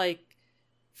first, like,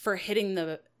 for hitting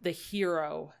the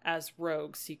hero as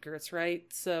rogue secrets,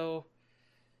 right? So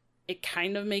it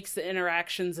kind of makes the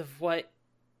interactions of what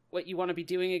you want to be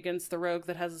doing against the rogue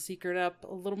that has a secret up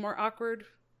a little more awkward.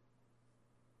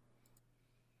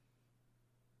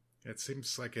 It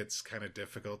seems like it's kind of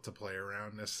difficult to play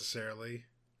around necessarily,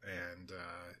 and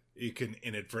you can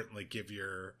inadvertently give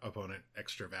your opponent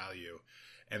extra value.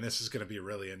 And this is going to be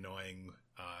really annoying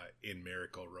in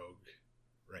Miracle Rogue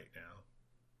right now.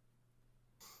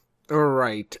 All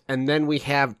right, and then we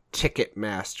have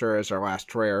Ticketmaster as our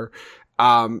last rare.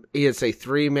 He is a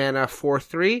 3 mana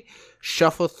 4/3.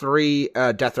 Shuffle 3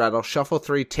 death rattle. Shuffle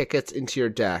 3 tickets into your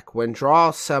deck. When draw,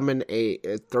 summon a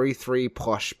 3/3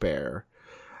 plush bear.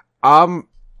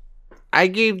 I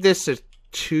gave this a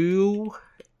 2.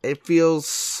 It feels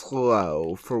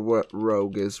slow for what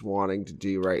Rogue is wanting to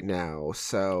do right now.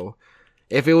 So,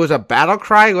 if it was a battle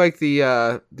cry like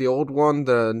the old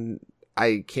one,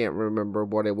 I can't remember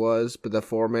what it was, but the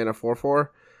 4 mana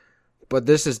 4/4. But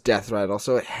this is death rattle,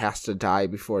 so it has to die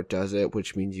before it does it,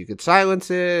 which means you could silence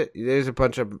it. There's a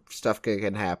bunch of stuff that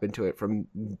can happen to it from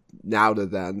now to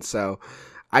then. So,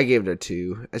 I gave it a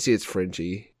 2. I see it's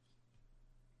fringy.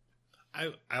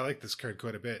 I like this card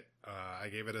quite a bit. I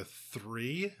gave it a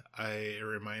 3. It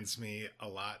reminds me a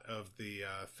lot of the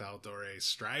Thaldore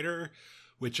Strider,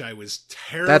 which I was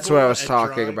terrible at. That's what I was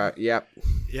talking about. Yep.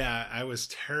 Yeah, I was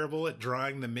terrible at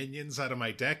drawing the minions out of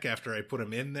my deck after I put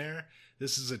them in there.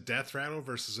 This is a death rattle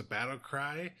versus a battle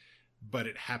cry, but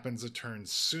it happens a turn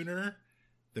sooner.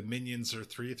 The minions are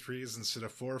 3/3s instead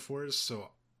of 4/4s, so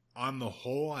on the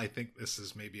whole, I think this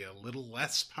is maybe a little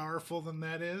less powerful than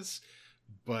that is.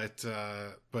 But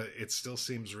it still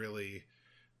seems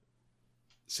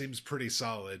pretty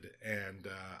solid, and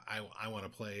I want to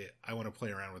play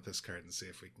around with this card and see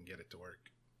if we can get it to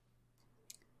work.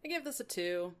 I give this a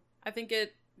 2. I think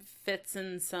it fits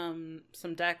in some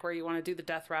deck where you want to do the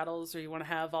death rattles, or you want to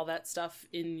have all that stuff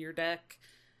in your deck.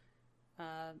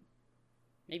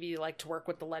 Maybe you like to work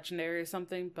with the legendary or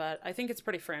something, but I think it's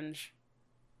pretty fringe.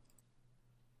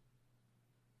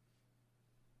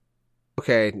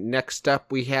 Okay, next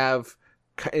up we have,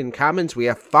 in commons, we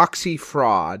have Foxy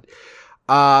Fraud.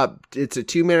 It's a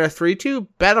 2-mana 3/2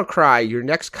 battle cry. Your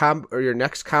next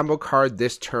combo card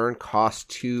this turn costs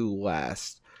 2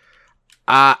 less.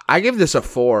 I give this a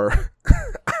 4.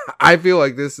 I feel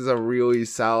like this is a really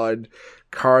solid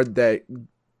card that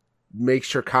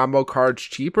makes your combo cards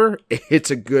cheaper.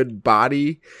 It's a good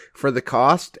body for the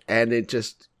cost, and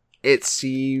that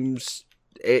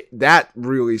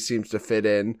really seems to fit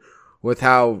in with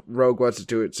how Rogue wants to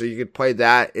do it. So you could play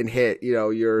that and hit,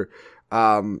 your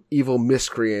Evil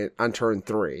Miscreant on turn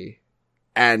 3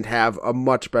 and have a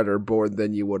much better board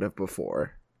than you would have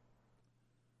before.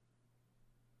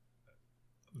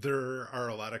 There are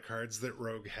a lot of cards that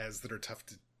Rogue has that are tough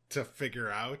to figure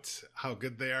out how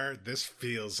good they are. This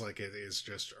feels like it is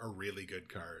just a really good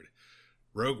card.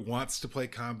 Rogue wants to play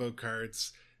combo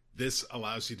cards. This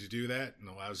allows you to do that and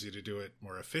allows you to do it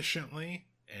more efficiently.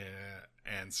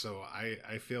 And so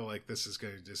I feel like this is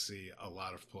going to see a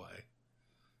lot of play.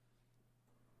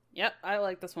 Yep, I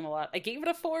like this one a lot. I gave it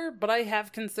a 4, but I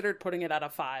have considered putting it at a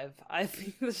 5. I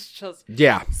think this is just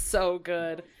so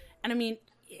good. And I mean,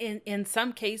 in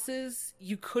some cases,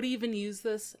 you could even use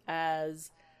this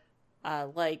as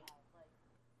like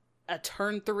a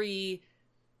turn 3,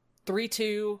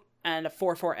 3/2, and a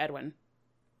 4/4 Edwin.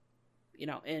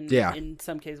 In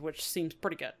some cases, which seems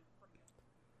pretty good.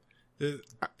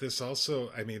 This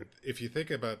also, I mean, if you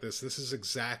think about this is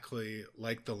exactly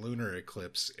like the lunar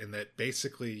eclipse in that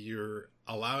basically you're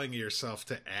allowing yourself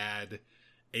to add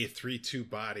a 3/2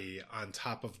 body on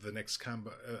top of the next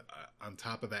combo, on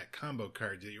top of that combo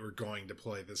card that you were going to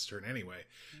play this turn anyway.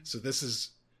 So this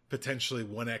is potentially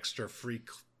one extra free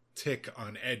tick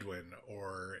on Edwin,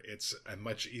 or it's a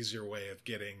much easier way of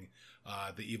getting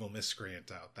the Evil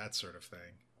Miscreant out, that sort of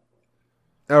thing.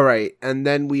 All right, and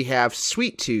then we have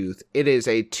Sweet Tooth. It is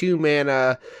a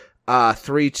 2-mana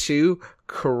 3/2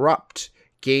 corrupt,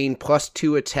 gain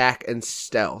 +2 attack and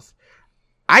stealth.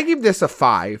 I give this a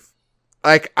 5.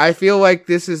 Like, I feel like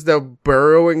this is the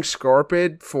Burrowing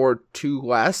Scorpid for 2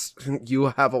 less. You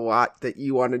have a lot that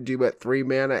you want to do at 3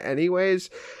 mana anyways.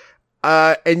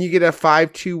 And you get a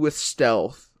 5/2 with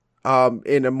stealth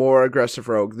in a more aggressive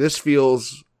rogue. This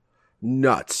feels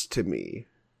nuts to me.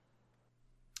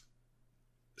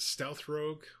 Stealth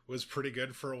Rogue was pretty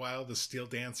good for a while. The Steel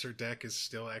Dancer deck is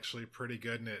still actually pretty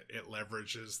good, and it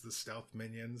leverages the stealth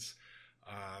minions.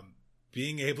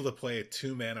 Being able to play a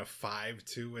 2-mana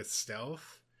 5/2 with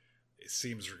stealth, it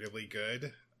seems really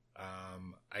good.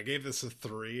 I gave this a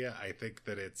 3. I think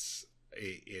that it's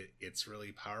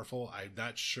really powerful. I'm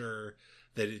not sure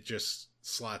that it just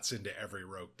slots into every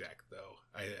rogue deck, though.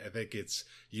 I think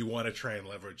you want to try and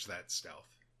leverage that stealth.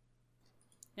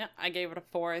 Yeah, I gave it a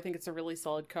 4. I think it's a really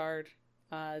solid card.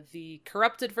 The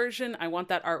corrupted version, I want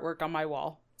that artwork on my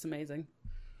wall. It's amazing.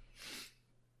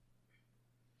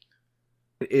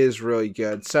 It is really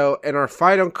good. So, and our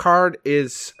final card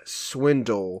is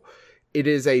Swindle. It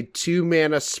is a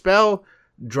 2-mana spell,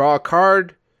 draw a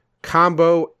card,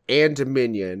 combo, and a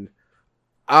minion.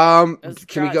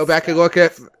 Can we go back and look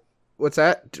at... What's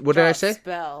that? What did I say?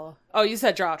 Spell. Oh, you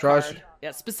said draw a card.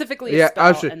 Yeah, specifically a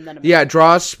spell and then a minion. Yeah,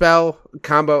 draw a spell,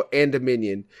 combo, and a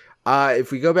minion.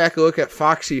 If we go back and look at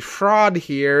Foxy Fraud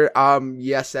here,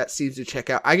 yes, that seems to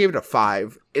check out. I gave it a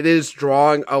 5. It is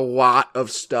drawing a lot of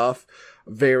stuff,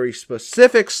 very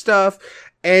specific stuff,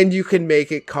 and you can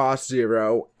make it cost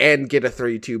 0 and get a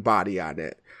 3/2 body on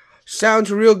it. Sounds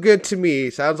real good to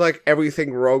me. Sounds like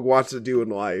everything Rogue wants to do in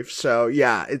life. So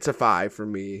yeah, it's a 5 for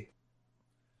me.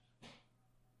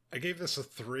 I gave this a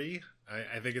 3.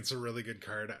 I think it's a really good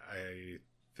card. I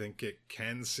think it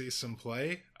can see some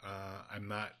play. I'm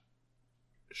not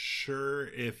sure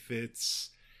if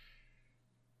it's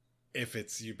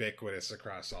ubiquitous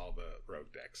across all the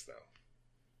rogue decks, though.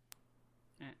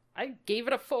 I gave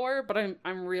it a 4, but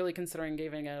I'm really considering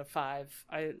giving it a 5.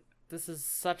 This is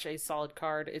such a solid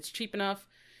card. It's cheap enough.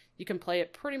 You can play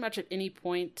it pretty much at any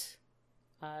point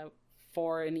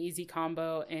for an easy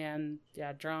combo, and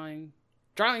yeah,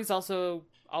 Drawing's also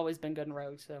always been good in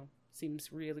Rogue, so seems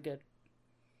really good.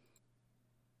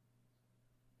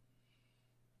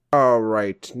 All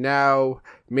right. Now,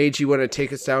 Mage, you want to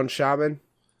take us down, Shaman?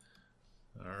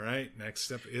 All right. Next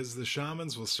up is the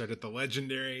Shamans. We'll start at the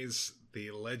Legendaries.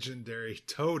 The Legendary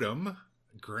Totem,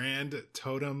 Grand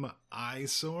Totem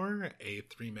Eyesore, a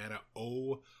 3-mana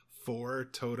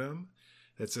 0/4 totem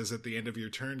that says at the end of your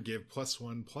turn, give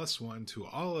 +1/+1 to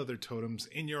all other totems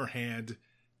in your hand,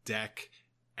 deck,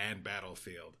 and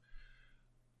battlefield.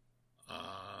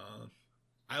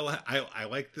 I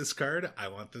like this card. I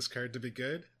want this card to be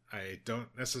good. I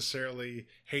don't necessarily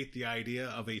hate the idea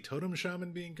of a Totem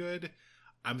Shaman being good.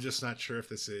 I'm just not sure if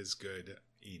this is good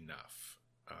enough.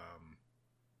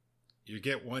 You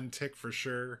get one tick for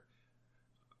sure.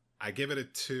 I give it a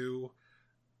 2.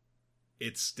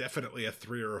 It's definitely a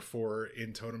 3 or a 4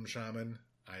 in Totem Shaman.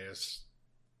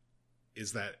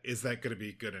 Is that going to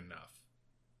be good enough?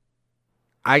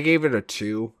 I gave it a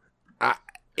 2.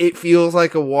 It feels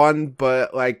like a 1,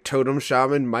 but like Totem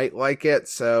Shaman might like it,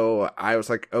 so I was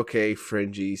like, okay,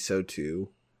 Fringy, so 2.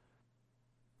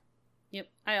 Yep,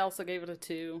 I also gave it a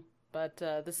 2, but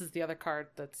this is the other card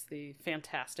that's the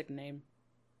fantastic name.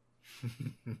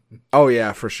 Oh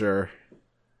yeah, for sure.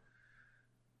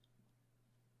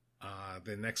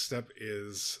 The next up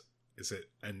is it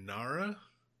Anara?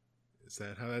 Is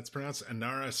that how that's pronounced?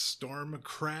 Anara Storm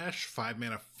Crash, 5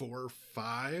 mana,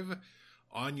 4/5.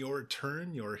 On your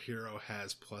turn, your hero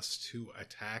has +2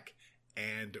 attack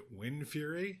and Wind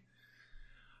Fury.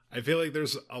 I feel like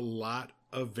there's a lot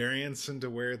of variance into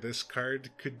where this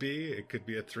card could be. It could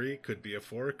be a 3, could be a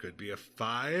 4, could be a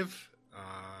 5.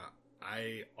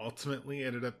 I ultimately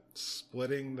ended up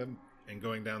splitting them and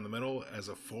going down the middle as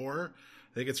a 4.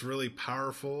 I think it's really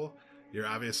powerful. You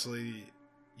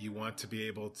want to be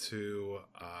able to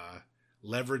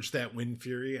leverage that Wind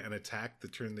Fury and attack the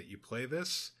turn that you play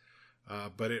this.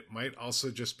 But it might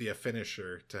also just be a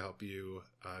finisher to help you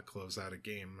close out a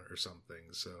game or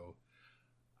something. So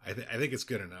I think it's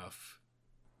good enough.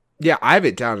 Yeah, I have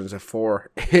it down as a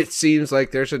 4. It seems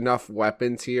like there's enough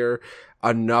weapons here,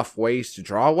 enough ways to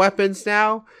draw weapons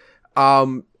now.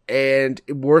 And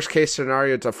worst case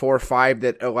scenario, it's a 4/5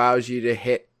 that allows you to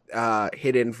hit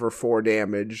in for 4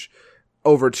 damage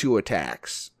over 2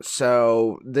 attacks.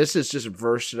 So this is just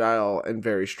versatile and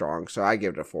very strong. So I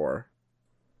give it a 4.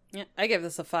 Yeah, I give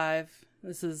this a 5.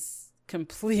 This is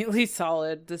completely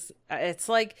solid. It's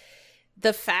like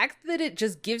the fact that it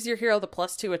just gives your hero the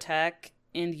 +2 attack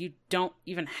and you don't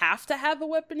even have to have a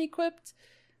weapon equipped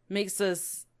makes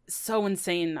this so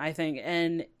insane, I think.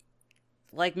 And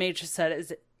like Mage just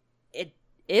said, it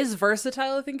is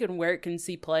versatile, I think, in where it can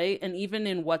see play and even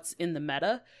in what's in the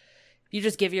meta. You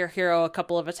just give your hero a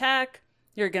couple of attack,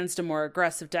 you're against a more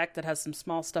aggressive deck that has some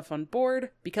small stuff on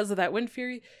board. Because of that Wind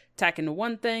Fury, attack into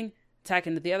one thing, attack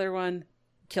into the other one,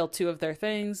 kill 2 of their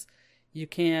things. You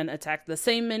can attack the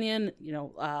same minion,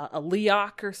 a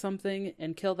Leok or something,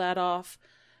 and kill that off.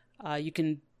 You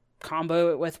can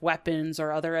combo it with weapons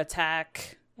or other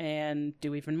attack and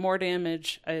do even more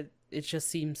damage. It just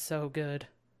seems so good.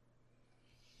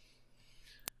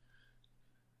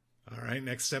 All right,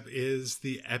 next up is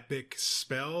the epic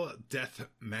spell, Death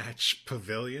Match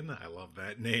Pavilion. I love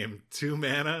that name. 2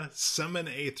 mana, summon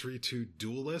a 3/2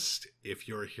 duelist. If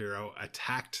your hero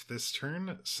attacked this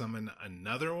turn, summon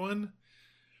another one.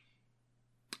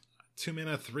 2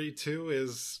 mana, 3/2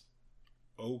 is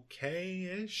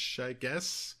okay-ish, I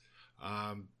guess.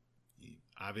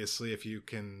 Obviously, if you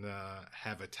can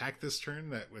have attack this turn,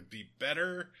 that would be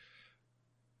better.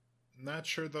 Not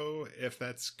sure, though, if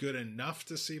that's good enough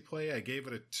to see play. I gave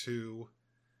it a 2.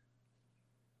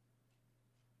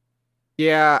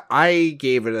 Yeah, I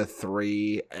gave it a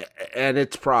 3, and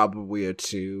it's probably a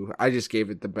 2. I just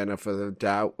gave it the benefit of the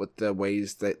doubt with the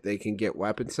ways that they can get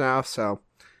weapons now, so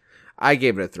I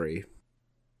gave it a 3.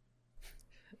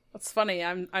 That's funny.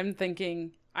 I'm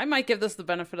thinking I might give this the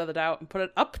benefit of the doubt and put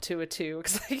it up to a 2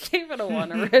 because I gave it a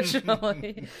 1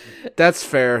 originally. That's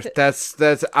fair. That's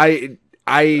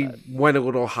I went a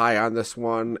little high on this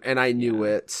one, and I knew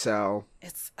it, so...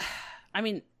 if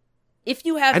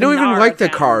you have I don't even like the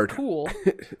card. Cool.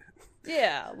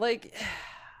 Yeah,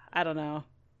 I don't know.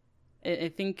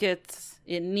 I think it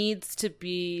needs to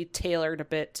be tailored a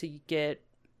bit to get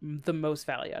the most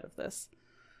value out of this.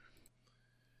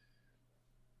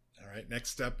 All right,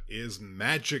 next up is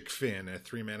Magic Fin, a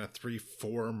 3 mana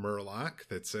 3/4 Murloc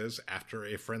that says after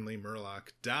a friendly Murloc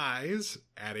dies,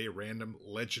 add a random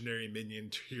legendary minion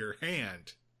to your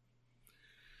hand.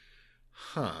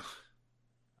 Huh.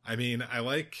 I mean, I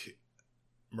like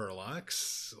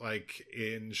Murlocs. Like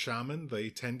in Shaman, they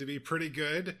tend to be pretty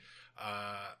good.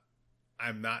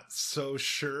 I'm not so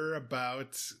sure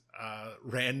about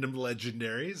random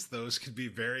legendaries. Those could be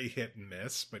very hit and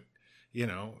miss, but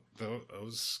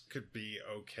those could be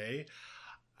okay.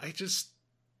 I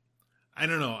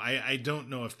don't know. I don't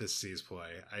know if this sees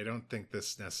play. I don't think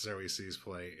this necessarily sees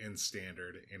play in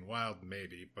Standard. In Wild,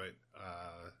 maybe, but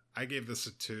I gave this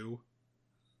a 2.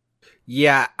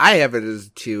 Yeah, I have it as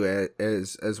a 2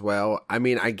 as well. I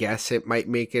mean, I guess it might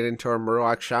make it into a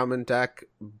Murloc Shaman deck,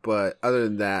 but other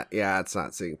than that, yeah, it's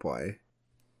not seeing play.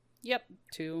 Yep,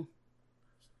 2.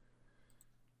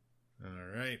 All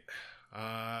right.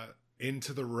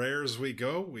 Into the rares we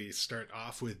go. We start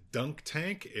off with Dunk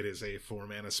Tank. It is a 4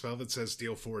 mana spell that says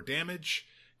deal 4 damage,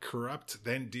 corrupt,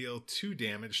 then deal 2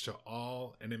 damage to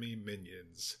all enemy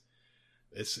minions.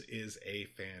 This is a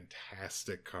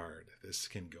fantastic card. This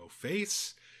can go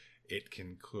face. It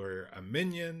can clear a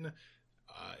minion.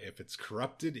 If it's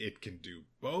corrupted, it can do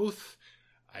both.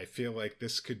 I feel like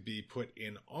this could be put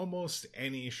in almost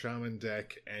any Shaman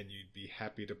deck, and you'd be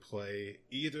happy to play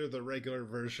either the regular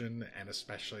version and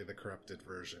especially the corrupted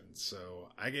version. So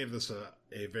I gave this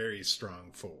a very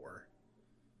strong 4.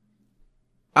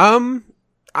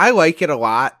 I like it a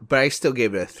lot, but I still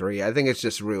gave it a 3. I think it's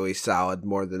just really solid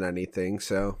more than anything.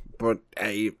 So, but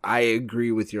I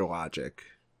agree with your logic.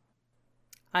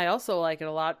 I also like it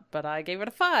a lot, but I gave it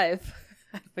a 5.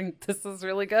 I think this is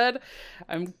really good.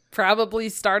 I'm probably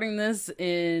starting this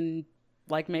in,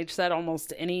 like Mage said,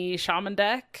 almost any Shaman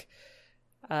deck.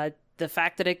 The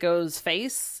fact that it goes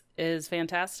face is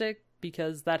fantastic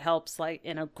because that helps like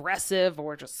an aggressive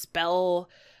or just spell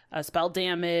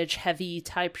damage heavy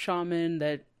type Shaman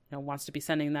that wants to be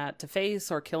sending that to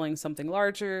face or killing something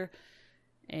larger.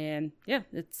 And yeah,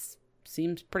 it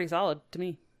seems pretty solid to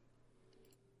me.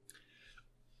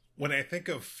 When I think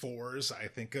of 4s, I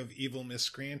think of Evil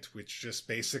Miscreant, which just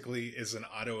basically is an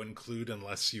auto-include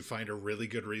unless you find a really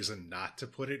good reason not to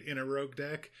put it in a rogue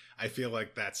deck. I feel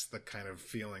like that's the kind of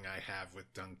feeling I have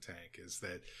with Dunk Tank, is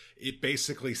that it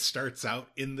basically starts out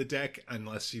in the deck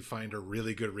unless you find a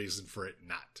really good reason for it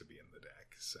not to be in the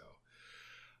deck. So,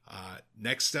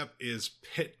 next up is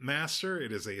Pitmaster.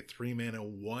 It is a 3-mana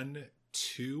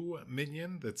 1/2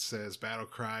 minion that says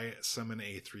Battlecry, summon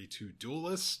a 3/2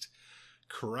 duelist.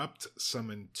 Corrupt,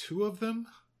 summon 2 of them.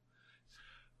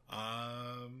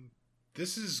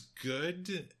 This is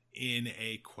good in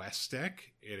a quest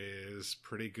deck. It is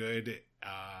pretty good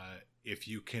if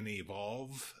you can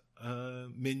evolve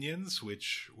minions,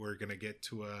 which we're going to get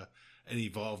to an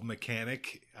evolve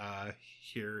mechanic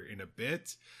here in a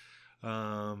bit.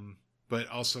 But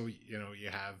also, you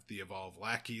have the evolve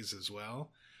lackeys as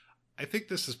well. I think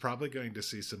this is probably going to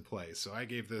see some play, so I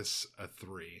gave this a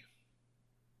 3.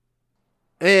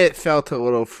 It felt a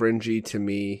little fringy to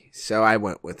me, so I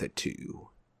went with a 2.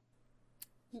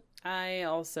 I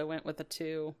also went with a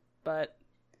 2, but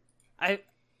I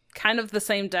kind of the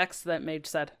same decks that Mage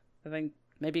said. I think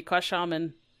maybe Quest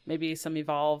Shaman, maybe some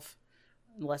Evolve,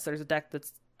 unless there's a deck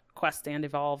that's Quest and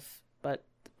Evolve, but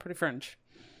pretty fringe.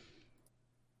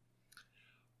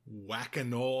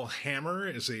 Whack-a-Knoll Hammer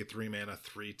is a 3-mana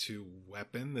 3/2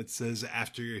 weapon that says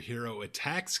after your hero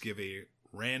attacks, give a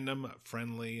random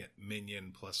friendly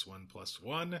minion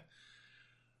 +1/+1.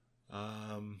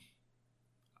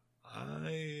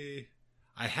 I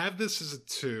have this as a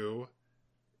 2.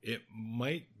 It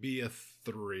might be a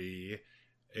 3.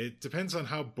 It depends on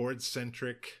how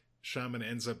board-centric Shaman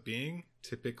ends up being.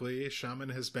 Typically, Shaman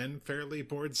has been fairly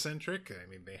board-centric. I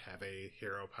mean, they have a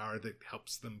hero power that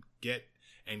helps them get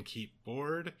and keep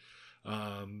board.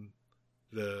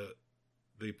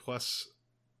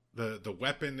 The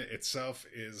weapon itself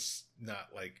is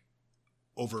not like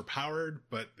overpowered,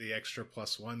 but the extra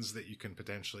 +1s that you can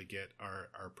potentially get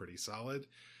are pretty solid.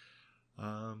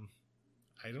 I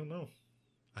don't know.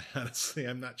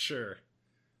 I'm not sure.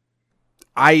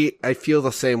 I feel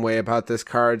the same way about this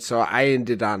card, so I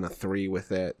ended on a 3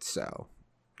 with it. So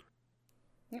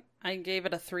I gave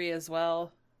it a 3 as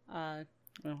well. I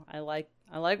like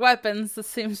weapons. This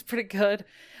seems pretty good.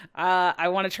 I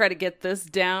want to try to get this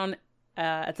down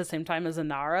at the same time as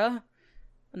Inara,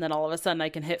 and then all of a sudden I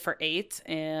can hit for 8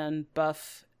 and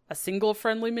buff a single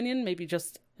friendly minion, maybe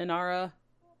just Inara,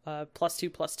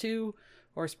 +2/+2,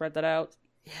 or spread that out.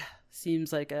 Yeah,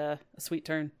 seems like a sweet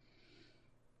turn.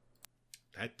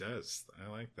 That does. I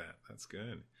like that. That's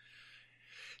good.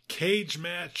 Cage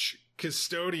Match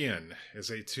Custodian is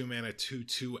a 2-mana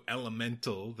 2/2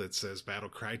 elemental that says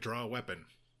Battlecry, draw a weapon.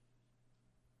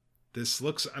 This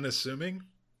looks unassuming,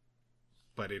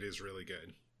 but it is really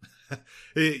good.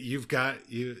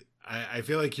 I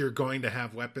feel like you're going to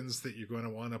have weapons that you're going to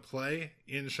want to play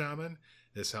in Shaman.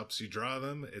 This helps you draw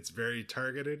them. It's very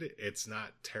targeted. It's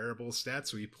not terrible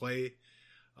stats. We play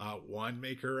Wand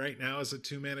Maker right now as a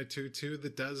 2-mana 2/2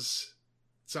 that does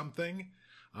something.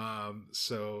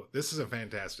 So this is a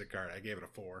fantastic card. I gave it a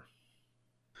 4.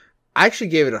 I actually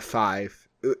gave it a 5.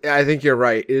 I think you're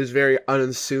right. It is very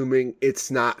unassuming. It's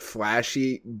not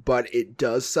flashy, but it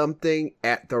does something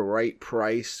at the right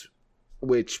price,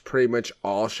 which pretty much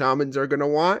all Shamans are going to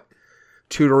want.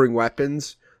 Tutoring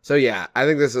weapons. So yeah, I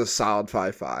think this is a solid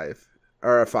 5/5.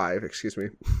 Or a 5, excuse me.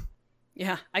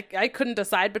 Yeah, I couldn't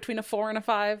decide between a 4 and a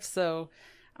 5, so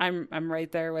I'm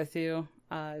right there with you.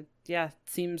 Yeah, it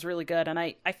seems really good. And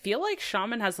I feel like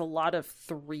Shaman has a lot of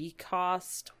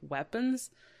 3-cost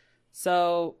weapons.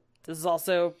 So this is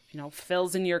also,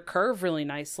 fills in your curve really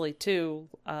nicely too.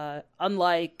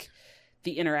 Unlike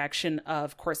the interaction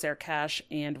of Corsair Cash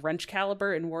and Wrench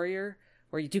Caliber in Warrior,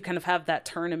 where you do kind of have that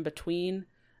turn in between.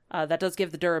 That does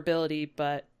give the durability,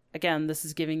 but again, this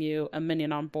is giving you a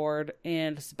minion on board,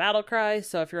 and it's a battle cry,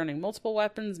 so if you're running multiple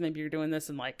weapons, maybe you're doing this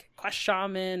in like Quest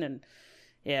Shaman, and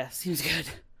yeah, seems good.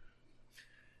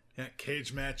 Yeah,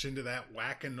 cage match into that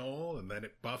whack-a-knoll, and then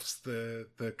it buffs the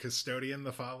Custodian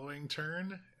the following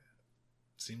turn.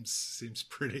 Seems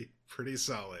pretty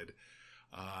solid.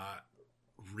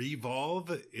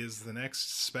 Revolve is the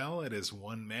next spell. It is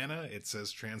 1 mana. It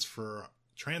says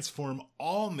transform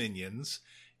all minions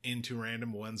into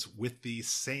random ones with the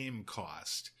same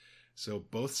cost. So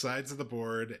both sides of the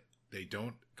board, they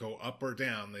don't go up or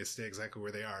down. They stay exactly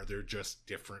where they are. They're just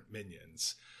different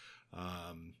minions.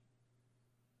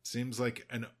 Seems like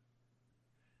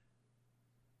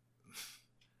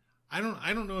I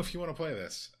don't know if you want to play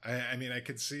this. I mean, I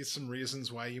could see some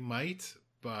reasons why you might,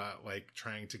 but like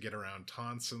trying to get around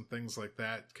taunts and things like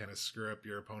that kind of screw up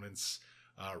your opponent's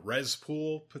res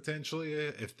pool potentially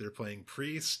if they're playing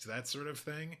priest, that sort of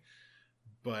thing.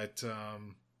 But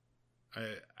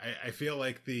I feel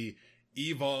like the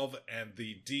evolve and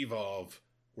the devolve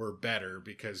were better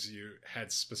because you had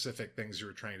specific things you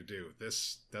were trying to do.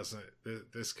 This doesn't.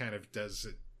 This kind of does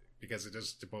it because it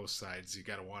does it to both sides. You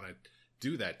got to want to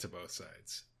do that to both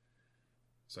sides.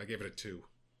 So I gave it a 2.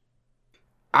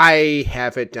 I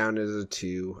have it down as a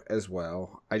 2 as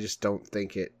well. I just don't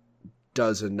think it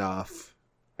does enough,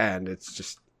 and it's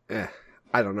just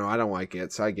I don't know. I don't like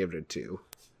it, so I give it a 2.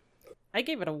 I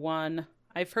gave it a 1.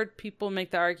 I've heard people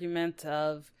make the argument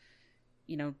of,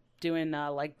 doing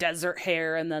like desert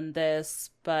hair and then this,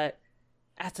 but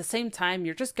at the same time,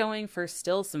 you're just going for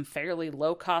still some fairly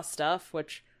low cost stuff,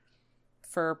 which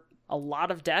for a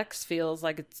lot of decks feels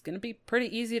like it's going to be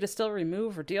pretty easy to still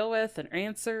remove or deal with and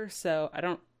answer. So I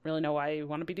don't really know why you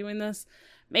want to be doing this.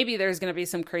 Maybe there's going to be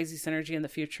some crazy synergy in the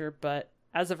future, but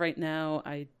as of right now,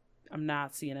 I'm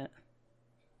not seeing it.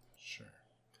 Sure.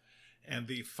 And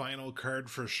the final card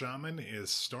for Shaman is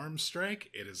Storm Strike.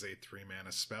 It is a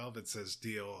 3-mana spell that says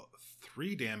deal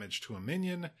 3 damage to a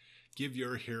minion. Give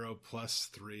your hero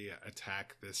 +3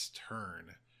 attack this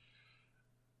turn.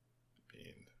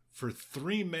 For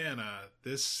 3 mana,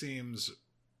 this seems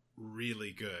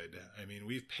really good. I mean,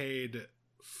 we've paid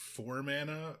 4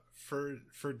 mana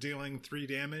for dealing 3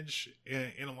 damage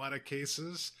in a lot of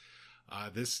cases.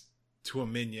 This to a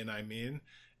minion, I mean.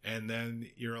 And then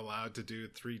you're allowed to do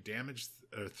 3 damage,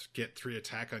 or get 3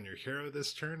 attack on your hero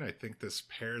this turn. I think this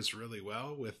pairs really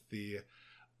well with the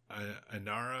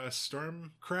Inara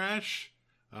Storm Crash,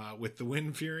 with the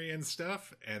Wind Fury and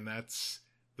stuff. And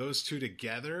those two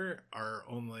together are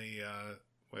only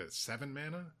 7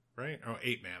 mana, right? Oh,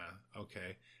 8 mana.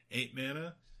 Okay, 8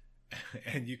 mana,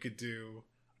 and you could do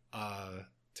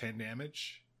 10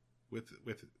 damage with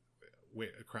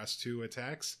across 2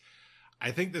 attacks.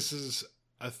 I think this is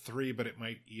a 3, but it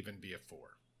might even be a 4.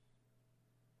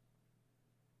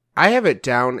 I have it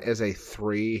down as a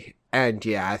 3, and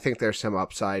yeah, I think there's some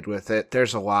upside with it.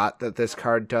 There's a lot that this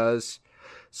card does,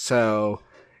 so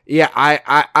yeah,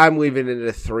 I'm leaving it at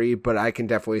a 3, but I can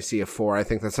definitely see a 4. I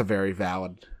think that's a very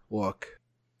valid look.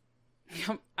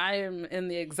 I am in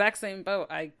the exact same boat.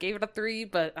 I gave it a 3,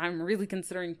 but I'm really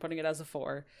considering putting it as a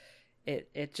 4.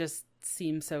 It just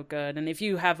seems so good, and if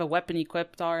you have a weapon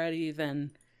equipped already,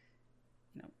 then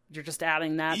you're just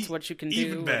adding that to what you can do.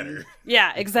 Even better.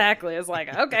 Yeah, exactly. It's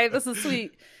like, okay, this is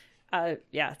sweet.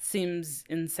 Yeah, it seems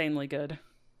insanely good.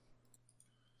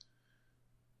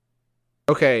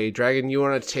 Okay, Dragon, you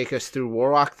want to take us through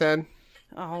Warlock then?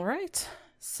 All right.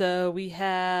 So we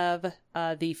have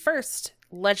the first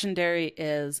legendary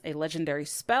is a legendary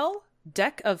spell,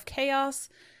 Deck of Chaos,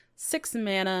 6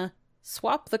 mana,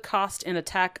 swap the cost and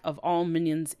attack of all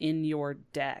minions in your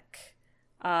deck.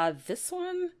 This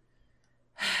one...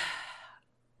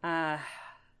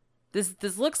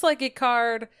 this looks like a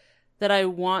card that I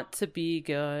want to be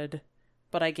good,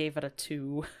 but I gave it a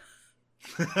 2.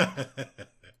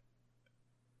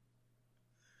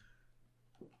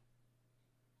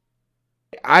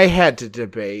 I had to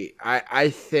debate. I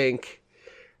think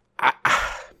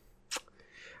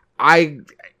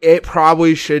it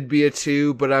probably should be a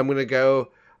 2, but I'm gonna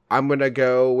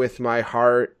go with my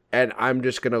heart, and I'm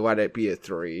just gonna let it be a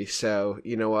 3. So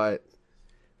you know what?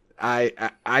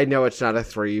 I know it's not a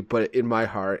 3, but in my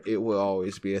heart, it will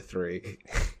always be a 3.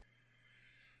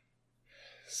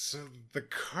 So the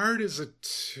card is a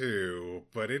 2,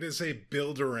 but it is a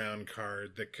build-around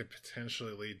card that could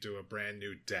potentially lead to a brand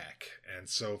new deck. And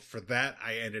so for that,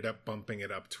 I ended up bumping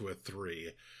it up to a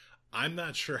 3. I'm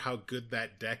not sure how good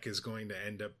that deck is going to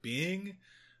end up being,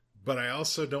 but I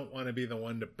also don't want to be the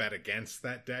one to bet against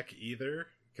that deck either,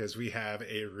 because we have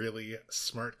a really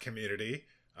smart community,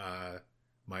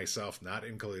 myself not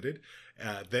included,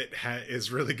 that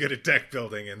is really good at deck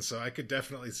building, and so I could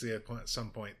definitely see at some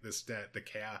point this deck,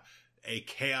 a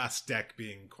chaos deck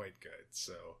being quite good.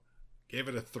 So gave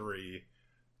it a 3,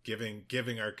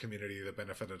 giving our community the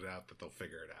benefit of the doubt that they'll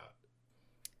figure it out.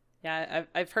 Yeah,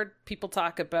 I've heard people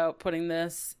talk about putting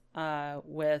this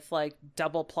with like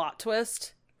double plot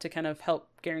twist to kind of help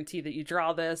guarantee that you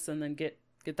draw this and then get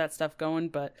that stuff going,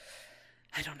 but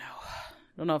I don't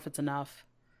know if it's enough.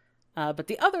 But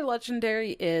the other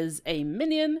legendary is a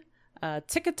minion,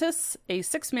 Ticketus, a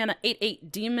 6-mana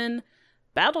 8/8 demon.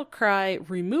 Battle Cry,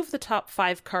 remove the top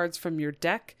 5 cards from your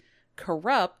deck.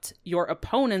 Corrupt your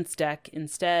opponent's deck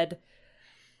instead.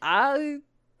 I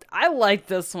like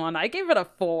this one. I gave it a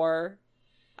 4.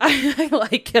 I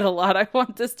like it a lot. I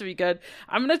want this to be good.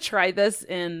 I'm going to try this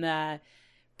in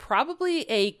probably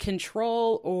a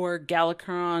control or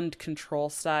Galakron control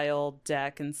style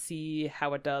deck and see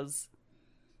how it does.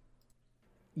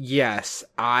 Yes,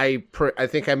 I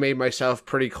think I made myself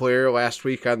pretty clear last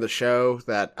week on the show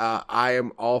that I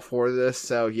am all for this.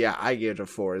 So yeah, I give it a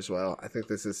 4 as well. I think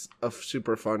this is a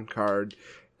super fun card,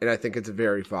 and I think it's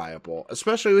very viable,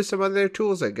 especially with some other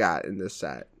tools I got in this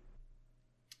set.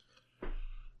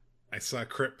 I saw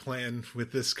Crypt playing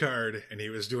with this card, and he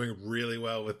was doing really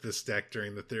well with this deck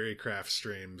during the Theorycraft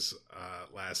streams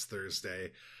last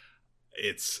Thursday.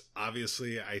 It's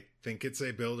obviously, I think it's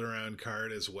a build around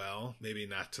card as well. Maybe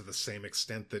not to the same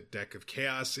extent that Deck of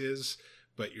Chaos is,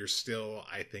 but you're still,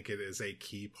 I think it is a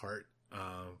key part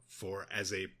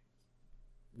as a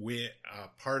win,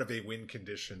 part of a win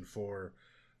condition for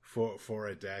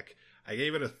a deck. I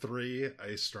gave it a 3,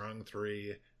 a strong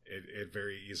 3. It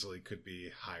very easily could be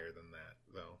higher than that,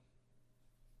 though.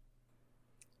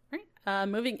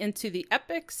 Moving into the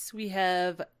epics, we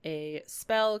have a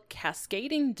spell,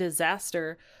 Cascading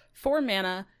Disaster, 4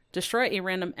 mana, destroy a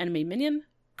random enemy minion,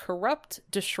 corrupt,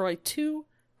 destroy 2,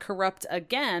 corrupt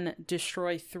again,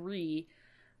 destroy 3.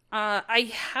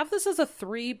 I have this as a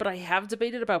 3, but I have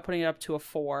debated about putting it up to a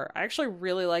 4. I actually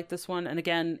really like this one, and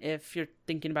again, if you're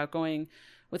thinking about going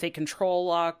with a control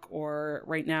lock, or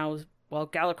right now, well,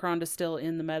 Galakron is still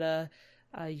in the meta,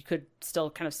 you could still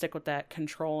kind of stick with that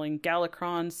controlling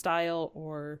Galakron style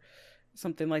or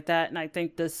something like that. And I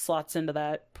think this slots into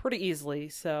that pretty easily.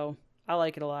 So I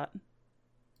like it a lot.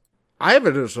 I have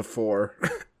it as a 4.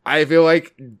 I feel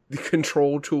like the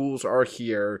control tools are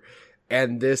here,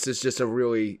 and this is just a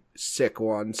really sick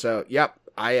one. So, yep,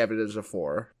 I have it as a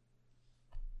 4.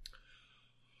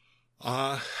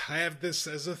 I have this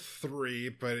as a 3,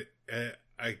 but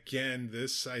again,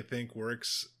 this I think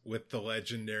works with the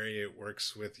legendary. It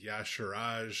works with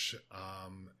Yashiraj,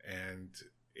 and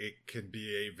it can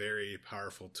be a very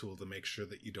powerful tool to make sure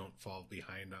that you don't fall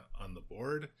behind on the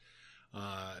board.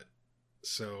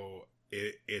 So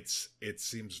it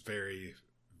seems very,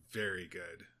 very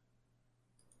good.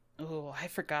 Oh, I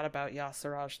forgot about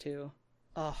Yashiraj too.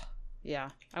 Oh, yeah,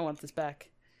 I want this back.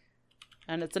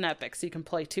 And it's an epic, so you can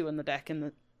play 2 in the deck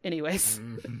anyways.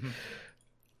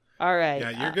 All right. Yeah,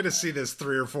 you're going to see this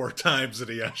 3 or 4 times in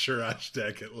a Yashiraj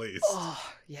deck at least.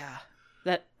 Oh, yeah.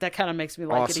 That kind of makes me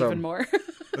like it even more.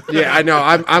 Yeah, I know.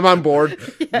 I'm on board.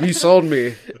 Yeah. You sold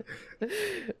me.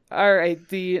 All right.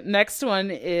 The next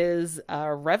one is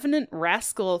Revenant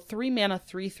Rascal, 3 mana,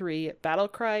 3/3,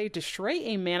 Battlecry, destroy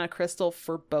a mana crystal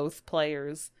for both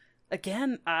players.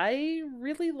 Again, I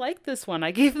really like this one.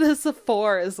 I gave this a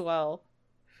 4 as well.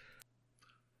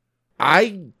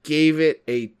 I gave it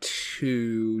a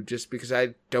 2 just because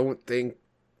I don't think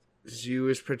Zoo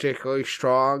is particularly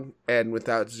strong, and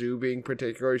without Zoo being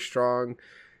particularly strong,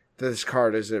 this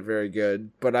card isn't very good.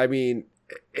 But I mean,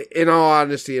 in all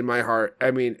honesty, in my heart,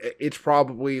 I mean, it's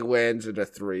probably lands at a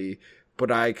 3,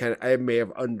 but I may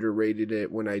have underrated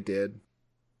it when I did.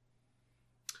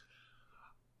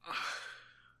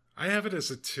 I have it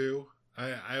as a 2.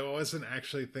 I wasn't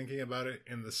actually thinking about it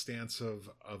in the stance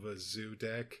of a Zoo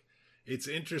deck. It's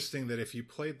interesting that if you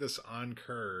played this on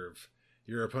curve,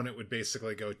 your opponent would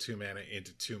basically go 2 mana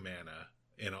into 2 mana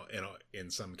in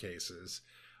some cases,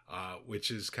 which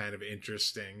is kind of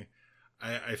interesting.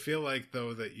 I feel like,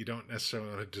 though, that you don't necessarily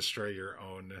want to destroy your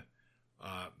own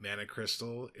mana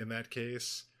crystal in that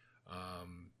case,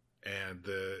 and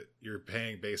you're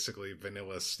paying basically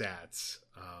vanilla stats.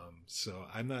 So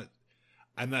I'm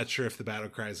not sure if the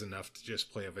Battlecry is enough to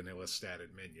just play a vanilla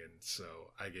statted minion.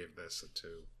 So I gave this a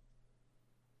 2.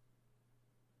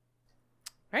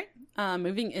 Right.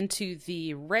 Moving into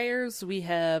the rares, we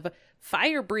have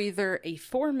Fire Breather, a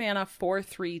 4 mana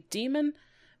 4/3 demon.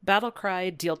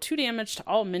 Battlecry, deal 2 damage to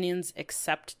all minions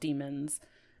except demons.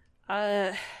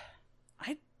 I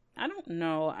I don't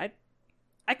know.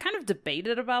 I kind of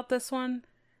debated about this one.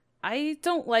 I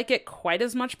don't like it quite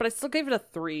as much, but I still gave it a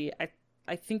 3.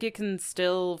 I think it can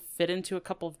still fit into a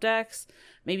couple of decks,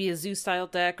 maybe a zoo-style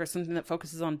deck or something that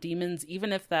focuses on demons,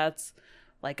 even if that's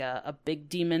like a big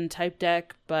demon type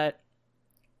deck. But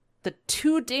the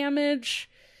 2 damage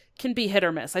can be hit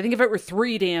or miss. I think if it were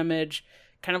 3 damage,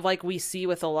 kind of like we see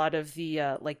with a lot of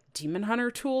the like Demon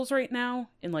Hunter tools right now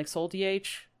in like Soul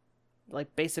DH,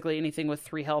 like basically anything with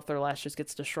 3 health or less just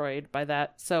gets destroyed by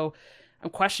that. So I'm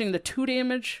questioning the 2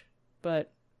 damage,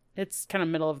 but it's kind of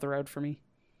middle of the road for me.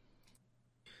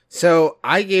 So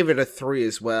I gave it a 3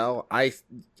 as well. I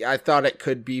thought it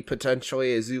could be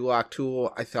potentially a Zoolock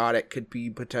tool. I thought it could be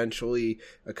potentially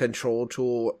a control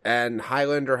tool. And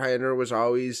Highlander Hunter was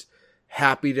always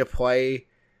happy to play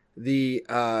the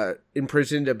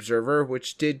Imprisoned Observer,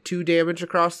 which did 2 damage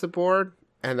across the board.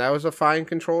 And that was a fine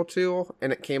control tool.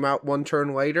 And it came out 1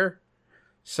 turn later.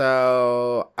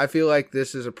 So I feel like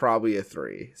this is probably a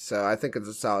 3. So I think it's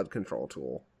a solid control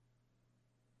tool.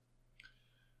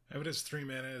 I have it as 3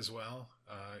 mana as well.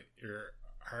 You're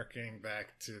harking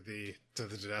back to the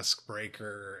Dusk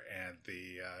Breaker and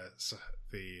the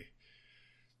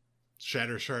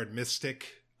Shatter Shard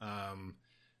Mystic.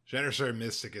 Shatter Shard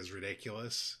Mystic is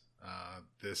ridiculous.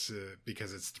 This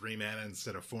because it's 3 mana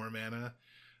instead of 4 mana.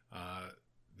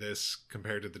 This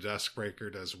compared to the Dusk Breaker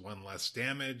does 1 less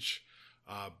damage,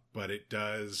 but it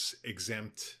does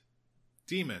exempt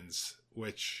demons,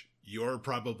 which you're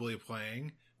probably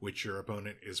playing, which your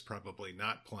opponent is probably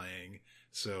not playing.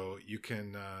 So you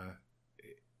can,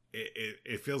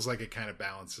 it feels like it kind of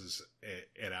balances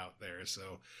it out there.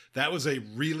 So that was a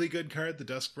really good card. The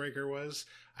Duskbreaker was.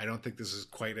 I don't think this is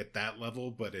quite at that level,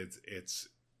 but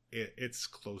it's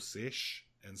close-ish.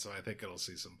 And so I think it'll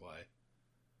see some play.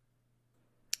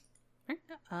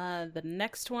 The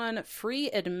next one,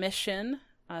 Free Admission,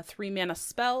 3 mana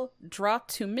spell, draw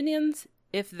 2 minions.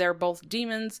 If they're both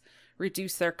demons,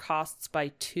 reduce their costs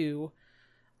by 2.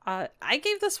 I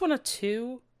gave this one a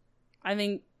 2. I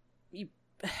think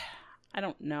I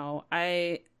don't know.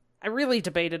 I really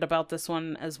debated about this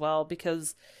one as well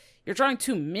because you're drawing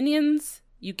 2 minions.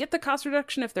 You get the cost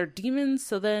reduction if they're demons,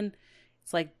 so then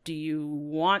it's like, do you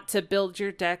want to build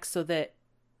your deck so that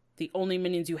the only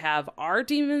minions you have are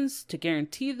demons to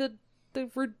guarantee the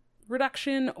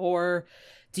reduction, or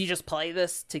do you just play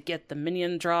this to get the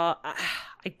minion draw?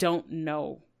 I don't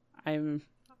know. I don't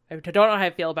know how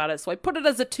I feel about it, so I put it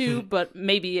as a 2, but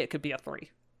maybe it could be a 3.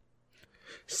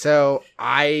 So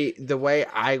the way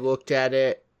I looked at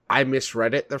it, I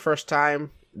misread it the first time.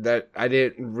 That I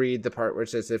didn't read the part where it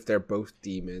says if they're both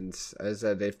demons. I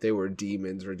said if they were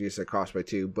demons, reduce their cost by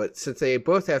 2. But since they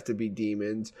both have to be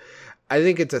demons, I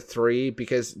think it's a 3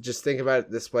 because just think about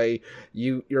it this way: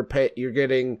 you're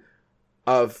getting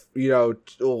of 2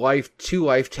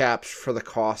 life taps for the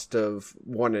cost of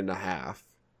 1.5,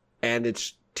 and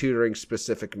it's tutoring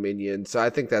specific minions. So I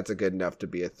think that's a good enough to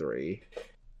be a 3.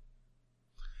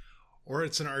 Or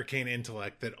it's an arcane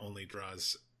intellect that only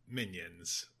draws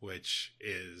minions, which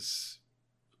is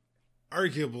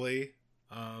arguably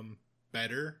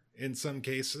better in some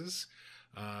cases.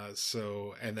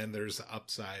 And then there's the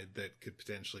upside that could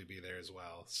potentially be there as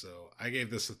well. So I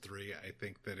gave this a 3. I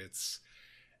think that it's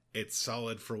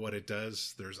solid for what it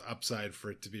does. There's upside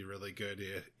for it to be really good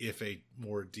if a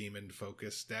more demon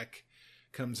focused deck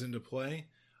comes into play.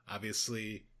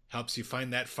 Obviously helps you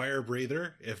find that fire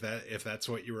breather if that's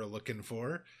what you were looking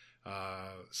for.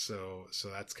 So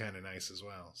that's kind of nice as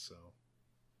well. So,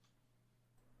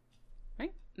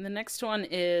 right. And the next one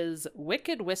is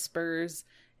Wicked Whispers,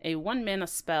 a 1 mana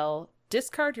spell.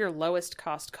 Discard your lowest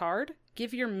cost card.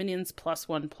 Give your minions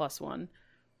 +1/+1.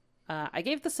 I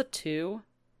gave this a 2.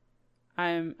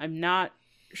 I'm not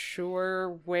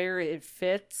sure where it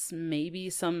fits. Maybe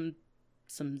some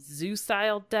zoo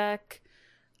style deck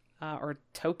or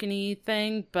tokeny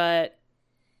thing, but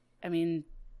I mean,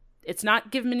 it's not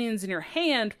give minions in your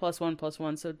hand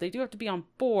 +1/+1, so they do have to be on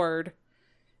board,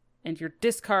 and you're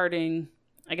discarding,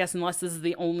 I guess, unless this is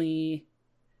the only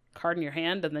card in your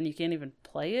hand, and then you can't even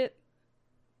play it.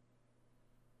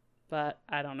 But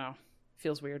I don't know.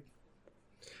 Feels weird.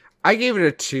 I gave it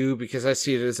a 2 because I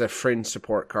see it as a fringe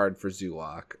support card for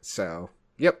Zoolock. So,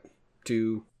 yep,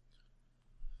 2.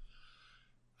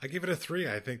 I give it a 3.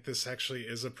 I think this actually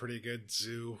is a pretty good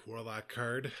Zoo Warlock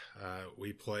card.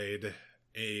 We played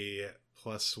a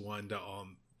 +1/+1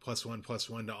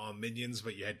 to all minions,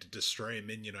 but you had to destroy a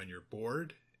minion on your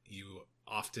board. You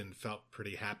often felt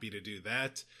pretty happy to do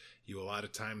that. You a lot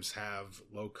of times have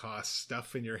low-cost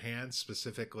stuff in your hands.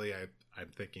 Specifically, I'm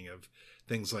thinking of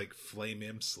things like Flame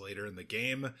Imps later in the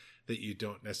game that you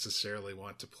don't necessarily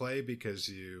want to play because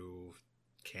you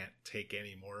can't take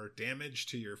any more damage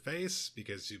to your face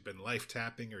because you've been life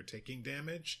tapping or taking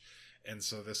damage. And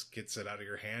so this gets it out of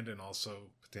your hand and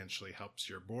also potentially helps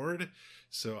your board.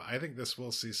 So I think this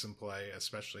will see some play,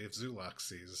 especially if Zulok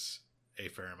sees a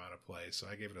fair amount of play. So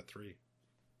I gave it a 3.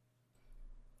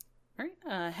 All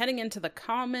right, heading into the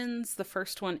commons, the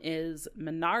first one is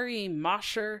Minari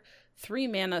Mosher, 3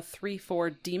 mana,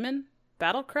 3/4 demon.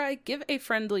 Battlecry, give a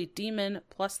friendly demon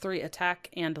 +3 attack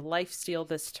and lifesteal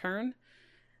this turn.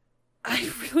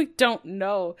 I really don't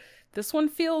know. This one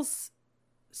feels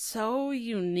so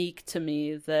unique to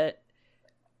me that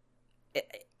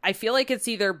I feel like it's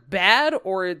either bad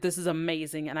or this is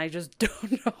amazing, and I just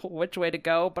don't know which way to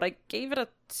go, but I gave it a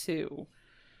 2.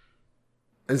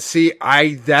 And see,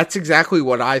 that's exactly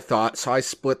what I thought, so I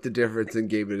split the difference and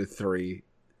gave it a 3.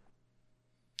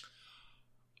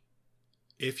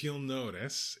 If you'll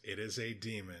notice, it is a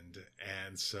demon,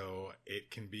 and so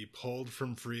it can be pulled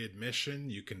from free admission.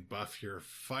 You can buff your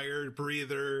fire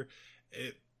breather.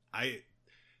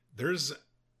 There's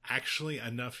actually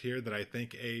enough here that I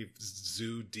think a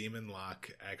Zoo Demon Lock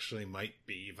actually might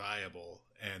be viable.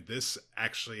 And this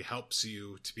actually helps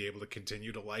you to be able to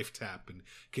continue to life tap and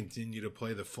continue to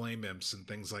play the Flame Imps and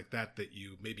things like that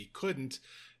you maybe couldn't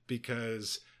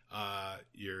because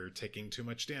you're taking too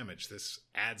much damage. This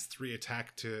adds 3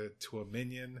 attack to a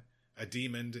minion, a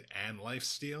demon, and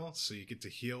lifesteal, so you get to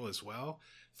heal as well.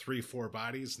 3/4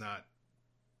 bodies, not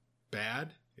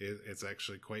bad. It's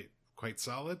actually quite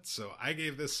solid. So I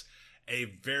gave this a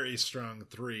very strong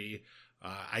 3.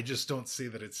 I just don't see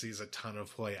that it sees a ton of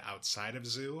play outside of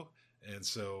Zoo, and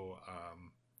so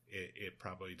it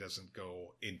probably doesn't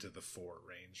go into the 4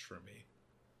 range for me.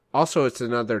 Also, it's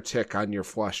another tick on your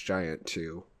Flush Giant,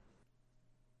 too.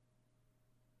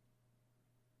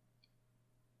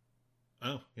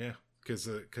 Oh, yeah, because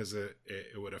it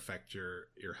would affect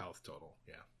your health total,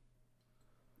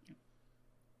 yeah.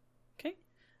 Okay.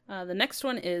 The next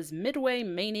one is Midway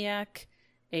Maniac,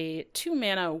 a 2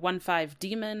 mana 1/5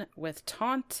 demon with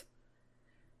taunt.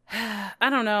 I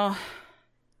don't know.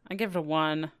 I give it a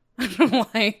 1. I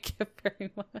don't like it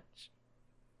very much.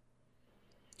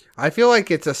 I feel like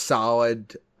it's a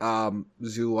solid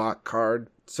Zulok card,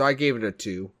 so I gave it a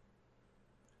 2.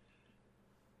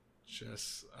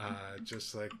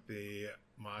 Just like the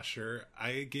Mosher,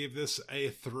 I gave this a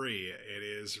 3. It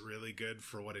is really good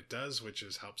for what it does, which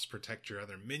is helps protect your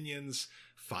other minions.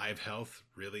 5 health,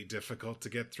 really difficult to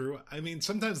get through. I mean,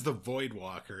 sometimes the Void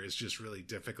Walker is just really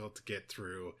difficult to get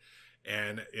through.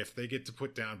 And if they get to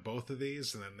put down both of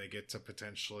these, and then they get to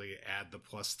potentially add the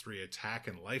 +3 attack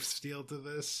and lifesteal to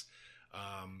this,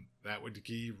 that would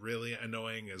be really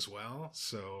annoying as well.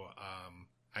 So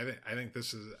I think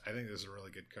this is a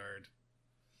really good card.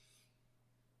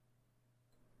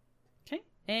 Okay,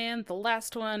 and the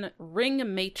last one,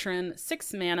 Ring Matron,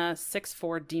 6 mana,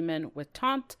 6/4 demon with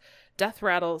taunt. Death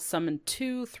Rattle, summon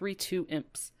 2 3/2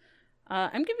 imps.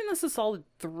 I'm giving this a solid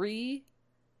 3.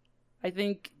 I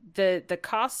think the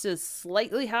cost is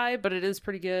slightly high, but it is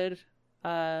pretty good.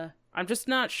 I'm just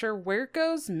not sure where it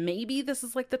goes. Maybe this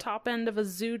is like the top end of a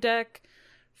Zoo deck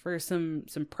for some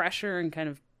pressure and kind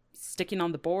of sticking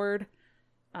on the board.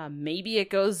 Maybe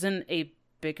it goes in a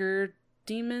bigger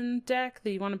demon deck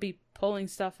that you want to be pulling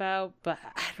stuff out, but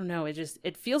I don't know.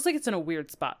 It feels like it's in a weird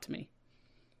spot to me.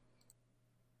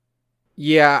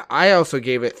 Yeah, I also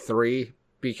gave it 3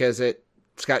 because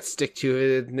it's got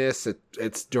stick-to-itiveness,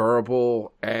 it's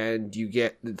durable, and you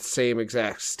get the same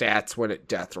exact stats when it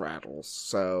death rattles.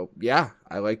 So, yeah,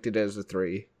 I liked it as a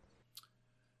 3.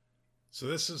 So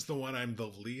this is the one I'm the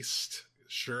least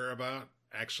sure about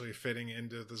actually fitting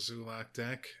into the Zulok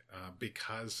deck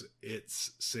because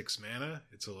it's 6 mana.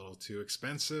 It's a little too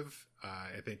expensive.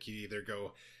 I think you either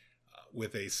go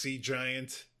with a Sea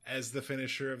Giant as the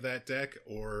finisher of that deck,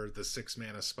 or the 6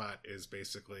 mana spot is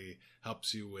basically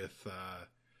helps you with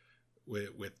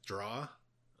draw.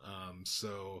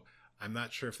 So I'm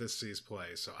not sure if this sees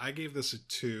play. So I gave this a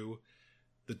 2.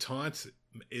 The taunt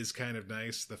is kind of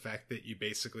nice. The fact that you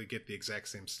basically get the exact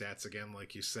same stats again,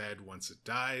 like you said, once it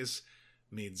dies,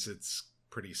 means it's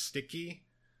pretty sticky.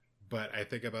 But I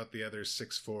think about the other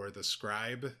 6/4, the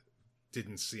Scribe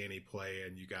didn't see any play,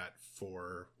 and you got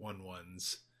 4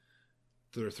 1/1s.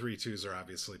 The 3/2s are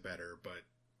obviously better,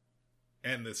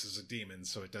 and this is a demon,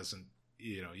 so it doesn't,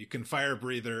 you can fire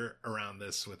breather around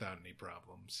this without any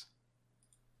problems.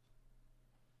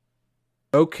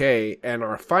 Okay, and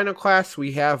our final class,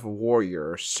 we have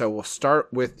Warrior. So we'll start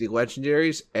with the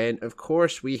legendaries, and of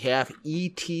course we have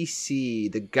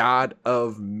ETC, the God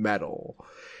of Metal.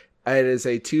 It is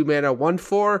a 2-mana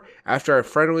 1/4. After a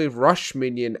friendly rush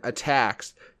minion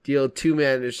attacks, deal 2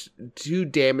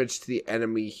 damage to the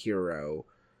enemy hero.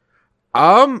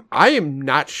 I am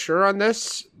not sure on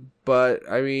this, but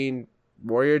I mean,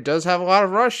 Warrior does have a lot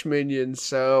of rush minions,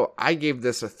 so I gave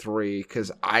this a 3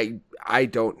 because I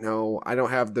don't know. I don't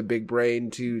have the big brain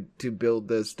to build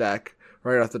this deck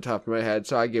right off the top of my head,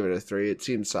 so I give it a 3. It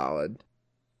seems solid.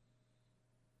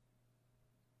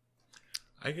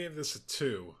 I gave this a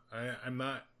 2.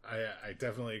 I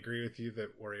definitely agree with you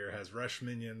that Warrior has rush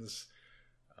minions.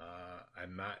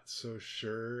 I'm not so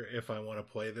sure if I want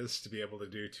to play this to be able to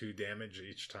do 2 damage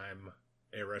each time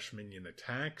a rush minion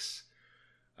attacks.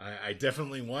 I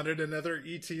definitely wanted another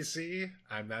ETC.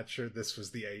 I'm not sure this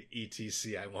was the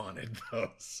ETC I wanted,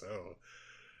 though. So,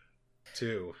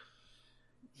 2.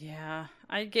 Yeah,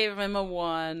 I gave him a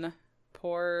 1.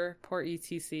 Poor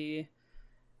ETC.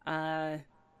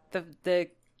 The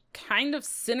kind of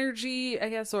synergy, I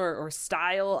guess, or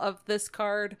style of this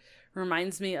card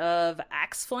reminds me of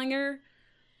Axe Flinger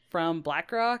from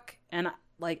BlackRock, and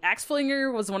like Axe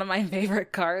Flinger was one of my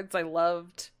favorite cards. I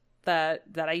loved that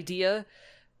idea,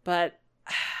 but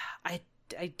I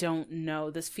don't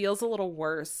know. This feels a little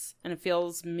worse, and it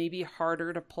feels maybe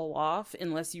harder to pull off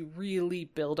unless you really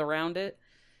build around it.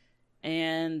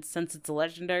 And since it's a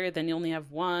legendary, then you only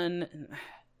have 1.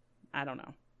 I don't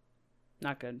know.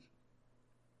 Not good.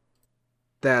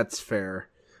 That's fair.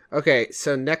 Okay,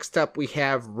 so next up we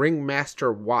have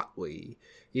Ringmaster Watley.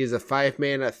 He is a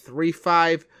 5-mana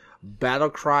 3/5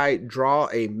 battlecry. Draw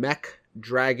a mech,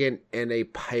 dragon, and a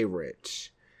pirate.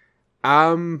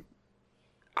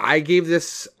 I gave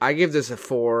this a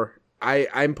 4.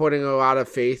 I'm putting a lot of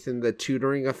faith in the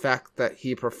tutoring effect that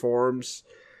he performs.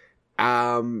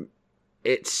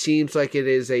 It seems like it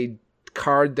is a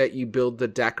card that you build the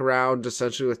deck around,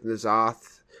 essentially with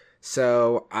N'Zoth.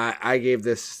 So I gave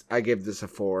this a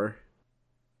 4.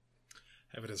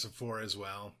 I have it as a 4 as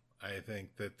well. I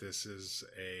think that this is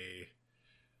a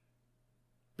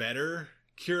better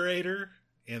curator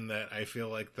in that I feel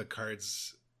like the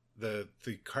cards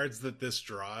that this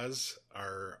draws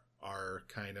are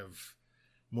kind of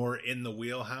more in the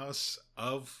wheelhouse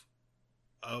of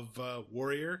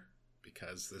Warrior,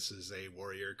 because this is a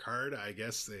Warrior card. I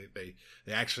guess they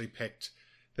actually picked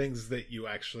things that you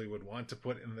actually would want to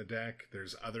put in the deck.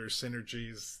 There's other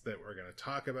synergies that we're going to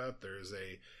talk about. There's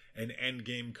an end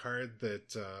game card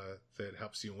that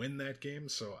helps you win that game.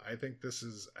 So I think this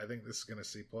is going to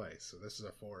see play. So this is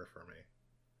a 4 for me.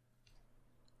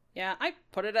 Yeah, I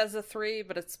put it as a 3,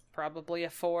 but it's probably a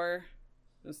 4,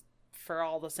 just for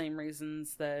all the same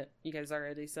reasons that you guys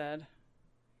already said.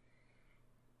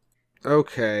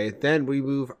 Okay, then we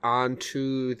move on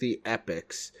to the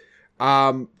epics.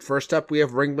 First up, we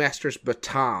have Ringmaster's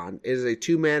Baton. It is a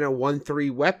 2-mana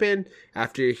 1/3 weapon.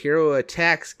 After your hero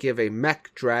attacks, give a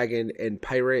mech, dragon, and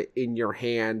pirate in your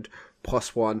hand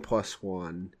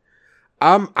 +1/+1.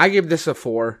 I give this a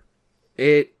 4.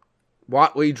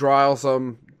 Watley draws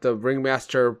them, the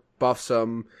Ringmaster buffs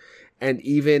them, and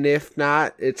even if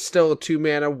not, it's still a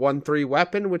 2-mana 1/3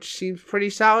 weapon, which seems pretty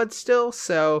solid still.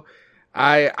 So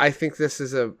I think this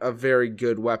is a very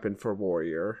good weapon for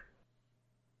Warrior.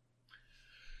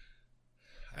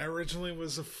 I originally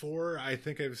was a 4. I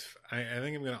think I'm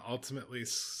going to ultimately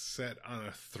set on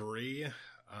a 3.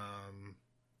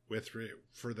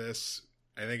 For this,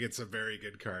 I think it's a very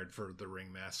good card for the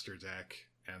Ringmaster deck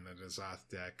and the N'Zoth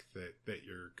deck that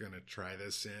you're going to try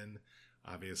this in.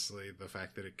 Obviously, the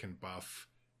fact that it can buff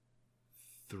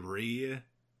 3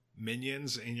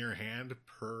 minions in your hand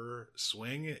per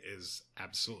swing is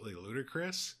absolutely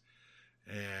ludicrous.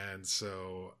 And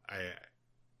so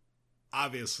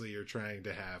obviously you're trying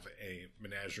to have a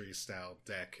menagerie style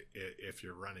deck if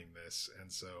you're running this.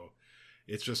 And so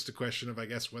it's just a question of, I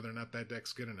guess, whether or not that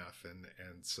deck's good enough.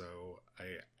 And so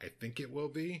I think it will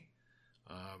be.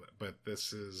 But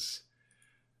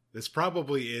this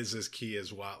probably is as key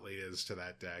as Watley is to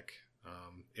that deck.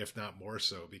 If not more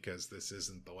so, because this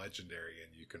isn't the legendary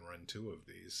and you can run 2 of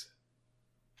these.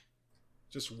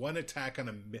 Just one attack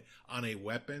on a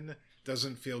weapon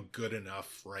doesn't feel good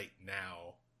enough right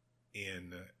now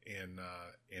in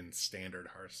standard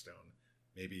Hearthstone.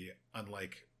 Maybe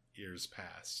unlike years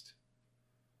past.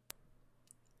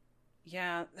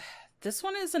 Yeah, this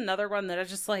one is another one that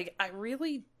I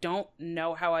really don't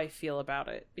know how I feel about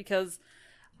it, because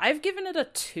I've given it a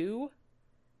 2.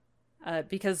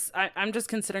 Because I'm just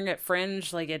considering it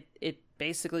fringe, like it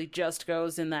basically just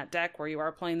goes in that deck where you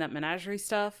are playing that menagerie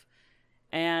stuff.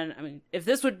 And I mean, if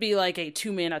this would be like a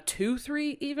 2-mana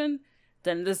 2/3 even,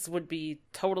 then this would be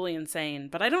totally insane.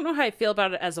 But I don't know how I feel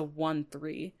about it as a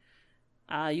 1/3.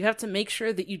 You have to make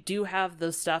sure that you do have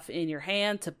the stuff in your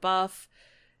hand to buff.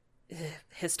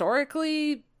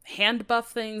 Historically, hand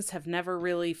buff things have never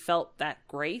really felt that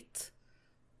great.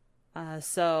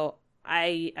 So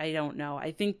I don't know.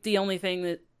 I think the only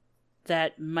thing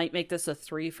that might make this a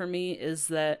 3 for me is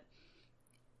that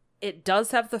it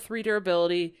does have the 3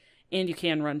 durability, and you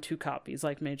can run 2 copies,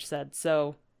 like Mage said.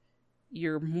 So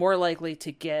you're more likely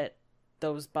to get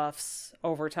those buffs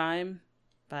over time.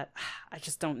 But I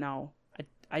just don't know.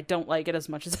 I don't like it as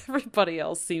much as everybody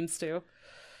else seems to.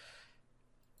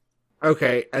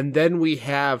 Okay, and then we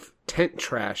have Tent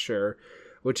Trasher,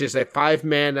 which is a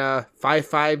 5-mana,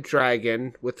 5/5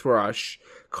 dragon with Rush.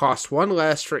 Costs 1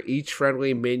 less for each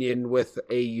friendly minion with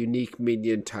a unique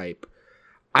minion type.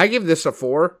 I give this a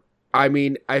 4. I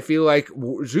mean, I feel like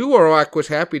Zulorok was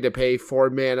happy to pay 4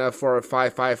 mana for a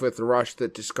 5/5 with Rush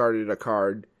that discarded a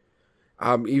card,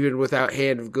 even without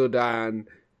Hand of Gul'dan.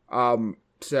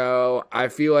 So I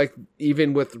feel like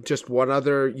even with just one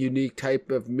other unique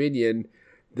type of minion,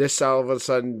 this all of a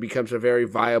sudden becomes a very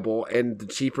viable, and the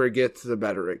cheaper it gets, the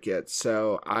better it gets.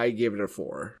 So I give it a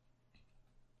 4.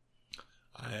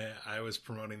 I was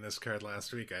promoting this card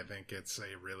last week. I think it's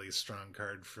a really strong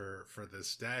card for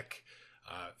this deck.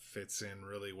 Fits in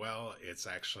really well. It's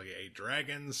actually a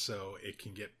dragon, so it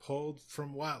can get pulled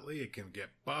from Watley. It can get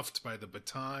buffed by the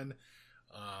baton.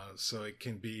 So it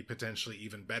can be potentially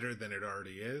even better than it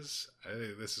already is. I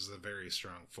think this is a very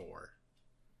strong 4.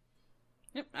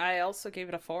 Yep, I also gave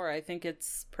it a 4. I think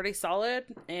it's pretty solid,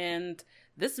 and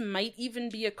this might even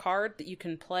be a card that you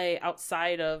can play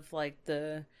outside of like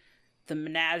the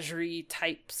menagerie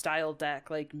type style deck.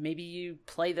 Like maybe you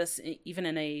play this even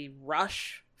in a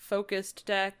rush focused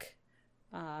deck.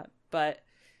 But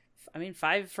I mean,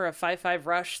 5 for a 5/5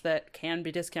 rush that can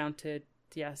be discounted,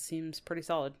 yeah, seems pretty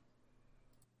solid.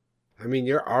 I mean,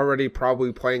 you're already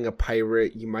probably playing a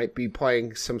pirate. You might be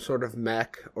playing some sort of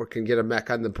mech, or can get a mech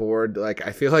on the board. Like,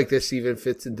 I feel like this even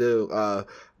fits into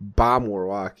Bomb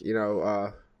Warlock,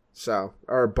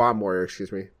 or Bomb Warrior,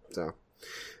 excuse me. So,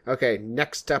 okay,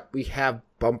 next up we have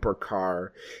Bumper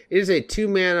Car. It is a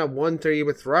 2-mana 1/3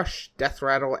 with Rush, Death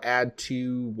Rattle, add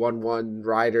 2 1/1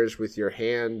 riders with your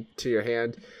hand to your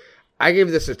hand. I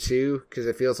gave this a 2 because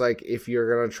it feels like if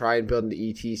you're going to try and build an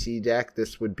ETC deck,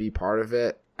 this would be part of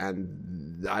it.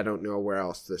 And I don't know where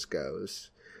else this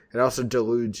goes. It also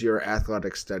dilutes your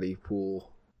athletic study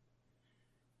pool.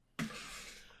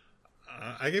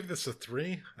 I give this a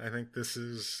 3. I think this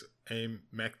is a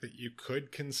mech that you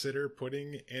could consider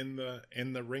putting in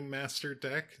the Ringmaster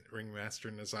deck,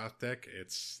 Ringmaster N'Zoth deck.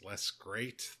 It's less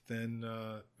great than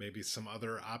maybe some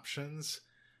other options,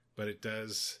 but it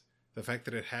does. The fact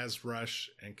that it has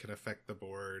Rush and can affect the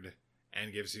board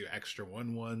and gives you extra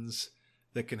 1/1s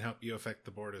that can help you affect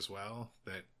the board as well,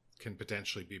 that can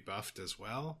potentially be buffed as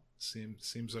well,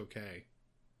 seems okay.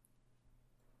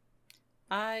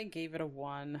 I gave it a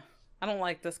 1. I don't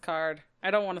like this card.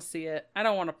 I don't want to see it. I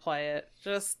don't want to play it.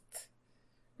 Just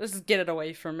get it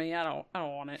away from me. I don't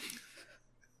want it.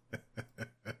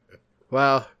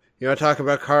 Well, you want to talk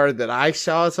about a card that I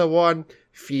saw as a 1?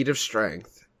 Feat of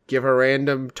Strength. Give a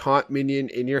random taunt minion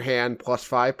in your hand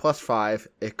 +5/+5.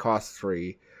 It costs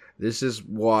 3. This is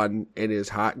 1. It is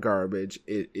hot garbage.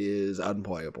 It is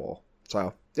unplayable.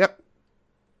 So, yep.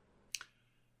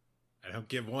 I don't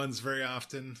give 1s very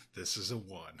often. This is a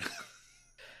 1.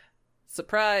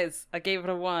 Surprise! I gave it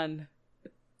a 1.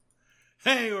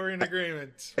 Hey, we're in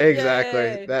agreement. Exactly.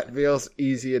 Yay. That feels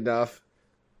easy enough.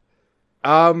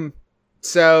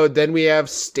 So then we have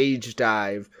Stage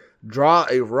Dive. Draw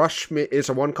a rush. It's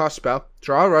a 1-cost spell.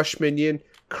 Draw a rush minion.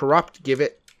 Corrupt. Give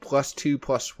it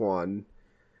 +2/+1.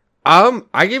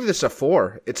 I gave this a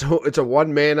 4. It's a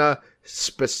 1-mana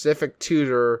specific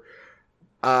tutor.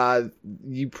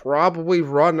 You probably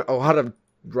run a lot of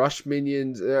rush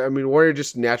minions. I mean, Warrior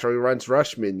just naturally runs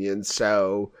rush minions,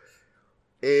 so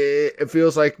it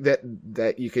feels like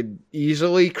that you could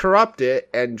easily corrupt it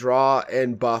and draw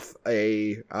and buff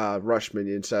a rush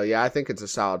minion. So yeah, I think it's a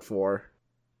solid 4.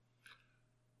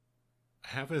 I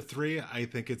have a 3. I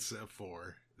think it's a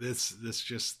 4. This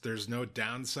just, there's no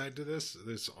downside to this.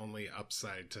 There's only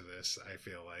upside to this, I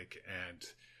feel like. And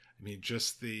I mean,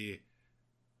 just the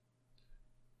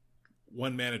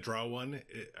 1-mana draw 1,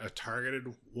 a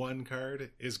targeted 1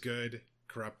 card is good.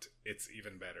 Corrupt, it's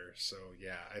even better. So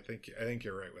yeah, I think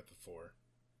you're right with the 4.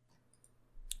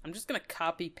 I'm just gonna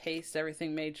copy paste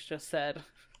everything Mage just said.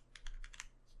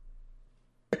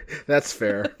 That's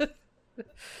fair.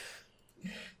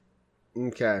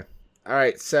 Okay. All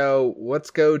right, so let's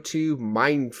go to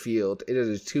Minefield. It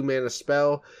is a 2-mana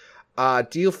spell.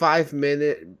 Deal 5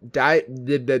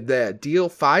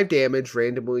 damage,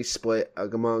 randomly split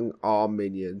among all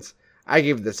minions. I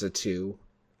give this a 2.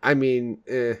 I mean,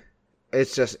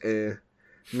 it's just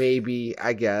maybe,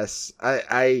 I guess.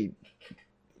 I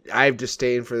have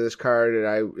disdain for this card,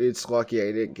 and it's lucky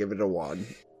I didn't give it a 1.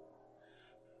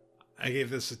 I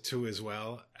gave this a 2 as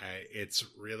well. It's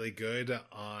really good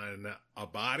on a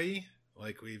body,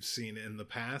 like we've seen in the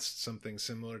past, something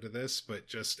similar to this, but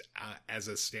just as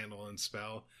a standalone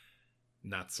spell,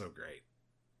 not so great.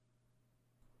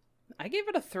 I gave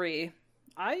it a 3.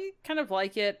 I kind of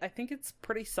like it. I think it's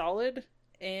pretty solid,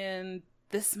 and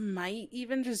this might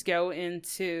even just go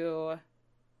into...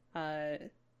 I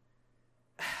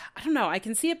don't know. I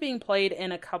can see it being played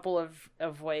in a couple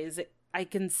of ways. I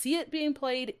can see it being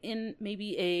played in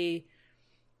maybe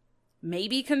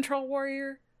control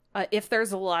warrior, if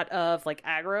there's a lot of like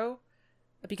aggro,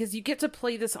 because you get to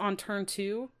play this on turn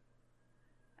 2,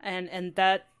 and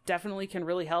that definitely can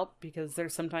really help, because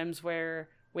there's sometimes where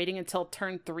waiting until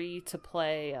turn 3 to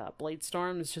play Blade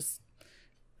Storm is just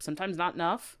sometimes not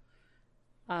enough.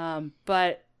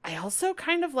 But I also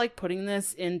kind of like putting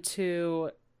this into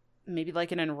maybe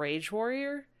like an Enrage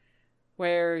warrior,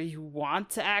 where you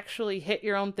want to actually hit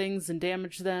your own things and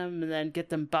damage them and then get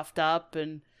them buffed up.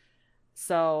 And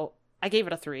so I gave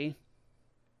it a 3.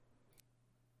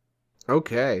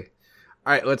 Okay.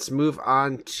 All right, let's move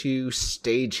on to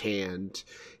Stagehand.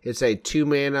 It's a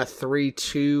 2-mana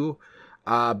 3/2.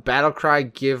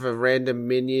 Battlecry, give a random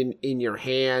minion in your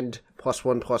hand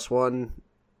 +1/+1.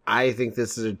 I think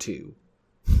this is a 2.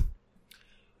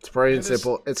 It's pretty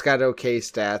simple. It's got okay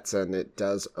stats, and it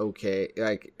does okay.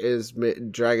 Like, as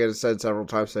Dragon has said several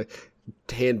times,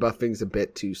 hand buffing's a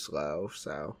bit too slow,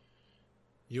 so...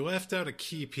 You left out a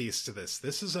key piece to this.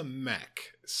 This is a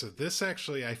mech. So this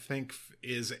actually, I think,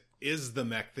 is the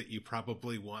mech that you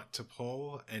probably want to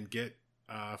pull and get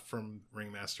from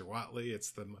Ringmaster Watley.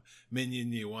 It's the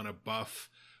minion you want to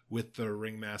buff with the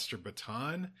Ringmaster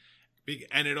Baton.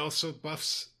 And it also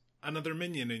buffs another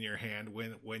minion in your hand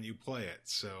when you play it.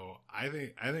 So I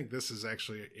think this is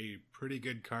actually a pretty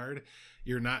good card.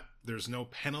 There's no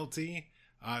penalty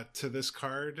to this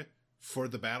card for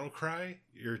the battle cry.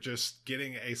 You're just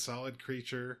getting a solid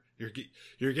creature.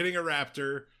 You're getting a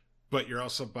raptor, but you're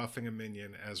also buffing a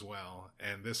minion as well.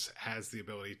 And this has the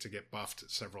ability to get buffed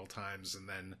several times. And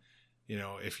then,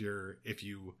 if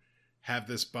you have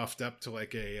this buffed up to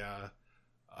like a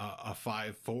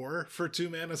 5/4 for 2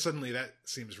 mana, suddenly that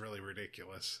seems really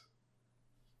ridiculous.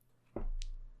 All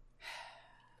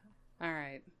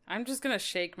right, I'm just gonna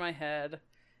shake my head.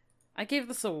 I gave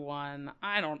this a 1.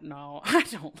 I don't know. I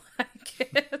don't like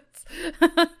it.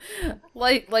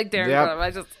 like Darren,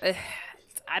 yep.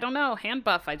 I don't know. Hand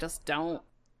buff. I just don't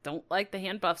like the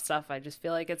hand buff stuff. I just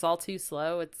feel like it's all too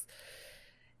slow. It's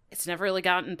never really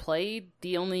gotten played.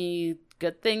 The only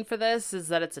good thing for this is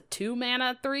that it's a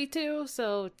 2-mana 3/2,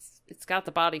 so it's got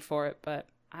the body for it, but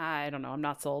I don't know. I'm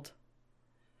not sold.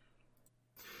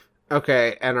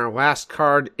 Okay, and our last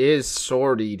card is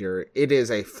Sword Eater. It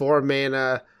is a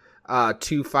 4-mana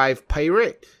 2/5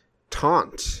 pirate.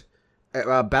 Taunt.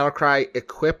 Battlecry,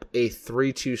 equip a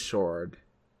 3/2 sword.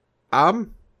 I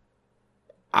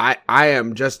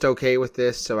am just okay with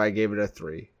this, so I gave it a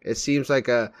 3. It seems like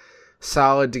a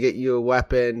solid to get you a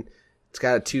weapon. It's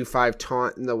got a 2/5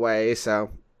 taunt in the way,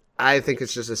 so I think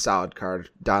it's just a solid card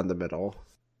down the middle.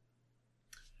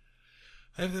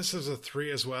 I have this as a 3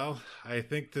 as well. I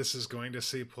think this is going to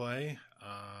see play.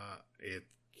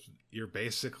 You're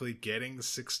basically getting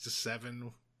 6 to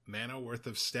 7 mana worth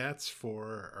of stats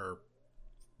or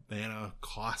mana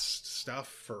cost stuff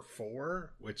for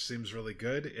 4, which seems really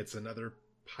good. It's another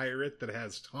pirate that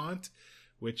has taunt,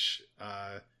 which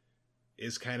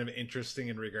is kind of interesting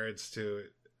in regards to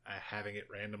having it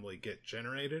randomly get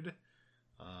generated.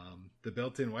 The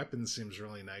built-in weapon seems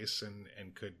really nice and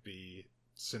could be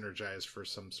synergized for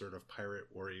some sort of pirate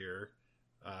warrior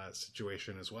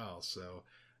situation as well. So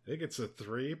I think it's a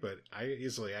 3, but I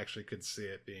easily actually could see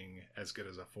it being as good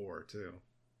as a 4 too.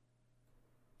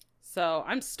 So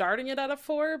I'm starting it at a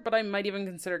 4, but I might even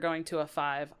consider going to a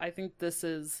 5. I think this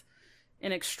is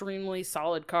an extremely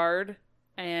solid card,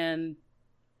 and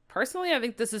personally I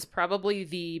think this is probably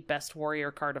the best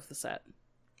warrior card of the set.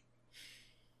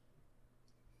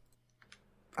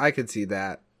 I could see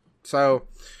that. So,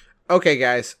 okay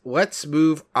guys, let's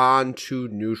move on to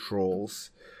neutrals.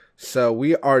 So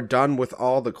we are done with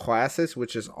all the classes,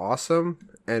 which is awesome,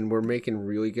 and we're making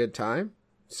really good time.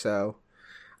 So,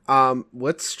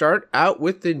 let's start out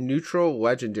with the neutral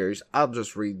legendaries. I'll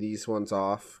just read these ones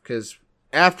off because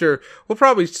after we'll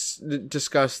probably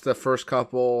discuss the first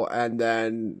couple, and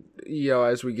then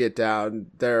as we get down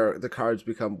there, the cards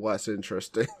become less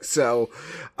interesting. So,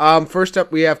 first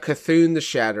up we have Cthulhu the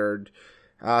Shattered.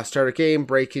 Start a game,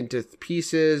 break into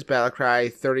pieces,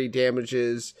 battlecry, 30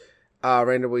 damages,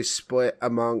 randomly split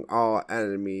among all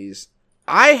enemies.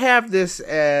 I have this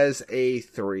as a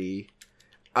 3.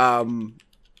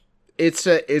 It's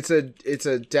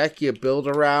a deck you build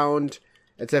around.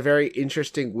 It's a very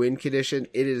interesting win condition.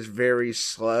 It is very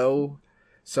slow,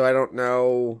 so I don't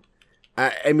know.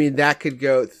 I mean, that could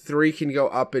go 3 can go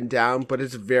up and down, but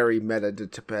it's very meta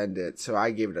dependent. So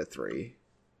I gave it a 3.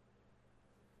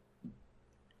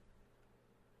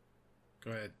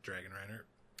 Go ahead, Dragon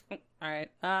Reiner. All right.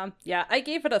 Yeah, I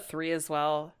gave it a 3 as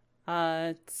well.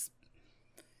 It's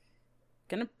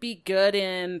gonna be good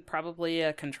in probably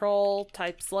a control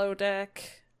type slow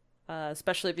deck,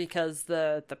 especially because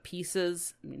the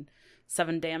pieces. I mean,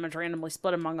 7 damage randomly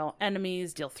split among all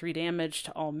enemies, deal 3 damage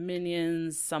to all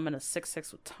minions, summon a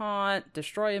 6/6 with taunt,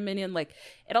 destroy a minion. Like,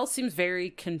 it all seems very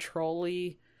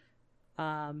control-y.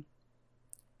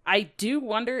 I do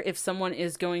wonder if someone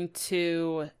is going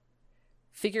to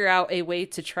figure out a way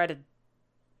to try to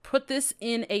put this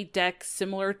in a deck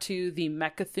similar to the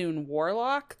Mechathune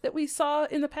Warlock that we saw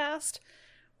in the past,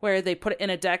 where they put it in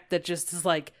a deck that just is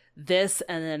like this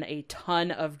and then a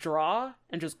ton of draw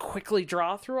and just quickly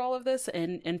draw through all of this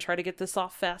and try to get this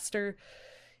off faster.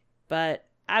 But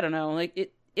I don't know,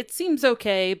 like it seems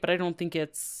okay, but I don't think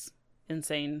it's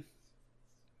insane.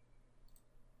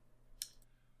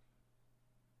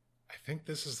 I think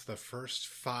this is the first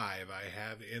 5 I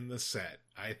have in the set.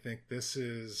 I think this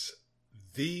is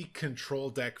the control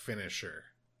deck finisher.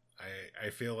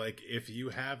 I feel like if you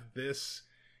have this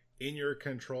in your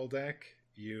control deck,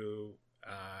 you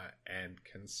and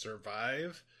can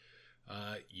survive,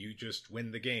 you just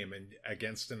win the game. And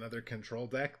against another control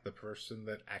deck, the person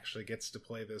that actually gets to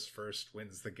play this first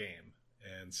wins the game.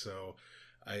 And so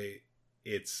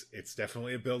it's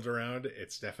definitely a build around.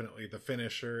 It's definitely the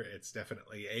finisher. It's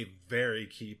definitely a very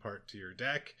key part to your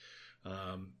deck.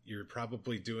 You're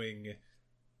probably doing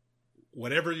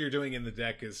whatever you're doing in the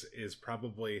deck is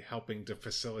probably helping to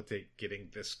facilitate getting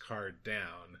this card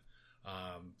down.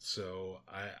 So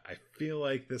I feel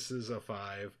like this is a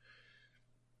 5.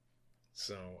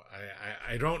 So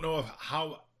I don't know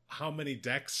how many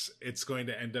decks it's going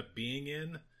to end up being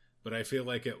in, but I feel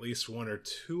like at least 1 or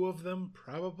 2 of them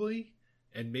probably,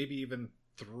 and maybe even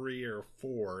 3 or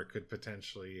 4 could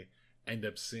potentially end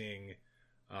up seeing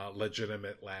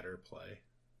legitimate ladder play.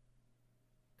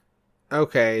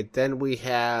 Okay, then we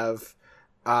have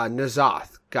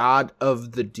N'Zoth, God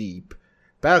of the Deep.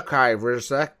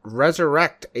 Battlecry,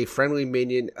 resurrect a friendly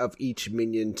minion of each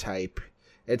minion type.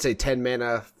 It's a 10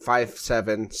 mana,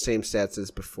 5/7, same stats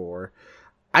as before.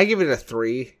 I give it a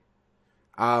 3.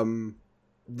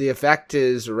 The effect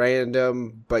is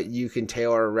random, but you can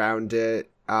tailor around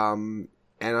it. And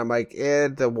I'm like,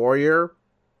 the warrior,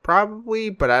 probably,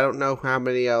 but I don't know how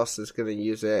many else is going to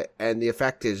use it. And the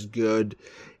effect is good.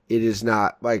 It is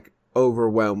not, like,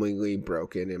 overwhelmingly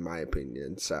broken, in my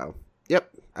opinion. So, yep,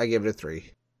 I give it a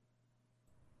 3.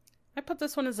 I put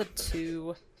this one as a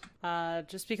 2,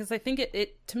 just because I think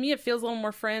it to me, it feels a little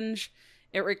more fringe.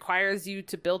 It requires you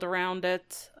to build around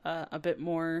it a bit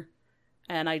more.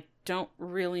 And I don't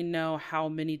really know how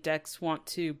many decks want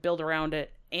to build around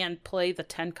it and play the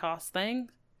 10 cost thing.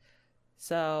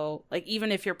 So, like,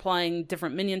 even if you're playing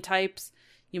different minion types,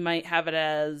 you might have it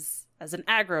as an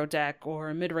aggro deck or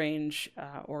a mid-range,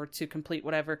 or to complete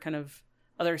whatever kind of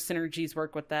other synergies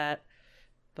work with that.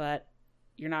 But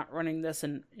you're not running this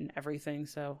in everything,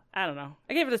 so I don't know.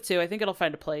 I gave it a 2. I think it'll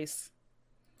find a place.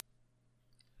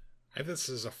 I have this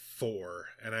as a 4,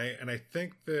 and I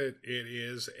think that it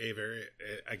is a very,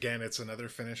 again, it's another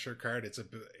finisher card.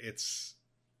 It's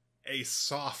a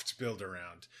soft build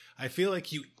around. I feel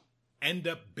like you end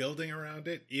up building around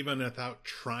it even without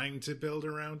trying to build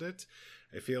around it.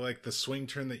 I feel like the swing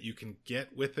turn that you can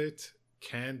get with it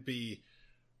can be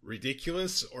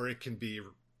ridiculous, or it can be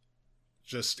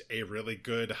just a really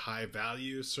good high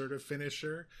value sort of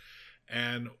finisher.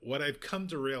 And what I've come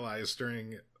to realize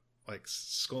during like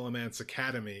Scholomance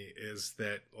Academy is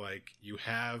that, like, you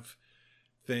have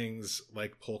things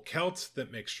like Pull Celt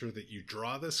that make sure that you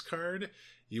draw this card.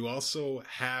 You also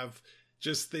have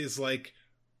just these like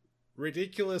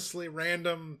ridiculously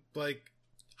random, like,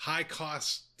 high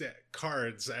cost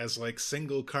cards as like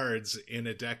single cards in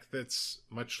a deck that's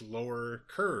much lower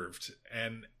curved,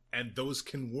 and those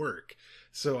can work.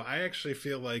 So I actually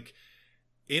feel like,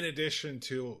 in addition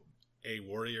to a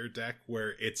warrior deck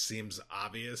where it seems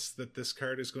obvious that this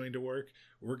card is going to work.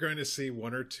 We're going to see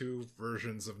one or two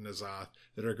versions of N'Zoth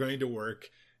that are going to work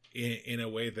in a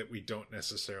way that we don't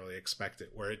necessarily expect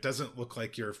it, where it doesn't look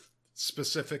like you're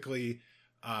specifically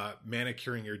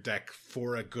manicuring your deck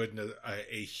for a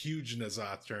huge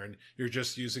N'Zoth turn. You're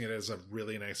just using it as a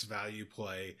really nice value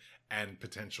play and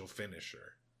potential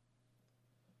finisher.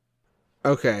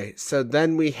 Okay, so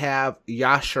then we have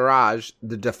Y'Shaarj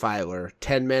the Defiler.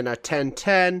 10 mana,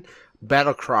 10/10.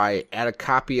 Battlecry. Add a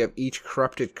copy of each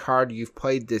corrupted card you've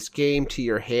played this game to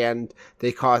your hand.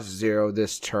 They cost 0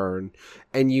 this turn.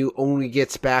 And you only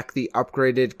gets back the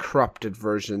upgraded corrupted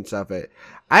versions of it.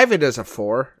 I have it as a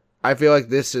 4. I feel like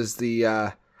this is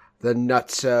the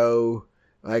nutso,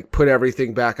 like, put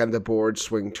everything back on the board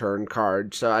swing turn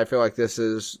card. So I feel like this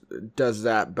does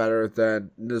that better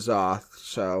than N'Zoth.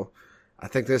 So I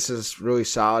think this is really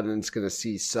solid, and it's going to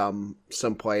see some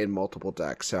play in multiple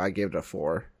decks. So I gave it a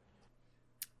 4.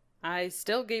 I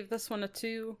still gave this one a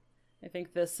 2. I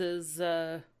think this is,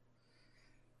 I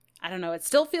don't know, it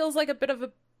still feels like a bit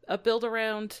of a build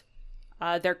around.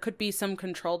 There could be some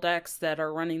control decks that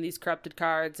are running these corrupted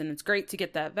cards, and it's great to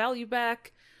get that value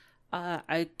back.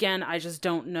 Again, I just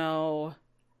don't know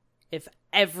if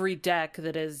every deck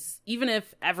even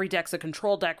if every deck's a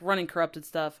control deck running corrupted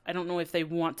stuff, I don't know if they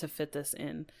want to fit this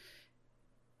in.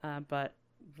 But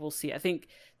we'll see. I think,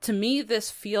 to me,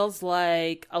 this feels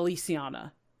like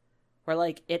Elysiana, where,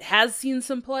 like, it has seen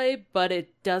some play, but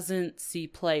it doesn't see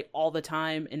play all the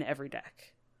time in every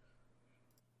deck.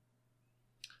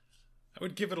 I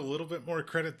would give it a little bit more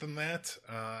credit than that.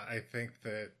 I think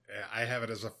that I have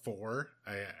it as a 4.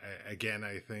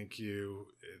 I think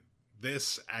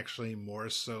this actually more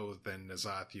so than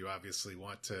N'Zoth, you obviously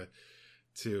want to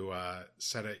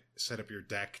set up your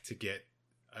deck to get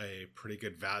a pretty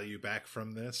good value back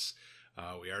from this.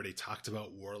 We already talked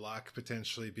about Warlock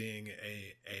potentially being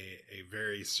a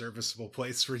very serviceable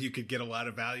place where you could get a lot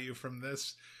of value from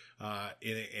this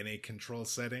in a control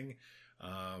setting.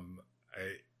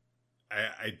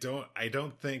 I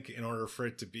don't think in order for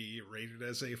it to be rated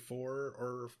as a 4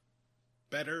 or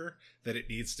better that it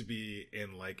needs to be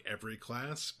in like every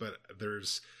class, but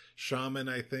there's Shaman,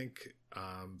 I think.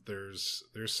 There's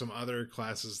some other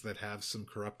classes that have some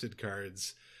corrupted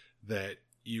cards that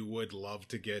you would love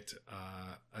to get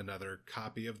another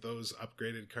copy of those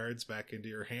upgraded cards back into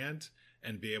your hand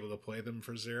and be able to play them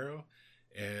for 0.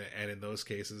 And in those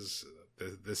cases,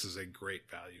 this is a great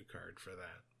value card for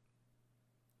that.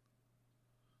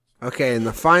 Okay, and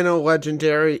the final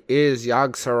legendary is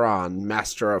Yogg-Saron,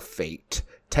 Master of Fate.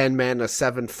 10 mana,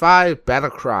 7/5,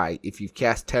 Battlecry. If you've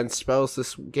cast 10 spells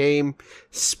this game,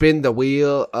 spin the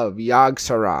wheel of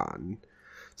Yogg-Saron.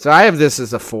 So I have this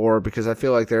as a 4 because I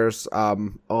feel like there's a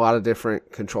lot of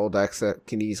different control decks that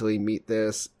can easily meet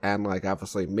this. And, like,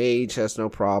 obviously Mage has no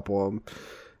problem.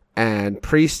 And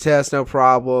Priest has no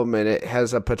problem. And it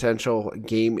has a potential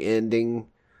game-ending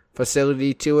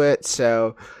facility to it.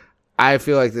 So I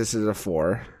feel like this is a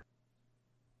 4.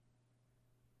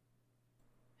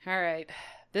 All right.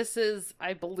 This is,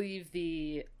 I believe,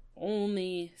 the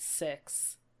only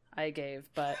 6 I gave,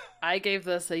 but I gave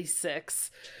this a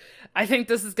 6. I think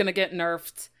this is going to get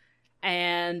nerfed,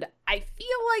 and I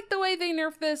feel like the way they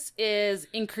nerf this is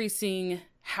increasing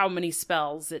how many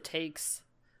spells it takes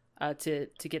to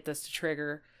get this to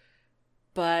trigger.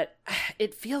 But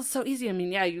it feels so easy. I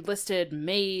mean, yeah, you listed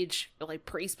Mage, but like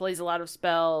Priest plays a lot of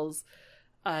spells,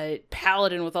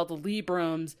 Paladin with all the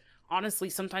Librams, honestly,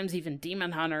 sometimes even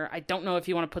Demon Hunter. I don't know if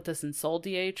you want to put this in Soul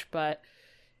DH, but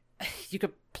you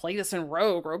could play this in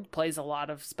Rogue. Rogue plays a lot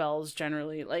of spells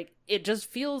generally. Like, it just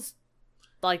feels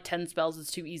like 10 spells is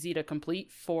too easy to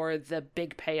complete for the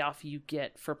big payoff you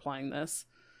get for playing this.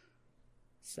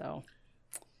 So,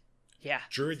 yeah.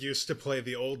 Druid used to play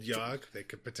the old Yogg. They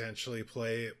could potentially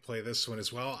play this one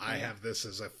as well. I have this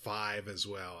as a 5 as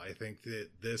well. I think that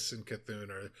this and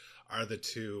Cthulhu are the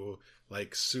two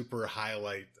like super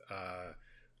highlight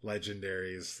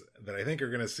legendaries that I think are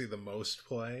going to see the most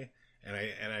play. And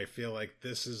I feel like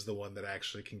this is the one that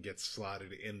actually can get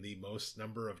slotted in the most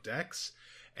number of decks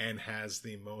and has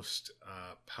the most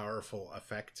powerful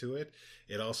effect to it.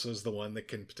 It also is the one that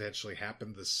can potentially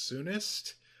happen the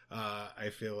soonest. I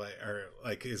feel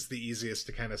like is the easiest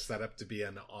to kind of set up to be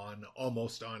an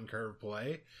almost on curve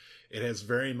play. It has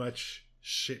very much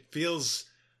feels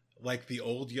like the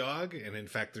old Yogg, and in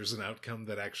fact there's an outcome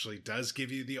that actually does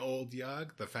give you the old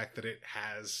Yogg. The fact that it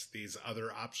has these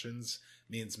other options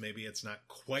means maybe it's not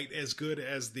quite as good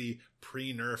as the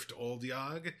pre-nerfed old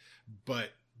Yogg, but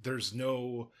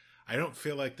I don't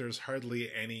feel like there's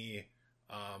hardly any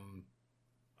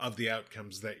of the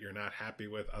outcomes that you're not happy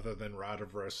with, other than Rod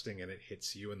of Roasting, and it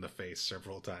hits you in the face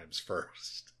several times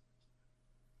first.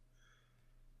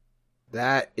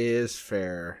 That is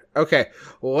fair. Okay,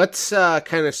 well, let's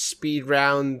kind of speed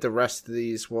round the rest of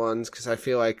these ones, because I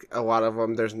feel like a lot of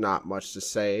them, there's not much to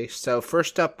say. So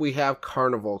first up, we have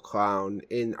Carnival Clown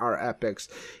in our epics.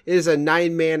 It is a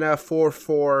 9-mana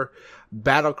 4/4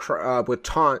 battle with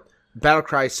taunt.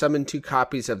 Battlecry, summon 2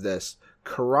 copies of this.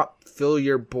 Corrupt, fill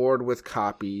your board with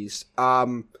copies.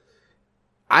 I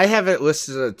have it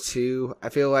listed as a 2. I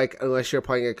feel like unless you're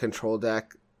playing a control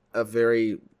deck, a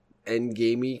very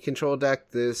endgamey control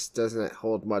deck, this doesn't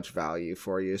hold much value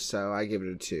for you, so I give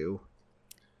it a 2.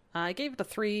 I gave it a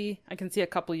 3. I can see a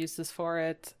couple uses for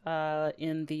it.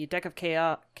 In the deck of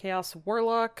Chaos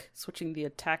Warlock, switching the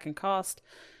attack and cost.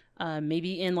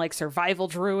 Maybe in like Survival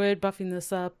Druid, buffing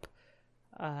this up.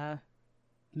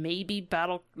 Maybe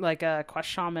battle like a Quest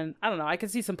Shaman. I don't know. I can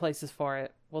see some places for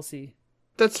it. We'll see.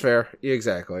 That's fair.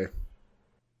 Exactly.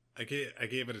 I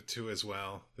gave it a 2 as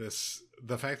well.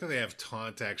 The fact that they have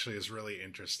taunt actually is really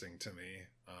interesting to me,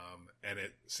 and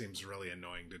it seems really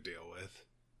annoying to deal with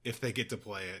if they get to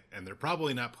play it, and they're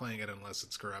probably not playing it unless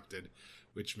it's corrupted,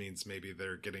 which means maybe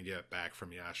they're getting it back from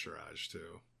Yashiraj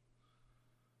too.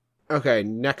 Okay,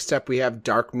 next up we have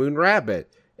Darkmoon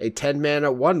Rabbit, a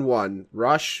 10-mana 1/1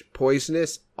 rush,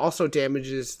 poisonous, also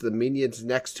damages the minions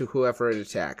next to whoever it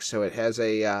attacks. So it has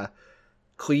a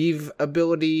cleave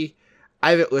ability.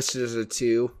 I have it listed as a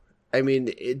 2. I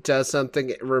mean, it does something.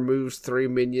 It removes 3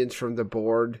 minions from the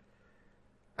board.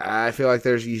 I feel like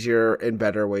there's easier and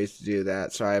better ways to do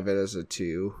that, so I have it as a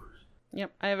 2.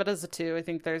 Yep, I have it as a 2. I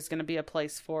think there's going to be a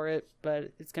place for it,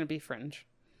 but it's going to be fringe.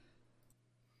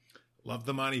 Love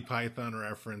the Monty Python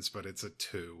reference, but it's a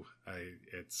 2.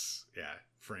 It's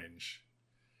fringe.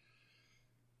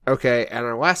 Okay, and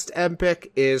our last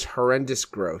epic is Horrendous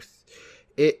Growth.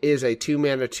 It is a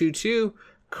 2-mana 2/2.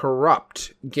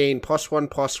 Corrupt. Gain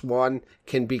 +1/+1.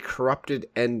 Can be corrupted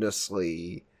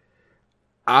endlessly.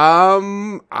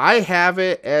 I have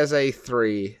it as a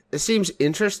 3. It seems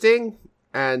interesting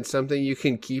and something you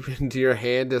can keep into your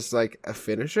hand as like a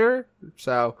finisher.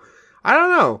 So I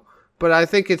don't know, but I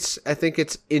think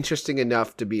it's interesting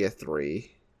enough to be a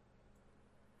 3.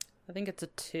 I think it's a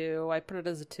 2. I put it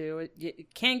as a 2.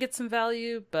 It can get some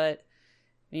value, but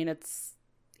I mean, it's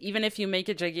even if you make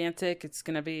it gigantic, it's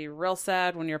going to be real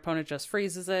sad when your opponent just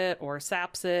freezes it or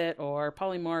saps it or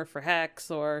polymorph for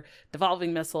hex or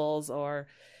devolving missiles or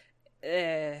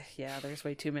there's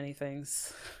way too many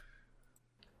things.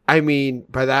 I mean,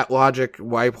 by that logic,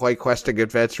 why play Questing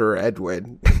Adventurer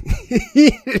Edwin?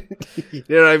 You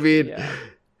know what I mean? Yeah.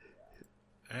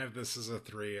 I have this as a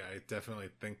 3. I definitely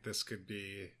think this could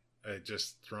be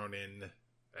just thrown in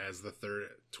as the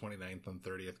 29th and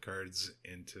 30th cards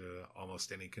into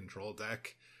almost any control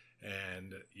deck,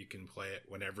 and you can play it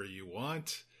whenever you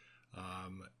want.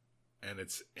 And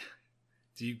it's,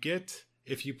 do you get,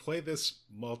 if you play this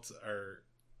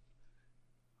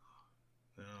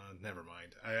never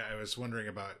mind. I was wondering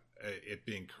about it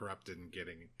being corrupted and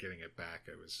getting it back.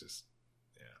 I was just,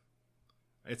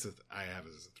 I have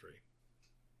it as a 3.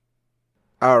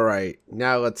 All right,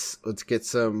 now let's get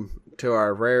some to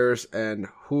our rares, and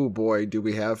oh boy, do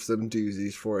we have some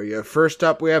doozies for you. First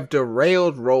up, we have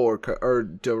Derailed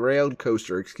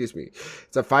Coaster. Excuse me.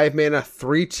 It's a 5-mana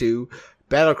 3/2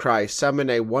 Battlecry.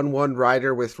 Summon a 1/1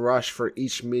 rider with rush for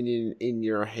each minion in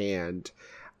your hand.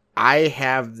 I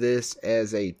have this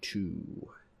as a 2.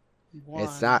 1.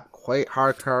 It's not quite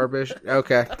hard carbish.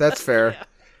 Okay, that's fair. Yeah.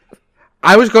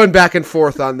 I was going back and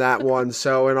forth on that one,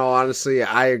 so in all honesty,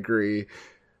 I agree.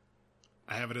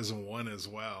 I have it as a 1 as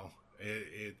well.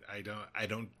 I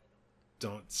don't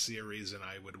see a reason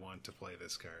I would want to play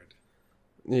this card.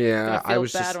 Yeah, I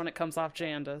was bad when it comes off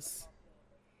Jandas.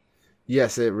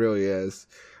 Yes, it really is.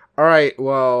 All right,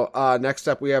 well, next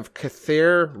up we have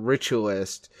Cather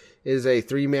Ritualist. It is a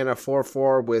 3-mana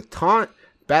 4/4 with taunt.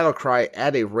 Battlecry.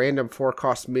 Add a random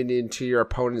 4-cost minion to your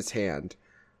opponent's hand.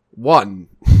 1.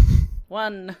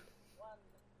 1.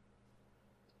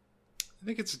 I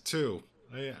think it's a 2.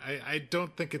 I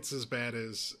don't think it's as bad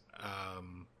as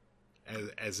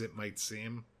it might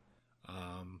seem.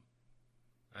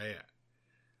 I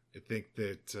think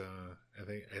that I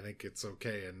think it's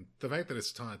okay, and the fact that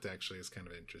it's taunt actually is kind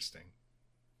of interesting.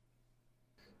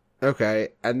 Okay,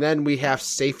 and then we have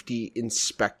Safety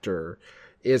Inspector.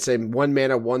 It's a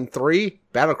 1-mana 1/3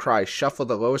 Battlecry. Shuffle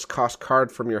the lowest cost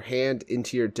card from your hand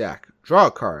into your deck. Draw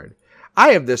a card.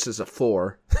 I have this as a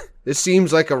 4. This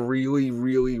seems like a really,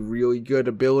 really, really good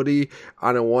ability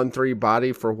on a 1/3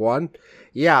 body for 1.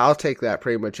 Yeah, I'll take that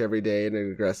pretty much every day in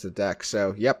an aggressive deck.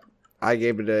 So, yep, I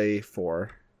gave it a 4.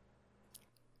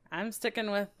 I'm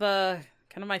sticking with kind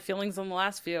of my feelings on the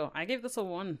last few. I gave this a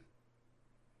 1.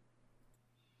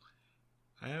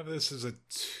 I have this as a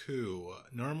 2.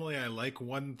 Normally I like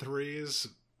 1-3s,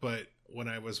 but when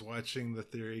I was watching the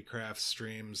Theorycraft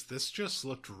streams, this just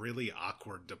looked really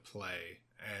awkward to play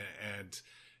and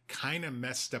kind of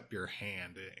messed up your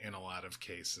hand in a lot of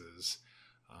cases.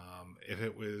 If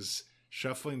it was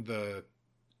shuffling a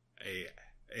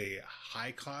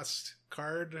high cost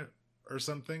card or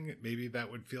something, maybe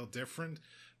that would feel different.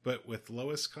 But with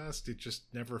lowest cost, it just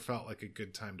never felt like a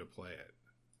good time to play it.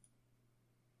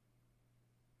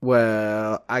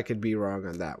 Well, I could be wrong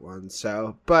on that one.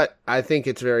 But I think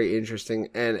it's very interesting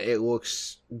and it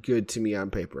looks good to me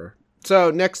on paper. So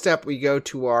next up, we go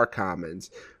to our commons.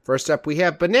 First up, we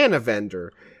have Banana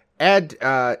Vendor. It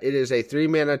is a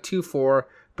 3-mana 2/4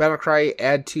 Battlecry.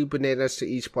 Add 2 bananas to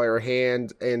each player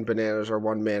hand, and bananas are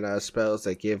 1-mana spells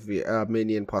that give a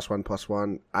minion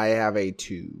 +1/+1. I have a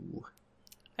 2.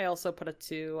 I also put a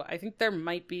 2. I think there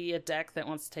might be a deck that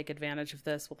wants to take advantage of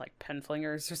this with like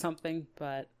Penflingers or something,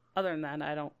 but other than that,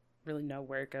 I don't really know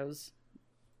where it goes.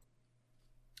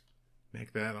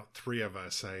 Make that 3 of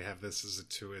us. I have this as a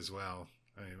 2 as well.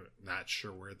 I'm not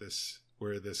sure where this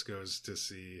goes to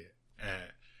see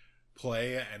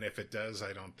play, and if it does,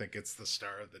 I don't think it's the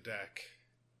star of the deck.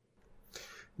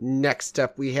 Next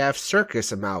up, we have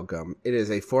Circus Amalgam. It is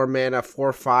a 4-mana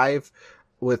 4/5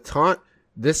 with Taunt.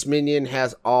 This minion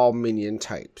has all minion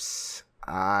types.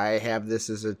 I have this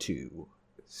as a 2.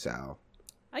 So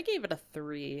I gave it a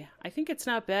 3. I think it's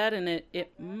not bad, and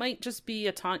it might just be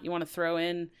a taunt you want to throw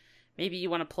in. Maybe you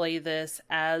want to play this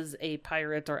as a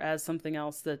pirate or as something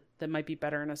else that might be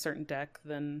better in a certain deck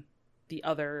than the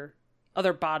other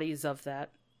bodies of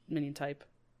that minion type.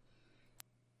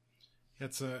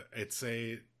 It's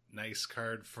a nice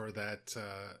card for that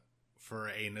for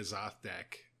a N'Zoth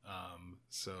deck.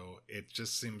 So it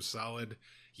just seems solid.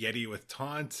 Yeti with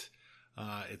Taunt.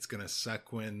 It's gonna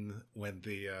suck when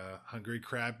the Hungry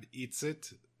Crab eats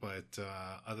it, but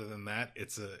other than that,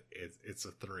 it's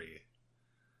a 3.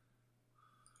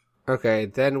 okay,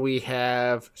 then we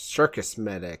have Circus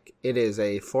Medic. It is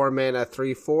a 4-mana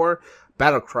 3/4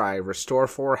 Battlecry. Restore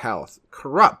 4 health.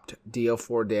 Corrupt. Deal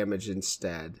 4 damage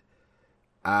instead.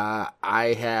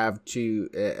 I have 2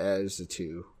 as a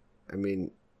 2. I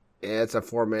mean, it's a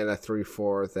 4-mana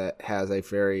 3/4 that has a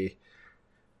very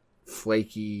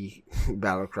flaky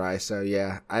Battlecry. So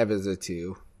yeah, I have it as a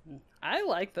 2. I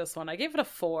like this one. I gave it a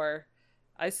 4.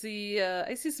 I see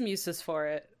some uses for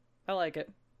it. I like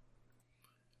it.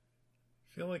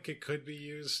 I feel like it could be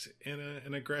used in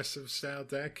an aggressive style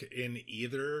deck in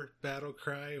either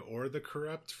Battlecry or the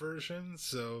Corrupt version.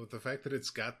 So the fact that it's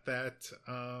got that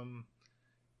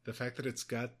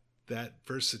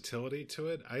versatility to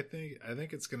it, I think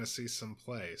it's going to see some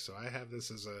play. So I have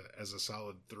this as a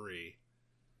solid 3.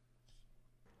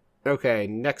 Okay,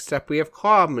 next up we have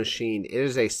Claw Machine. It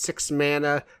is a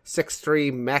 6-mana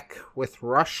 6/3 mech with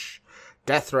Rush.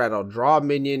 Death Rattle. Draw a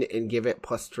minion and give it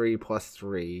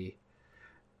 +3/+3.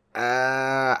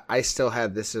 I still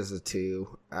have this as a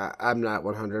 2. I'm not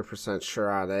 100%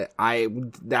 sure on it. I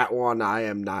am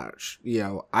not,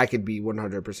 I could be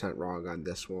 100% wrong on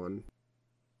this one.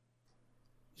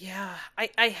 Yeah,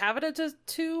 I have it as a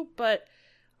 2, but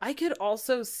I could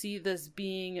also see this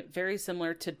being very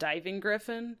similar to Diving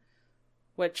Griffin,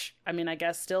 which, I mean, I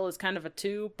guess still is kind of a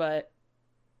 2, but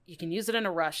you can use it in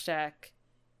a rush deck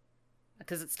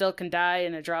because it still can die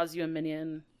and it draws you a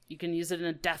minion. You can use it in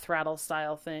a Death Rattle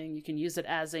style thing. You can use it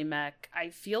as a mech. I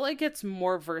feel like it's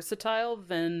more versatile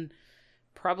than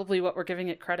probably what we're giving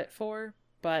it credit for,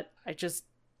 but I just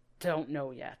don't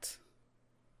know yet.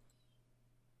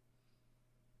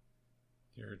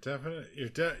 You're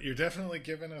definitely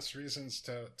giving us reasons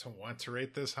to want to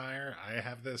rate this higher. I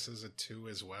have this as a 2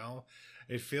 as well.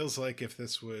 It feels like if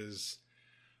this was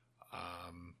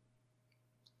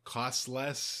cost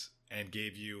less and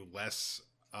gave you less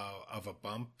of a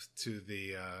bump to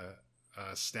the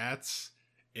stats,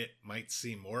 it might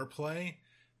see more play,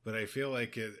 but I feel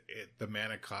like the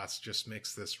mana cost just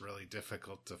makes this really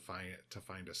difficult to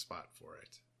find a spot for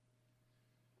it.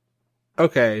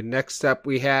 Okay, next up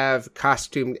we have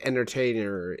Costumed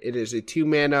Entertainer. It is a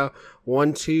 2-mana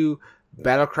 1/2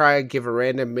 Battlecry. Give a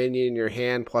random minion in your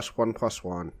hand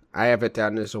 +1/+1. I have it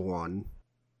down as a 1.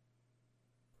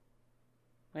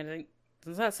 I think,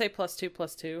 does that say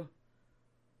 +2/+2?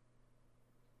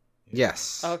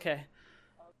 Yes. Okay.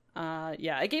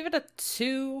 Yeah, I gave it a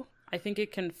 2. I think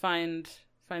it can find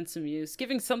some use.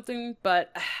 Giving something,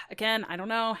 but again, I don't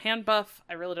know. Hand buff,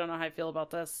 I really don't know how I feel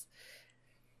about this.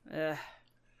 I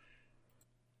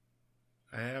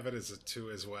have it as a 2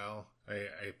 as well.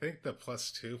 I think the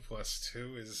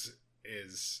 +2/+2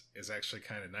 is actually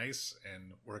kind of nice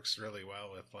and works really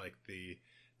well with like the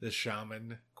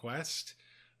shaman quest.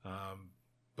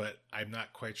 But I'm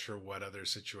not quite sure what other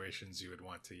situations you would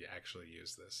want to actually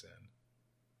use this in.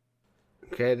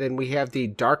 Okay, then we have the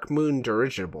Darkmoon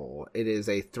dirigible. It is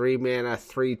a 3-mana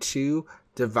 3/2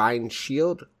 divine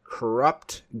shield,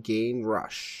 corrupt, gain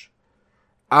rush.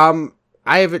 I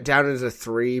have it down as a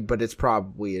 3, but it's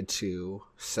probably a 2.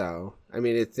 So, I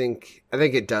mean, I think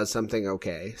it does something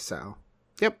okay. So,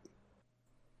 yep.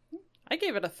 I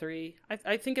gave it a 3.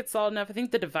 I think it's solid enough. I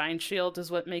think the divine shield is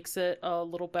what makes it a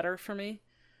little better for me.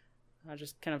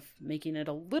 Just kind of making it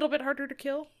a little bit harder to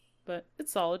kill, but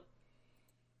it's solid.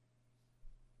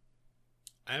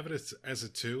 I have it as a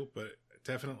 2, but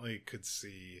definitely could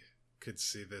see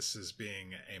this as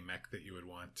being a mech that you would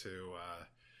want to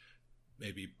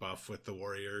maybe buff with the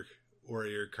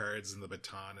warrior cards and the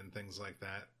baton and things like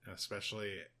that.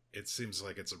 Especially, it seems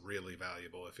like it's really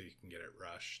valuable if you can get it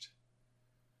rushed.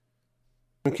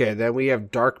 Okay, then we have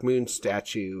Darkmoon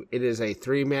statue. It is a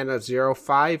 3-mana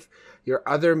 0/5. Your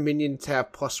other minions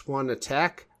have +1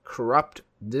 attack. Corrupt.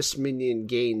 This minion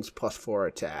gains +4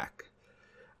 attack.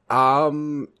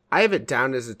 I have it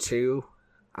down as a 2.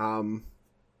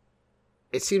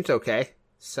 It seems okay,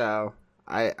 so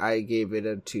I gave it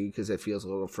a 2 because it feels a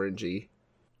little fringy.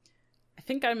 I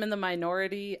think I'm in the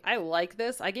minority. I like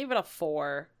this. I gave it a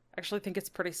 4. I actually think it's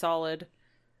pretty solid.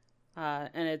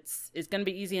 And it's going to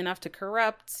be easy enough to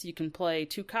corrupt. You can play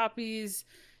 2 copies.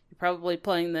 You're probably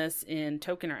playing this in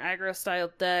token or aggro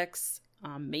style decks.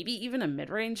 Maybe even a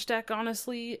mid-range deck,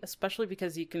 honestly, especially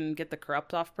because you can get the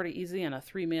corrupt off pretty easy, and a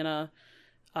 3-mana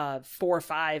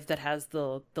 4/5 that has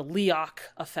the Leok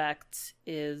effect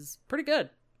is pretty good.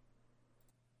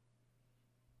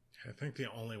 I think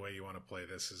the only way you want to play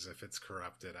this is if it's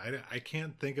corrupted. I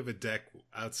can't think of a deck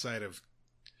outside of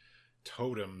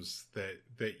totems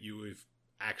that you would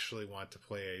actually want to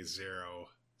play a zero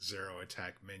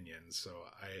attack minion. So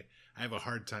I have a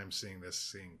hard time seeing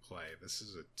play. This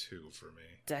is a 2 for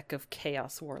me. Deck of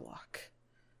Chaos Warlock.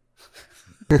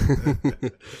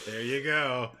 There you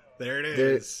go. There it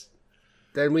is.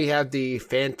 Then we have the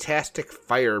Fantastic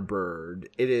Firebird.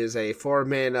 It is a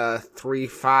 4-mana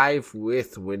 3/5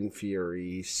 with Wind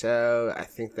Fury. So I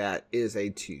think that is a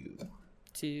 2.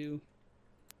 2.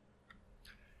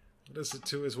 It is a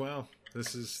 2 as well.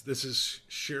 This is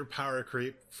sheer power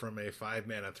creep from a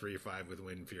 5-mana 3/5 with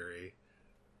Wind Fury,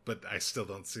 but I still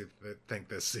don't think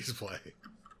this sees play.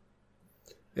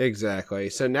 Exactly.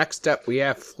 So next up we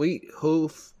have Fleet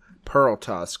Hoof Pearl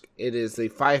Tusk. It is the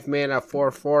 5-mana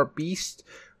 4/4 beast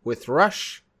with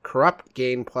rush, corrupt,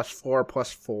 gain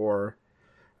 +4/+4.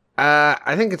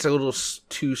 I think it's a little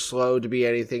too slow to be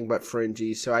anything but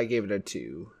fringy, so I gave it a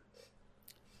 2.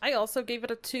 I also gave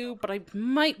it a 2, but I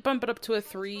might bump it up to a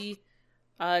 3,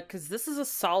 because this is a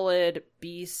solid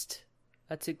beast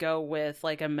to go with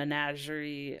like a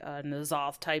Menagerie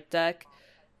N'Zoth type deck.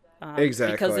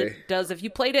 Exactly. Because it does, if you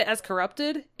played it as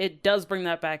corrupted, it does bring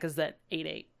that back as that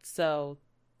 8/8. So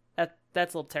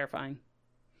that's a little terrifying.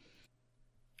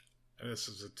 And this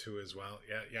is a 2 as well.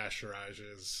 Yeah, Yashiraj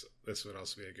this would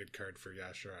also be a good card for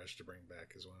Yashiraj to bring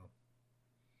back as well.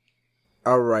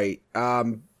 All right.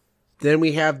 Then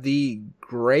we have the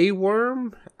Grey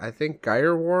Worm. I think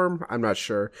Gyre Worm. I'm not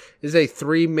sure. Is a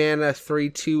 3-mana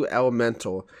 3/2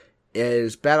 elemental. It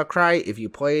is Battlecry. If you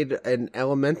played an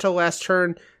elemental last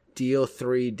turn, deal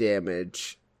 3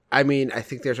 damage. I mean, I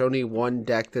think there's only one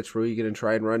deck that's really going to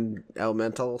try and run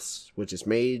elementals, which is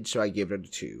Mage, so I give it a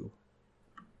 2.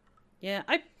 Yeah,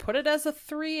 I put it as a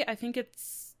 3. I think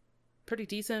it's pretty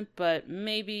decent, but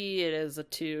maybe it is a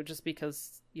 2 just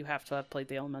because you have to have played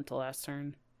the elemental last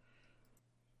turn.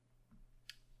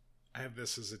 I have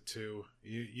this as a 2.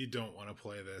 You don't want to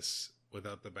play this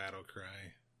without the battle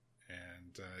cry,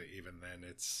 and even then,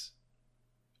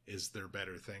 is there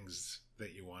better things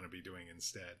that you want to be doing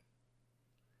instead?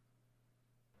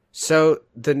 So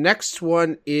the next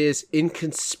one is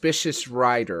Inconspicuous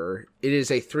Rider. It is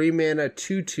a 3-mana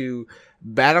 2/2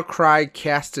 Battlecry.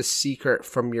 Cast a secret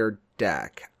from your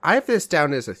deck. I have this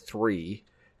down as a 3,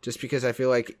 just because I feel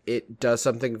like it does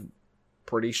something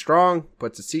pretty strong,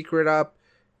 puts a secret up,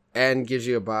 and gives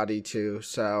you a body too,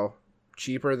 so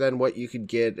cheaper than what you could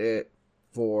get it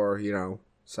for,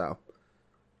 so.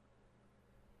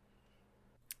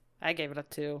 I gave it a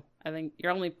 2. I think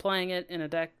you're only playing it in a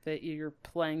deck that you're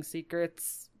playing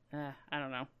secrets. I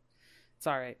don't know. It's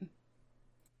alright. I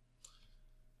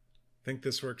think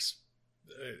this works.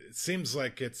 It seems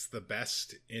like it's the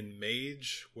best in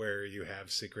Mage, where you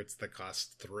have secrets that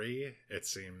cost 3. It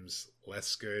seems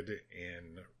less good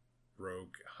in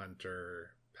Rogue,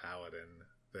 Hunter, paladin,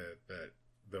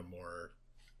 the more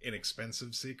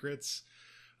inexpensive secrets.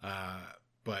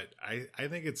 But I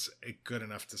think it's good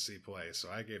enough to see play, so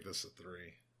I gave this a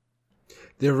 3.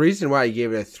 The reason why I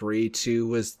gave it a 3 too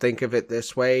was, think of it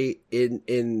this way: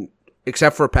 in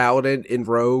except for paladin, in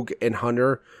rogue and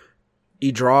hunter,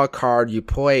 you draw a card, you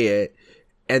play it,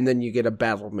 and then you get a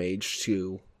battle mage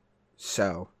too.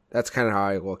 So that's kind of how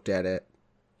I looked at it.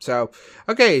 So,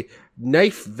 okay,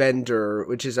 Knife Vendor,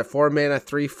 which is a 4-mana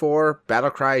 3/4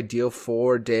 battlecry, deal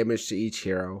 4 damage to each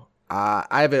hero. I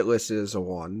have it listed as a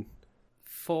 1.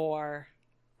 4.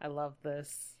 I love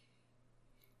this.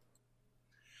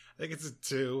 I think it's a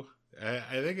 2. I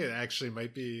think it actually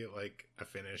might be like a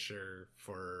finisher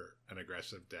for an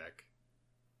aggressive deck.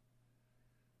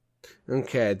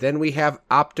 Okay, then we have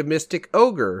Optimistic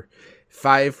Ogre.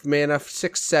 5 mana,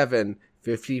 6/7.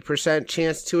 50%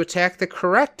 chance to attack the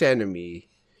correct enemy.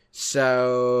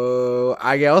 So,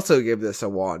 I also give this a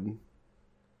 1.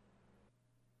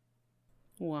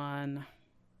 1.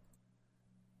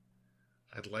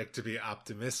 I'd like to be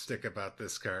optimistic about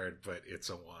this card, but it's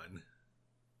a 1.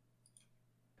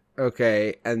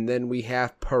 Okay, and then we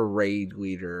have Parade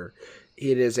Leader.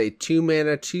 It is a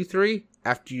 2-mana 2/3.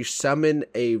 After you summon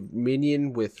a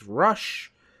minion with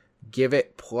Rush, give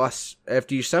it plus...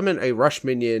 After you summon a Rush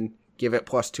minion, give it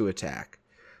 +2 attack.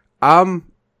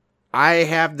 I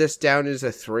have this down as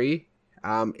a 3.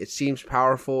 It seems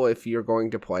powerful if you're going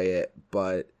to play it,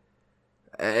 but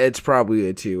it's probably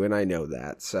a 2, and I know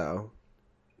that, so...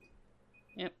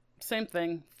 Yep, same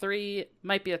thing. 3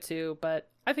 might be a 2,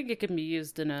 but I think it can be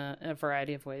used in a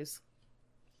variety of ways.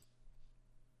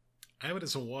 I have it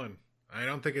as a 1. I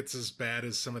don't think it's as bad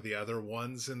as some of the other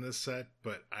ones in this set,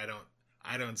 but I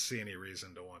don't see any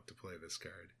reason to want to play this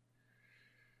card.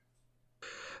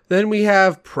 Then we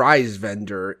have Prize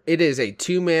Vendor. It is a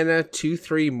 2-mana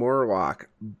 2/3 Murloc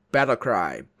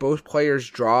battlecry. Both players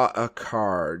draw a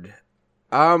card.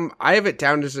 I have it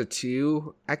down as a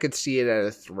 2. I could see it at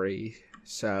a 3.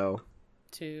 So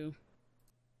 2.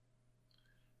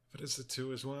 But it's a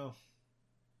 2 as well.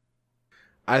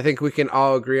 I think we can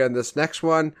all agree on this next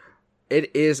one.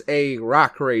 It is a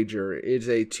Rock Rager. It's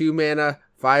a 2-mana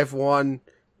 5/1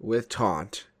 with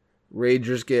Taunt.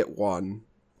 Ragers get 1.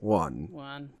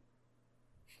 1.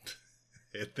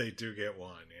 If they do get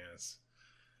 1, yes.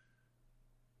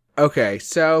 Okay,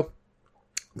 so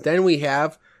then we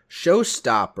have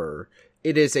Showstopper.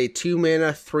 It is a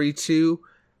 2-mana 3/2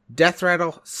 Death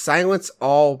Rattle, silence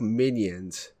all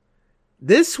minions.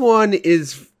 This one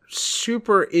is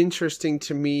super interesting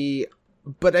to me,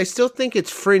 but I still think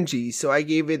it's fringy, so I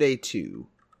gave it a 2.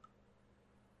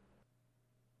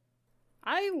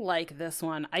 I like this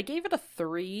one. I gave it a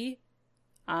 3.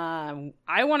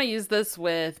 I want to use this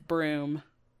with Broom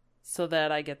so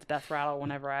that I get the Death Rattle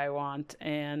whenever I want,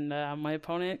 and my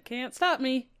opponent can't stop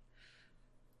me.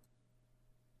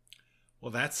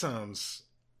 Well, that sounds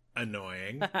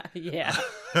annoying. Yeah.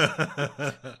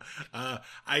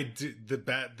 I do.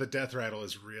 The Death Rattle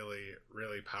is really,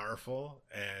 really powerful,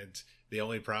 and the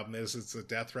only problem is it's a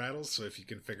Death Rattle. So if you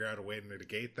can figure out a way to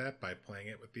negate that by playing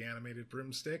it with the animated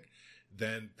broomstick,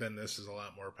 then this is a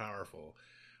lot more powerful.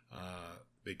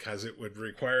 Because it would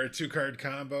require a 2-card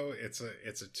combo, it's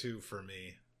a 2 for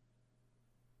me.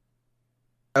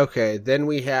 Okay, then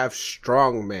we have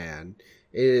Strongman.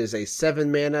 It is a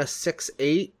 7-mana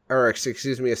 6/8, or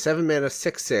excuse me, a 7-mana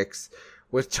 6/6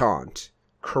 with Taunt.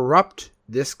 Corrupt.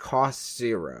 This costs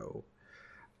 0.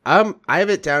 I have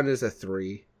it down as a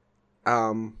 3.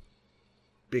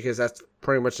 Because that's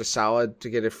pretty much a solid to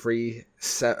get a free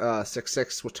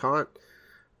 6/6 with Taunt.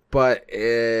 But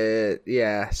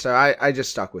yeah, so I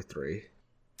just stuck with 3.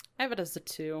 I have it as a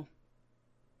 2.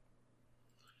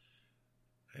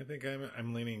 I think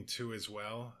I'm leaning 2 as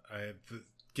well.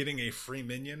 Getting a free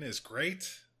minion is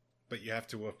great, but you have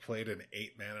to have played an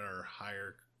 8 mana or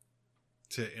higher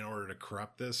in order to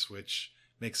corrupt this, which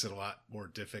makes it a lot more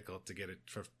difficult to get it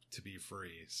to be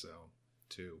free. So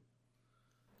 2.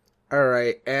 All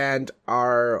right, and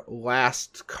our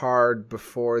last card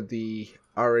before the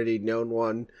already known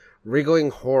one,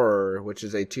 Wriggling Horror, which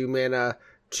is a 2-mana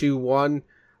 2/1.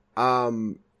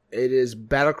 It is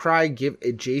Battlecry, give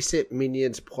adjacent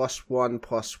minions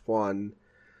 +1/+1.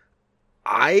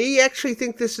 I actually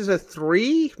think this is a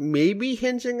 3, maybe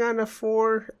hinging on a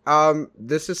 4.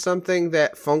 This is something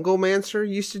that Fungalmancer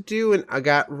used to do, and I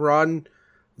got run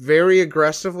very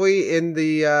aggressively in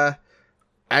the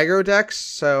aggro decks,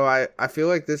 so I feel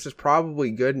like this is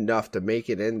probably good enough to make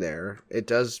it in there. It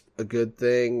does a good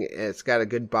thing, and it's got a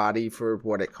good body for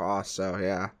what it costs, so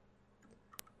yeah.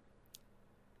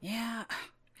 Yeah,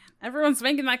 everyone's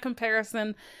making that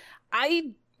comparison.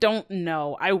 I don't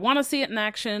know. I want to see it in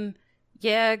action.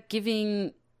 Yeah,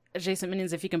 giving adjacent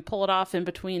minions, if you can pull it off in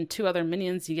between 2 other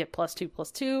minions, you get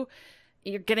 +2/+2.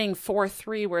 You're getting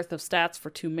 4/3 worth of stats for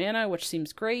 2 mana, which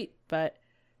seems great, but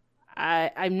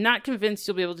I'm not convinced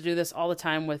you'll be able to do this all the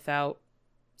time without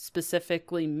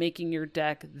specifically making your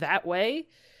deck that way.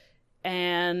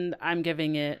 And I'm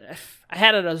giving it... I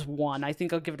had it as 1. I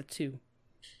think I'll give it a 2.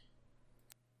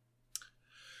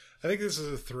 I think this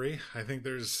is a 3. I think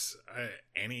there's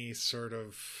any sort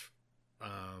of...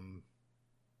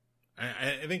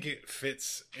 I think it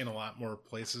fits in a lot more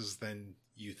places than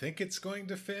you think it's going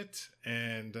to fit.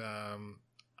 And the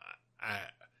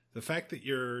fact that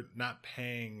you're not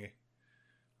paying...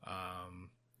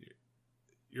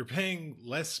 you're paying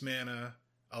less mana,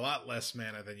 a lot less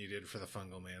mana than you did for the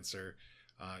Fungal Mancer.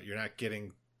 You're not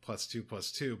getting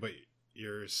 +2/+2, but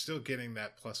you're still getting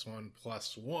that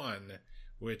 +1/+1,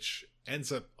 which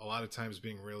ends up a lot of times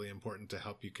being really important to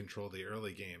help you control the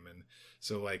early game. And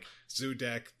so like Zoo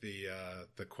deck,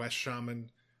 the Quest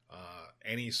Shaman,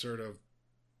 any sort of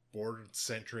board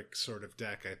centric sort of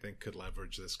deck, I think could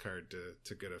leverage this card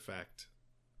to good effect.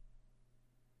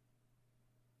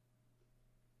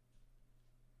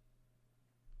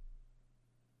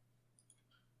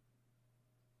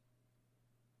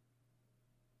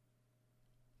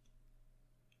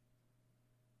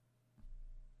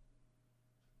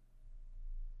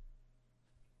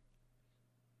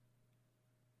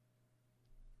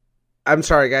 I'm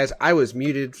sorry, guys. I was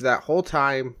muted for that whole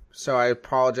time, so I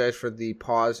apologize for the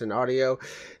pause in audio.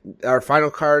 Our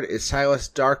final card is Silas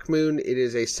Darkmoon. It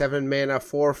is a 7-mana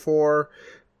 4/4.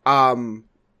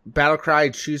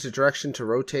 Battlecry, choose a direction to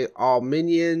rotate all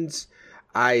minions.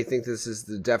 I think this is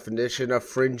the definition of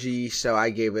fringy, so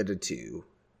I gave it a 2.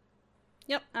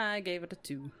 Yep, I gave it a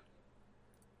 2.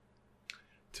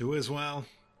 2 as well.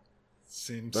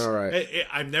 Seems... All right.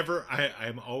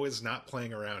 I'm always not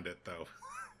playing around it, though.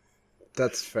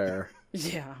 That's fair.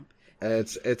 Yeah.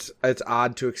 It's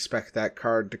odd to expect that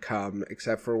card to come,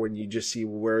 except for when you just see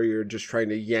where you're just trying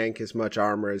to yank as much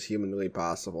armor as humanly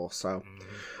possible. So,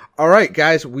 All right,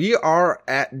 guys, we are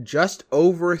at just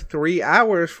over 3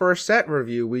 hours for a set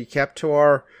review. We kept to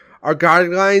our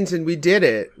guidelines and we did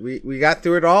it. We got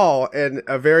through it all in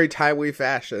a very timely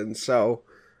fashion. So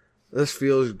this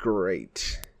feels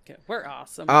great. Okay, we're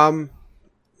awesome.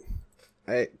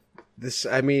 It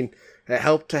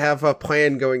helped to have a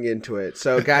plan going into it.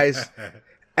 So, guys,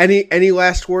 any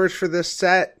last words for this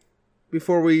set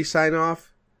before we sign off?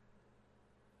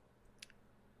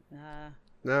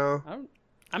 No?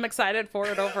 I'm excited for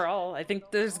it overall. I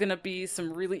think there's going to be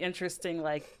some really interesting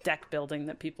deck building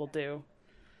that people do.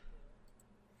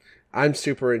 I'm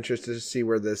super interested to see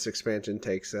where this expansion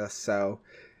takes us. So,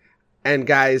 and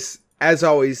guys, as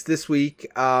always, this week,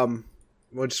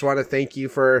 we just want to thank you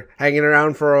for hanging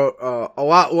around for a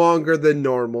lot longer than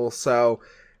normal. So,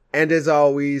 and as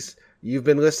always, you've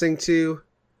been listening to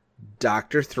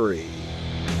Dr. 3.